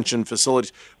detention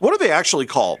facilities. What are they actually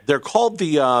called? They're called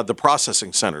the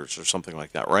processing centers or something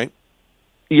like that, right?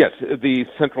 Yes, the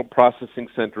Central Processing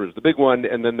Center is the big one,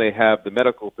 and then they have the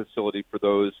medical facility for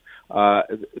those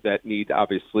that need,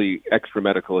 obviously, extra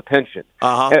medical attention.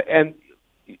 And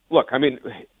look, I mean,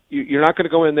 you're not going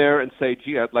to go in there and say,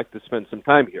 gee, I'd like to spend some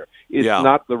time here. It's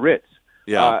not the Ritz.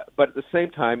 Yeah. But at the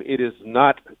same time, it is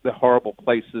not the horrible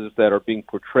places that are being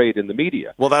portrayed in the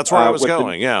media. Well, that's where I was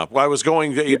going. I was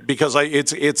going because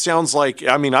it sounds like,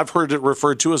 I mean, I've heard it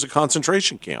referred to as a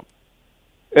concentration camp.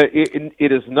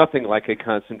 It is nothing like a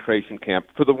concentration camp.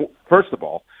 First of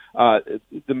all,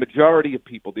 the majority of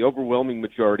people, the overwhelming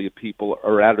majority of people,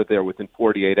 are out of there within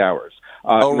 48 hours.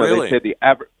 Really? They say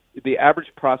the average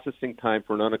processing time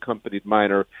for an unaccompanied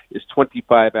minor is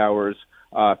 25 hours.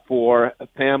 For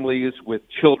families with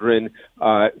children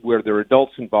where there are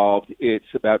adults involved, it's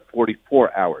about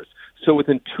 44 hours. So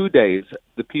within 2 days,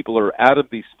 the people are out of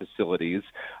these facilities.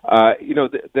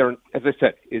 They're, as I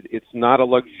said, it's not a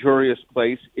luxurious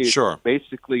place. It's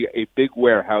basically a big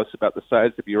warehouse about the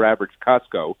size of your average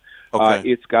Costco. Okay.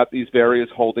 It's got these various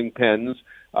holding pens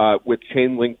with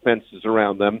chain link fences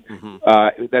around them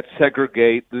that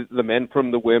segregate the men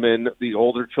from the women, the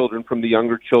older children from the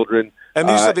younger children. And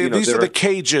these are the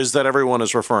cages that everyone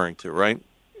is referring to, right?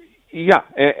 Yeah,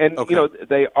 and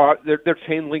they're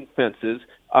chain link fences.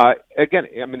 Again,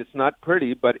 I mean, it's not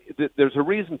pretty, but there's a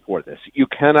reason for this. You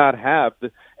cannot have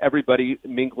everybody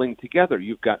mingling together.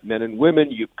 You've got men and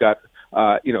women. You've got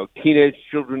teenage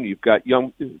children. You've got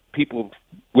young people,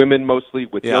 women mostly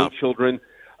with young children.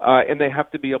 And they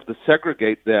have to be able to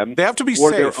segregate them. They have to be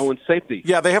for safe. Their own safety.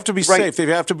 Yeah, they have to be safe. They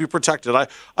have to be protected.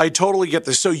 I totally get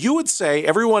this. So you would say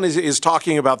everyone is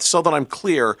talking about, so that I'm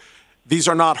clear, these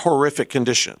are not horrific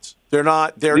conditions. They're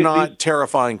not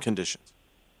terrifying conditions.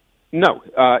 No.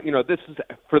 This is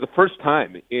for the first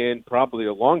time in probably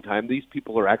a long time, these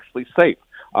people are actually safe.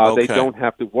 They don't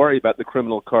have to worry about the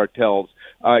criminal cartels.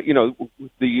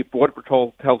 The Border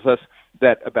Patrol tells us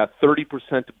that about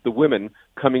 30% of the women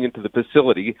coming into the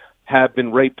facility have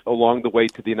been raped along the way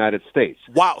to the United States.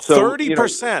 Wow, so,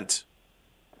 30%?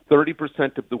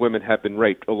 30% of the women have been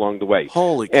raped along the way.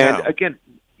 Holy cow. And again,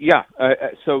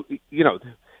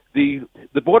 the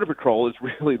Border Patrol is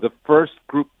really the first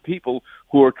group of people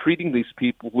who are treating these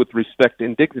people with respect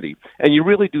and dignity. And you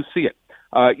really do see it.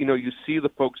 You see the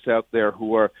folks out there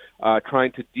who are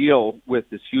trying to deal with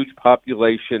this huge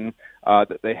population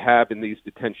that they have in these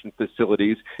detention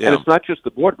facilities. Yeah. And it's not just the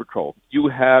Border Patrol. You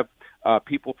have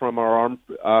people from our armed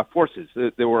forces.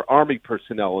 There were Army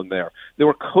personnel in there. There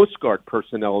were Coast Guard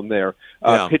personnel in there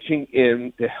pitching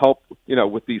in to help,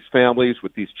 with these families,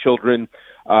 with these children,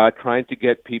 trying to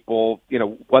get people,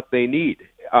 what they need.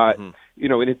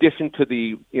 In addition to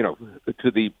the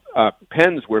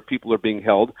pens where people are being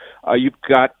held, you've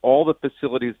got all the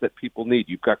facilities that people need.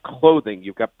 You've got clothing,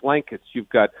 you've got blankets, you've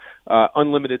got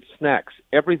unlimited snacks.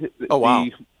 Everything. Oh wow!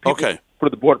 For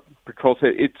the Border Patrol,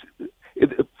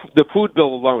 the food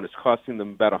bill alone is costing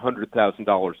them about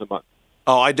 $100,000 a month.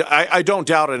 Oh, I don't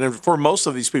doubt it. And for most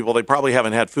of these people, they probably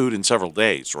haven't had food in several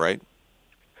days, right?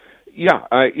 Yeah,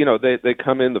 they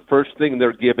come in. The first thing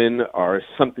they're given are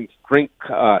something to drink,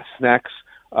 snacks.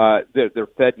 They're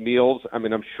fed meals. I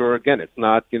mean, I'm sure again, it's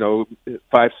not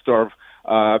 5-star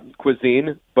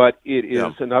cuisine, but it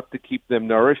is enough to keep them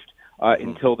nourished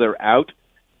until they're out.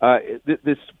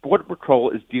 this Border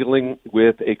Patrol is dealing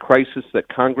with a crisis that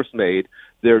Congress made.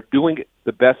 They're doing it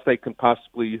the best they can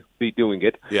possibly be doing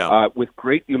it with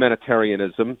great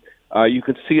humanitarianism. You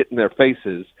can see it in their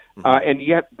faces. And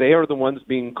yet they are the ones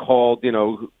being called,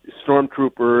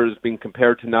 stormtroopers, being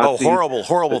compared to Nazis. Oh,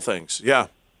 horrible things. Yeah.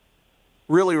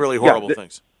 Really, really horrible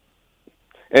things.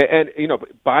 And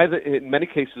in many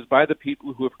cases, by the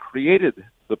people who have created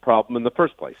the problem in the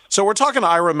first place. So we're talking to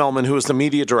Ira Melman, who is the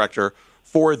media director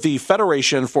for the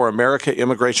Federation for America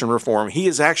Immigration Reform. He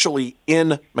is actually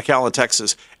in McAllen,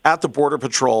 Texas, at the Border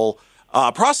Patrol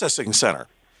Processing Center.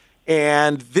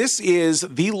 And this is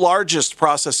the largest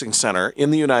processing center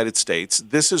in the United States.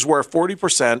 This is where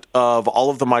 40% of all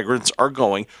of the migrants are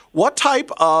going. What type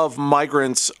of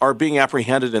migrants are being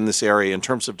apprehended in this area in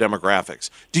terms of demographics?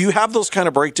 Do you have those kind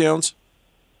of breakdowns?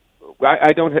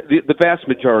 I don't have, the vast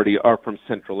majority are from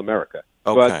Central America.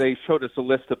 Okay. But they showed us a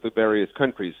list of the various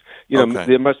countries.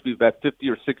 There must be about 50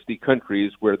 or 60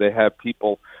 countries where they have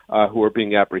people who are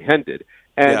being apprehended.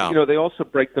 And, they also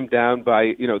break them down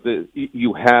by,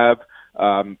 you have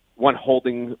one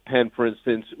holding pen, for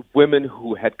instance, women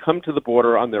who had come to the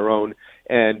border on their own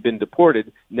and been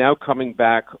deported, now coming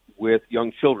back with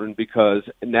young children because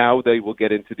now they will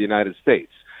get into the United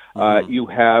States. You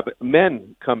have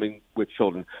men coming with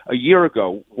children. A year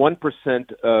ago,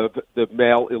 1% of the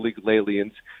male illegal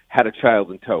aliens had a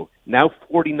child in tow. Now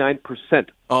 49%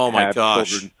 have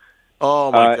children.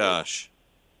 Oh, my gosh.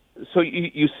 So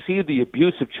you see the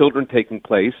abuse of children taking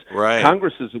place. Right.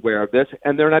 Congress is aware of this,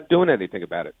 and they're not doing anything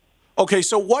about it. Okay,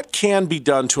 so what can be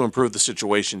done to improve the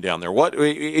situation down there? What,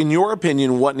 in your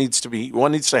opinion, what needs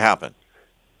to happen?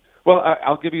 Well,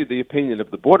 I'll give you the opinion of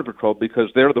the Border Patrol because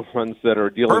they're the ones that are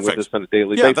dealing with this on a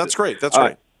daily basis. Yeah, that's great. That's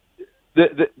great.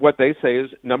 What they say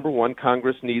is, number one,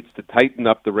 Congress needs to tighten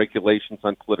up the regulations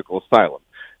on political asylum.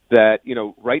 That,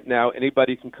 right now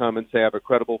anybody can come and say, I have a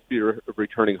credible fear of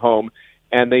returning home,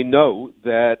 and they know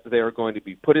that they are going to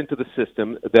be put into the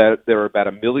system, that there are about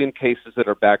 1 million cases that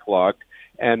are backlogged,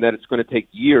 and that it's going to take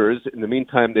years. In the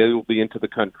meantime, they will be into the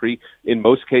country. In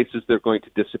most cases, they're going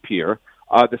to disappear.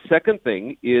 The second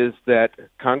thing is that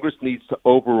Congress needs to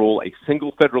overrule a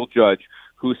single federal judge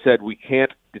who said we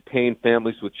can't detain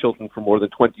families with children for more than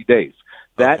 20 days.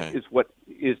 That is what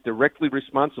is directly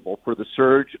responsible for the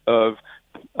surge of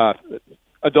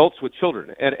adults with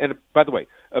children. And by the way,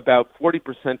 about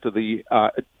 40% of the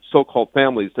so-called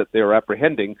families that they're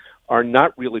apprehending are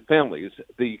not really families.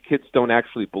 The kids don't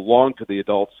actually belong to the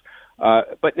adults.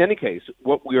 But in any case,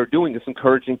 what we are doing is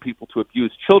encouraging people to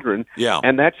abuse children,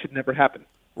 and that should never happen.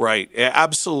 Right.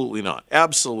 Absolutely not.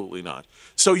 Absolutely not.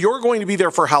 So you're going to be there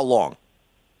for how long?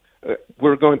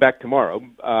 We're going back tomorrow.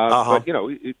 But,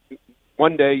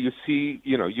 one day you see,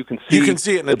 you can see. You can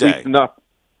see it in a day. Enough.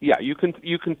 Yeah, you can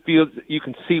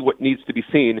see what needs to be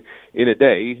seen in a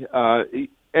day.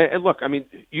 And look, I mean,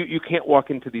 you can't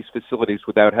walk into these facilities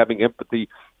without having empathy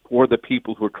for the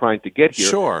people who are trying to get here.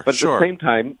 Sure, but at the same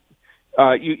time,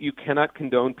 you cannot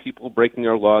condone people breaking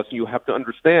our laws. You have to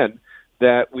understand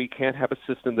that we can't have a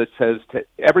system that says to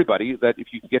everybody that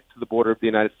if you get to the border of the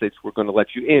United States, we're going to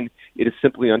let you in. It is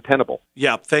simply untenable.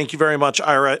 Yeah, thank you very much,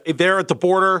 Ira. There at the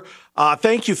border,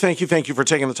 thank you for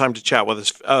taking the time to chat with us.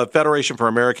 Federation for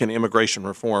American Immigration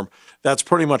Reform. That's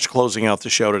pretty much closing out the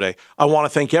show today. I want to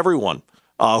thank everyone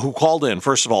who called in.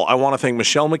 First of all, I want to thank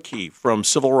Michelle McKee from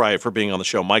Civil Riot for being on the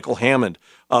show, Michael Hammond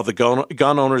of the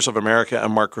Gun Owners of America,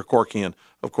 and Mark Krikorian,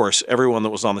 of course, everyone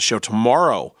that was on the show.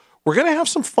 Tomorrow, we're going to have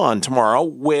some fun tomorrow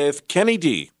with Kenny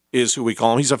D, is who we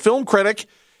call him. He's a film critic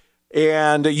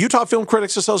and Utah Film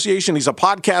Critics Association. He's a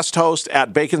podcast host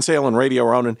at Bacon Sale and Radio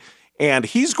Ronin, and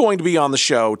he's going to be on the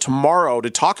show tomorrow to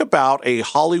talk about a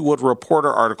Hollywood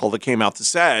Reporter article that came out that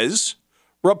says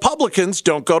Republicans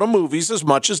don't go to movies as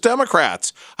much as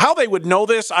Democrats. How they would know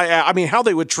this, I mean, how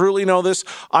they would truly know this,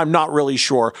 I'm not really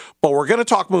sure. But we're going to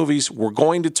talk movies. We're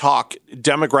going to talk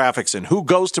demographics and who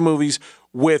goes to movies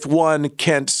with one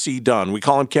Kent C. Dunn. We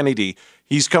call him Kenny D.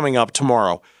 He's coming up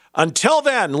tomorrow. Until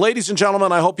then, ladies and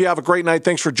gentlemen, I hope you have a great night.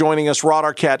 Thanks for joining us. Rod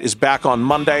Arquette is back on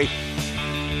Monday.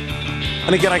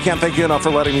 And again, I can't thank you enough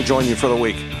for letting me join you for the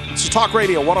week. This is Talk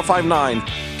Radio 105.9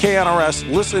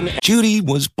 KNRS. Listen. Judy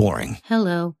was boring.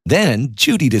 Hello. Then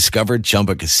Judy discovered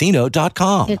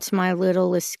ChumbaCasino.com. It's my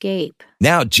little escape.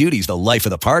 Now Judy's the life of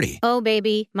the party. Oh,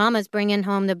 baby, mama's bringing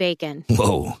home the bacon.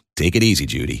 Whoa, take it easy,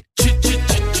 Judy.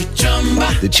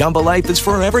 The Chumba life is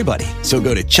for everybody. So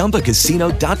go to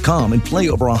ChumbaCasino.com and play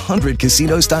over 100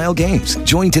 casino-style games.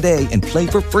 Join today and play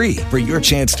for free for your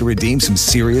chance to redeem some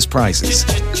serious prizes.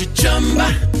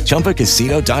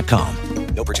 ChumbaCasino.com.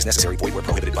 No purchase necessary. Void where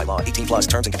prohibited by law. 18+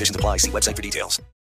 terms and conditions apply. See website for details.